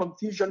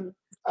confusion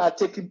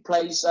taking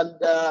place and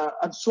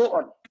so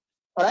on.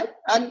 All right?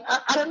 And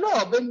I don't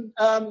know,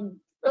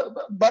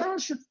 Barrow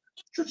should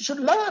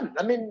learn.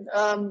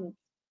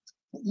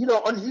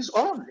 On his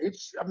own.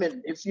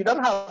 If you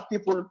don't have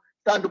people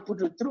trying to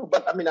put you through,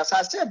 but as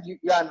I said, you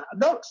are an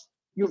adult.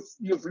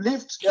 You've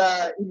lived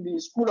in the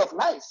school of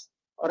life.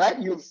 All right?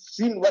 You've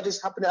seen what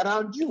is happening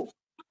around you.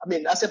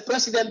 As a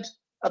president,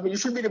 you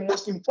should be the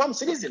most informed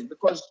citizen,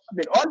 because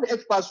all the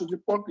experts will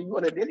report to you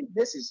on a daily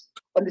basis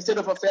on the state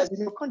of affairs in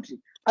your country.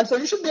 And so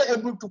you should be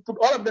able to put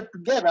all of that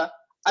together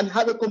and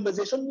have a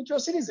conversation with your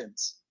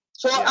citizens.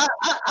 So yeah.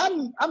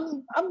 I'm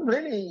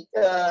really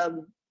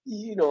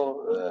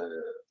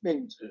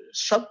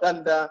shocked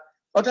and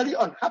utterly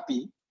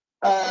unhappy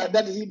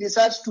that he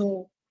decides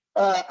to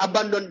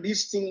abandon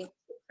this thing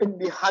in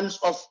the hands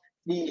of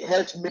the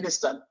health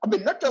minister. I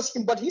mean, not just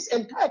him, but his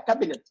entire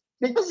cabinet.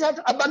 They just have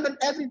to abandon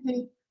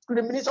everything to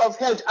the Minister of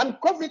Health. And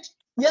COVID,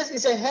 yes,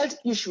 it's a health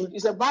issue,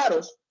 it's a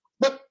virus,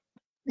 but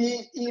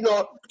the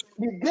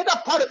greater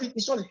part of it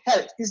is not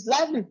health, it's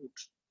livelihood.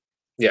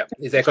 Yeah,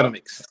 it's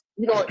economics.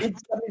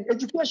 It's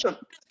education,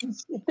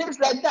 it's things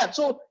like that.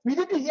 So we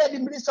need to hear the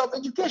Minister of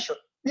Education,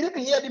 we need to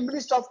hear the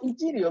Minister of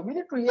Interior, we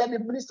need to hear the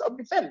Minister of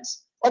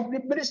Defense, of the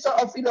Minister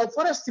of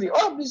Forestry.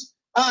 All of these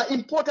are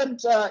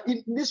important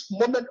in this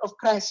moment of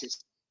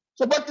crisis.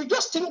 So, but to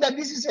just think that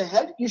this is a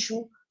health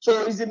issue,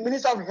 so it's the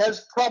Minister of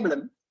Health's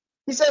problem,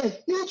 is a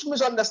huge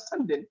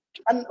misunderstanding,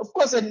 and of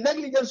course a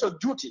negligence of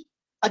duty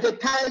at a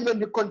time when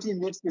the country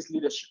needs this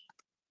leadership.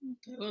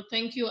 Okay, well,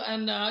 thank you.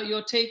 And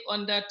your take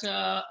on that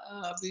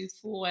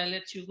before I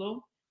let you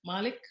go,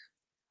 Malik?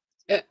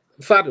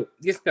 Fatu,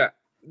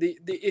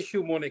 the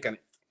issue, Monica,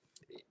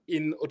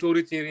 in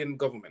authoritarian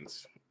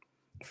governments,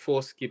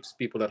 force keeps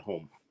people at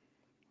home.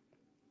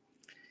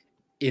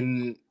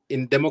 In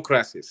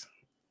democracies,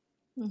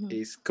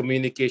 is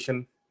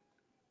communication,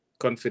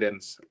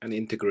 confidence, and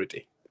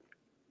integrity.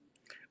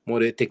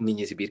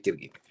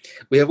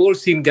 We have all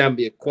seen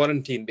Gambia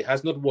quarantine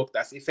has not worked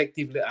as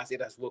effectively as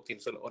it has worked in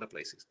some other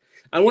places.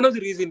 And one of the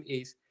reasons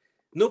is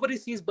nobody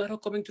sees Barrow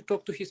coming to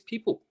talk to his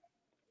people.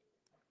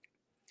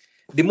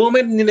 The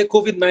moment in the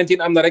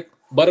COVID-19,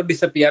 Barrow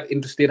disappeared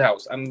into State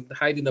House and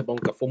hide in a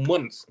bunker for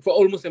months, for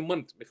almost a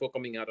month before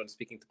coming out and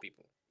speaking to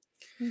people.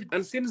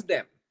 And since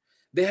then,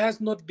 there has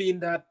not been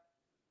that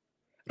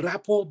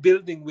rapport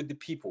building with the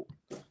people.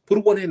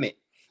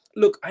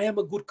 Look, I am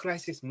a good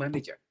crisis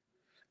manager.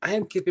 I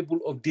am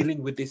capable of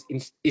dealing with this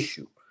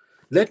issue.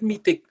 Let me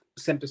take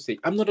center stage.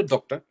 I'm not a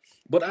doctor,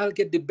 but I'll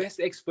get the best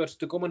experts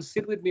to come and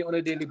sit with me on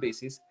a daily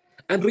basis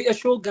and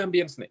reassure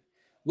Gambians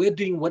we're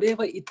doing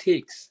whatever it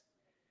takes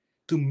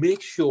to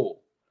make sure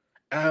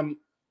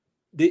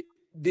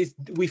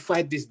we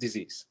fight this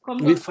disease.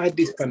 We fight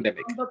this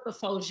pandemic. Dr.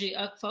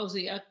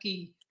 Fauci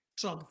Aki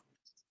Trump.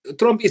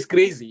 Trump is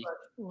crazy,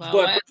 wow.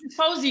 But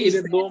Fauci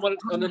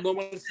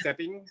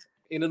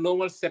in a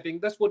normal setting,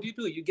 that's what you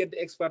do. You get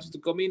the experts to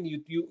come in.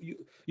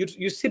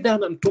 You sit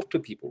down and talk to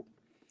people,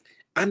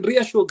 and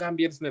reassure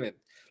Gambians.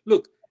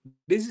 Look,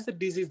 this is a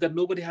disease that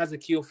nobody has a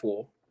cure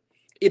for.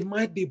 It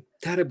might be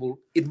terrible.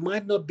 It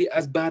might not be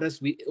as bad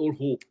as we all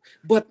hope.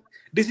 But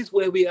this is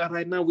where we are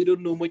right now. We don't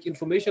know much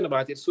information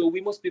about it, so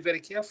we must be very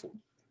careful.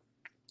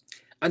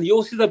 And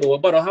you see that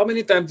Barrow. How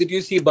many times did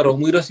you see Barrow?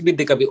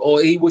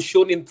 Or he was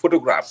shown in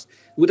photographs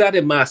without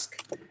a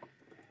mask,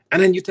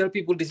 and then you tell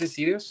people this is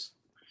serious?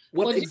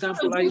 What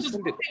example are you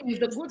sending?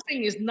 The good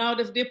thing is now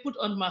that they put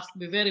on mask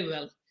very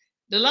well.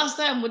 The last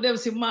time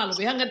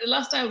the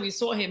last time we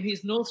saw him,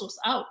 his nose was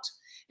out.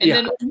 And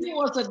then when he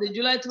was at the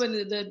July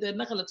 20, the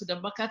Nakala to the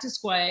Makati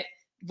Square,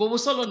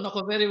 Bobosolo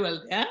Nako very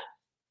well, yeah?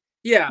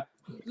 Yeah.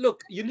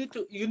 Look, you need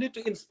to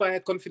inspire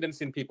confidence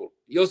in people.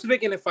 You're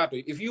speaking a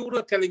Fatu. If you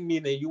were telling me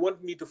you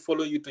want me to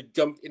follow you to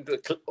jump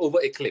over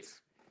a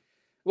cliff,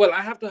 well,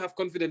 I have to have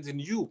confidence in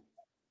you.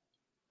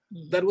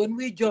 That when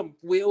we jump,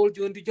 we're all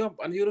going to jump,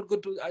 and you're not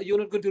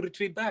going to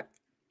retreat back.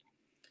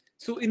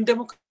 So in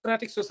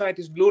democratic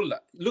societies,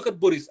 look at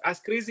Boris. As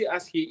crazy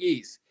as he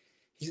is,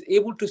 he's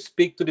able to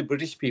speak to the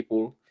British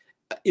people,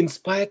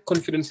 inspire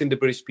confidence in the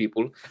British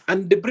people,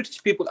 and the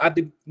British people are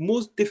the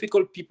most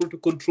difficult people to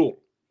control.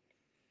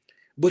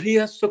 But he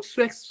has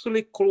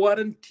successfully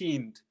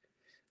quarantined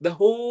the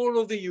whole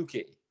of the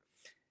UK,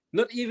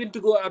 not even to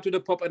go out to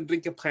the pub and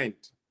drink a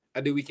pint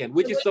at the weekend,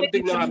 which is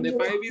something 5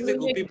 years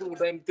ago people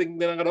would think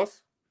they're not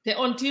off.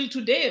 Until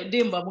today,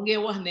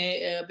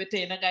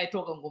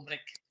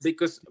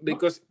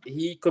 because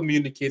he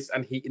communicates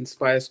and he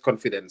inspires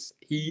confidence.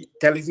 He's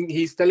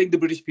telling the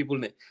British people,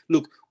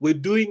 look, we're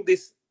doing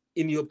this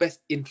in your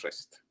best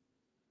interest.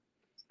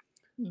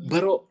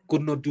 Barrow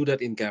could not do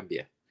that in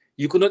Gambia.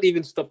 You could not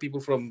even stop people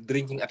from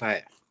drinking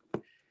attire,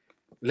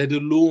 let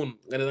alone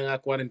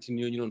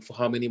quarantine for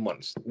how many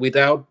months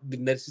without the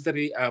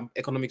necessary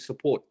economic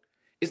support.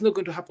 It's not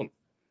going to happen.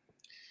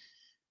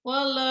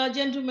 Well,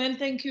 gentlemen,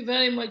 thank you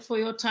very much for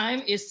your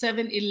time. It's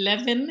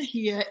 7:11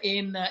 here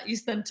in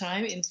Eastern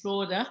Time in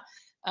Florida.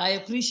 I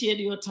appreciate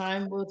your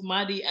time, both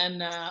Mahdi and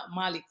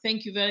Malik.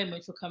 Thank you very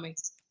much for coming.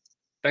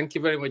 Thank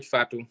you very much,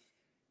 Fatu.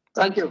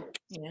 Thank you.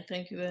 Yeah,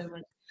 thank you very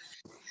much.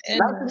 Nice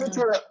to meet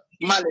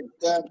you, Malik.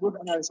 Good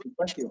analysis.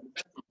 Thank you.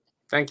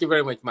 Thank you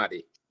very much,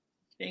 Mahdi.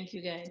 Thank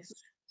you, guys.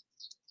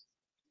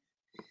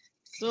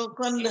 So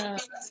kon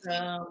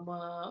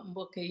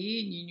mbokk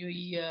yi ñi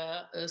ñuy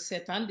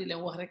seetaan di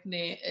leen wax rek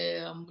ne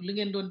li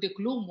ngeen doon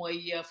déglu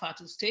mooy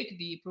Fatu Steak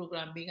di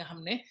programme bi nga xam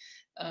ne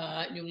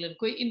ñu ngi leen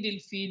koy indil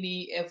fii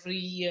nii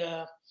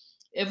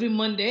every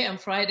Monday and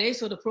Friday.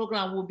 So the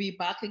program will be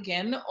back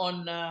again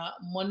on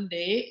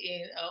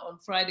Monday, on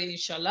Friday,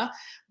 inshallah.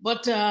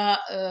 But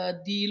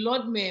the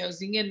Lord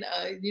Mayors in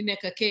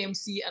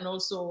KMC and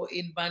also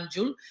in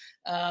Banjul,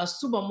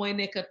 suba mooy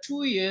nekk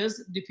 2 years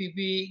depuis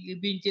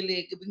biñ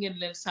jëlee bi ngeen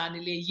leen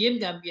saanilee yéen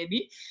Gambien bi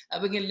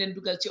ba ngeen leen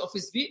dugal ci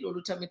office bi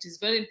loolu tamit is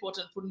very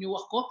important pour ñu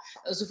wax ko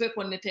su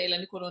fekkoon ne tey la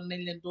ni ko doon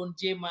nañ leen doon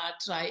jéem a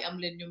try am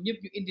leen ñoom ñëpp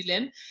ñu indi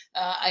leen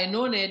I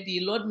know ne the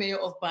Lord Mayor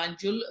of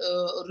Banjul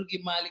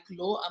Rugi Malik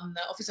Lo am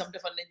na office am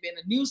defal nañ benn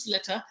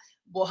newsletter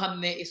boo xam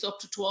ne it's up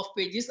to 12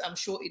 pages. I'm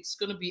sure it's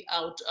going to be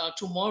out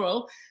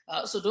tomorrow.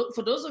 So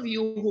for those of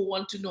you who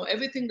want to know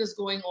everything that's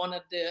going on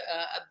at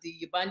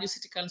the Banjul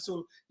City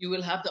Council, you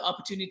will have the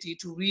opportunity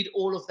to read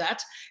all of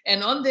that.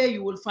 And on there,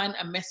 you will find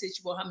a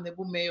message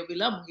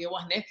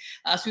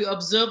as we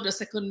observe the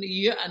second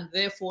year and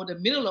therefore the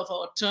middle of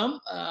our term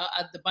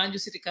at the Banjul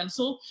City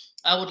Council.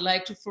 I would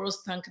like to first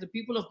thank the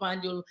people of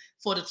Banjul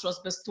for the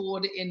trust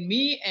bestowed in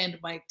me and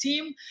my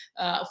team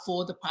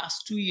for the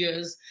past 2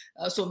 years.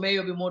 So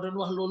Mayor Bimodon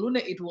Wahlolune,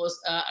 it was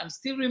and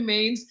still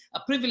remains a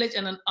privilege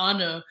and an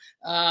honor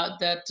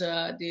that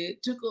they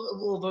took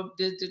over.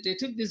 They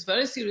took this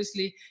very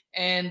seriously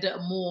and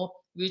more,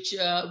 which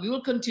we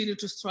will continue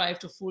to strive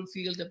to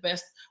fulfill the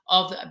best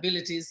of the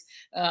abilities.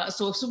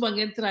 So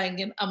Subangen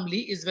Traingen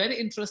Amli is very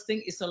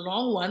interesting. It's a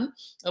long one.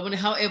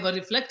 However,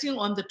 reflecting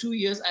on the 2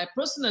 years, I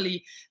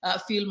personally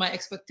feel my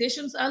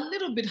expectations are a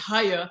little bit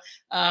higher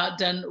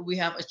than we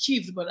have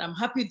achieved, but I'm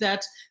happy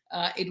that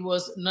it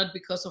was not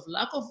because of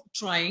lack of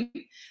trying.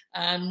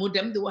 And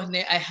Mudem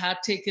Duwane, I had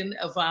taken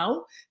a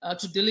vow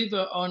to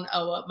deliver on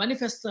our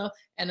manifesto,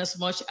 and as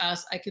much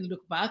as I can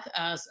look back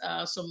as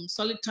some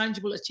solid,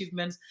 tangible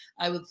achievements,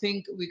 I would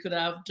think we could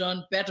have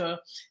done better,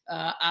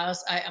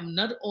 as I am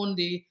not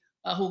only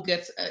who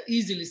gets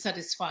easily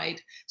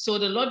satisfied. So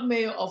the Lord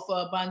Mayor of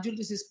Banjul,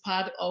 this is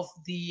part of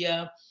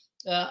the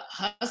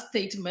her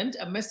statement,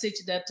 a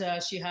message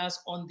that she has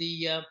on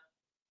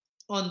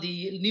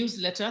the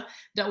newsletter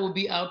that will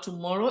be out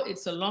tomorrow.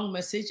 It's a long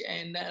message,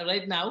 and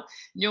right now,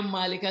 Nyom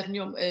Malik ak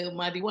Nyom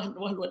Madi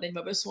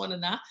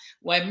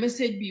why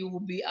message will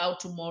be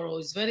out tomorrow.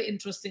 It's very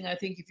interesting. I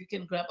think if you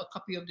can grab a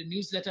copy of the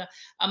newsletter.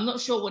 I'm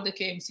not sure what the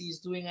KMC is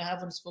doing. I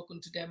haven't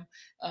spoken to them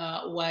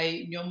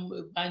why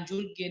Nyom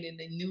Banjul gain in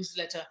the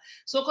newsletter.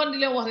 So kon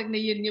dile wax rek ne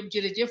yeen ñep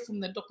jërëjëf fu mu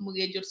ne dok mu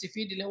ngi jot ci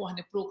fi dile wax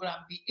ne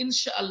programme bi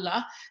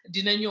inshallah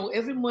dina ñëw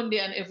every Monday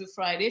and every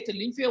Friday te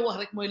liñ fi wax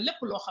rek moy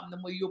lepp lo xamne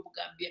moy yobbu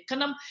Gambia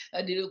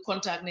di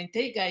contact nañ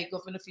tey gars yi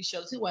government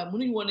officials yi waaye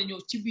mënuñ woon a ñëw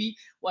ci bii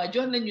waaye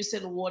jox nañu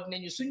seen woot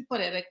nañu suñ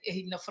paree rek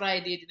na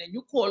Friday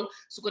dinañu call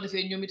su ko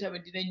defee ñoom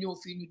itamit dina ñëw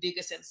fii ñu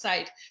dégg seen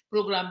side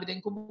programme bi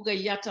dañ ko bëgg a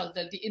yaatal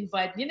dal di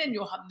invite ñeneen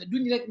ñoo xam ne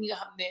duñ rek ñi nga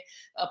xam ne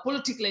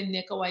politique lañ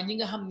nekk waaye ñi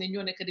nga xam ne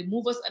ñoo nekk di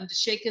movers and the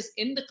shakers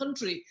in the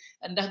country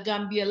ndax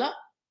Gambia la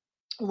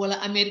wala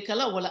America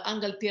la wala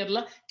Angleterre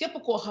la képp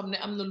koo xam ne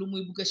am na lu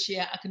muy bugg a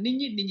share ak nit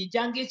ñi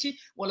jàngee ci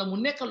wala mu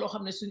nekk loo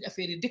xam ne suñu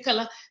affaire yi dëkk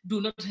la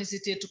do not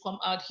hesitate to come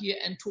out here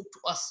and talk to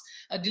us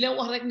di leen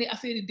wax rek ne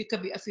affaire yi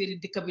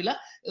dëkk bi la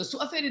su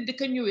affaire yi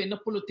dëkk ñëwee na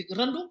politique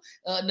randu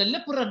na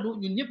lépp randu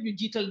ñun ñëpp ñu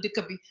jiital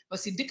dëkk bi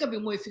parce que dëkk bi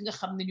mooy fi nga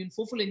xam ne ñun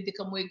foofu lañ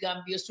dëkk mooy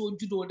Gambia soo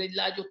judoo dañ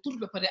laa jox tur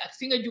ba pare ak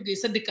fi nga jógee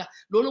sa dëkk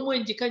loolu mooy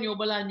njëkka ñëw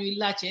balaa ñuy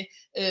laajte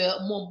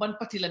moom ban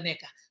parti la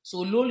nekk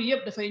so loolu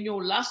yëpp dafay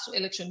ñëw last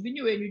election bi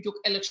ñëwee ñu jóg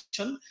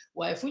election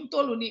waaye fuñ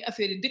tollu nii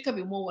affaire yi dëkk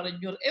bi moo war a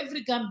ñor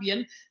every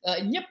Gambian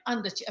ñëpp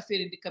ànd ci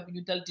affaire yi dëkk bi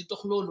ñu dal di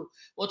dox loolu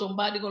woto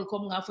mbaɗigol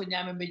comme nga fo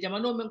ñaame mbe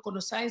jamano men kono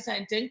sain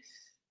teng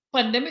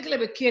pandemic la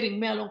be caring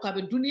me alon ka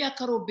be dunia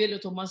karo bele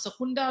to man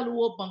sakundalu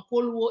wo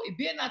bankol wo e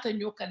be nata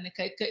nyokan ne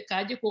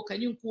kaje ko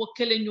kanyun ko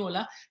kele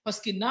nyola parce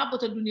que na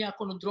bota dunia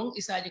kono drong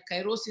isaje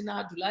kairo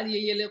sina dulali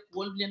yele ko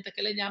wol nyanta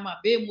kele nyama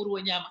be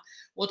murwo nyama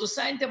woto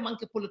sainte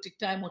manke politique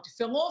time oti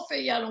fengo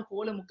fe yalon ko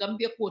wala mu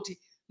Gambia koti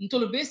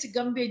ntolo be si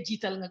Gambia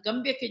jital nga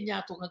Gambia ke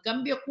nyaato nga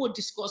Gambia ko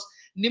discourse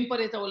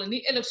nimpareta wala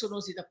ni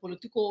election si da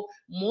politiko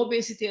mo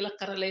be si tela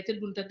karalete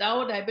dunta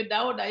dawoda be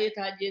dawoda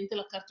yeta jente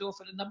la carte o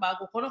fele na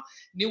bago kono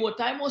ni wo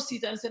time o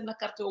sitan sen na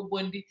carte o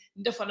bondi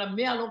ndefana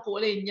me alon ko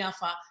wala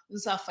nyaafa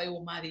nsa fayo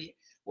mari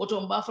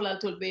woto mbafala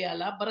tol be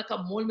yala baraka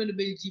mol melu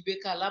be jibe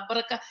kala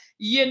baraka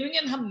yen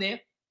ngeen xamne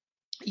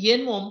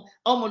yen mom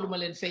awma luma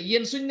len fay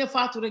yen suñ ne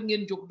faatu rek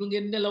ngeen jóg du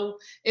ngeen nelaw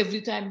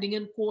every time di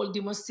ngeen call di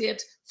ma seet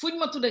fuñ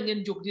ma tudda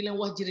ngeen jóg di leen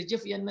wax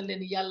jërëjëf yan na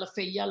leen yàlla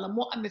fay yàlla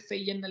moo amee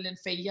fay yan na leen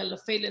fay yàlla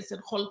fay leen seen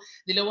xol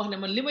di leen wax ne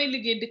man li may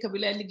liggéey dëkk bi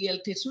lay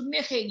liggéeyal te su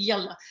neexee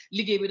yàlla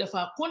liggéey bi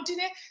dafa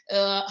continuer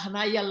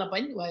xanaa yàlla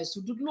bañ waaye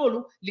su dut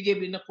loolu liggéey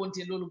bi dina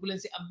continuer loolu bu leen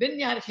si am benn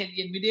ñaari xel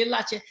yéen mi dee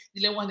laajte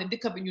di leen wax ne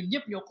dëkk bi ñun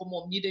ñëpp ñoo ko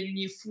moom ñii dañu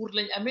ñuy fuur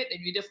lañ amee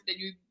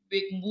dañuy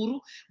beeg mburu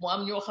mu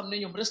am ñoo xam ne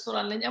ñoom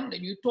restaurant lañ am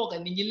dañuy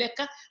toogal nit ñi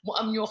lekka mu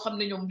am ñoo xam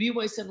ne ñoom lii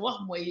mooy seen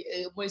wax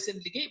mooy seen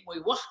liggéey mooy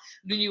wax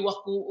lu ñuy wax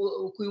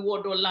kuy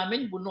woodoo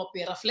laameñ bu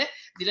noppee rafle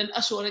di leen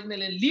assure rek ne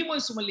leen lii mooy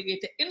suma liggéey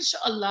te incha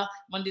allah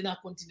man dinaa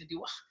continuer di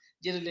wax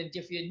jërë leen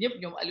jëf yéen ñëpp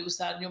ñoom Aliou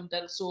Sarr ñoom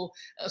dal soo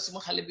suma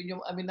xale bi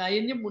ñoom Amina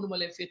yéen ñëpp mënuma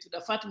leen fee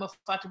tudda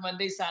Fatima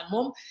ndeysaan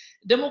moom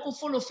dama ko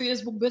follow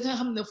Facebook ba nga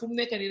xam ne fu mu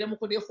nekk nii dama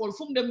ko dee xool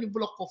fu mu dem ñu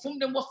block ko fu mu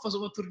dem wax fa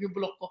suma tur ñu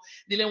block ko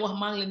di leen wax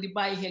maa ngi leen di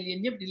bàyyi xel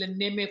yéen ñëpp di leen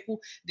nemmeeku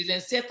di leen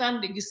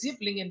seetaan di gis yëpp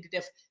li ngeen di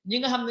def ñi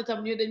nga xam ne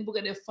tam ñu dañ bëgg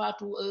a def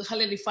Fatu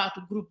xale li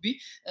Fatu groupe bi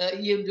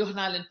yéen jox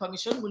naa leen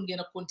permission mun ngeen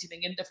a continuer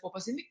ngeen def ko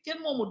parce que nit kenn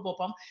moomut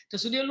boppam te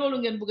su dee loolu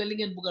ngeen bëgg li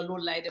ngeen bëgg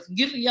loolu laay def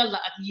ngir yàlla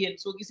ak yéen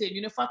soo gisee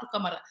ñu ne Fatou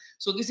Camara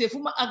soo gisee fu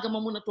ma àgg ma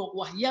mun a toog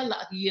wax yàlla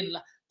ak yéen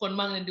la kon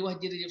maa ngi leen di wax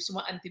jërëjëf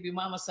suma anti bi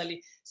Mama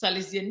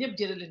Salis yéen ñëpp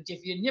jërë leen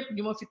jëf yéen ñëpp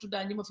ñu ma fi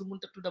tuddaa ñu ma fi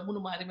munta tudda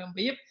mënumaa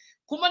remember yëpp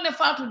ku ma ne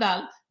Fatou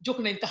daal jóg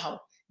nañ taxaw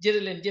jërë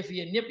leen jëf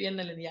yéen ñëpp yéen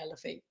na leen yàlla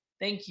fay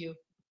thank you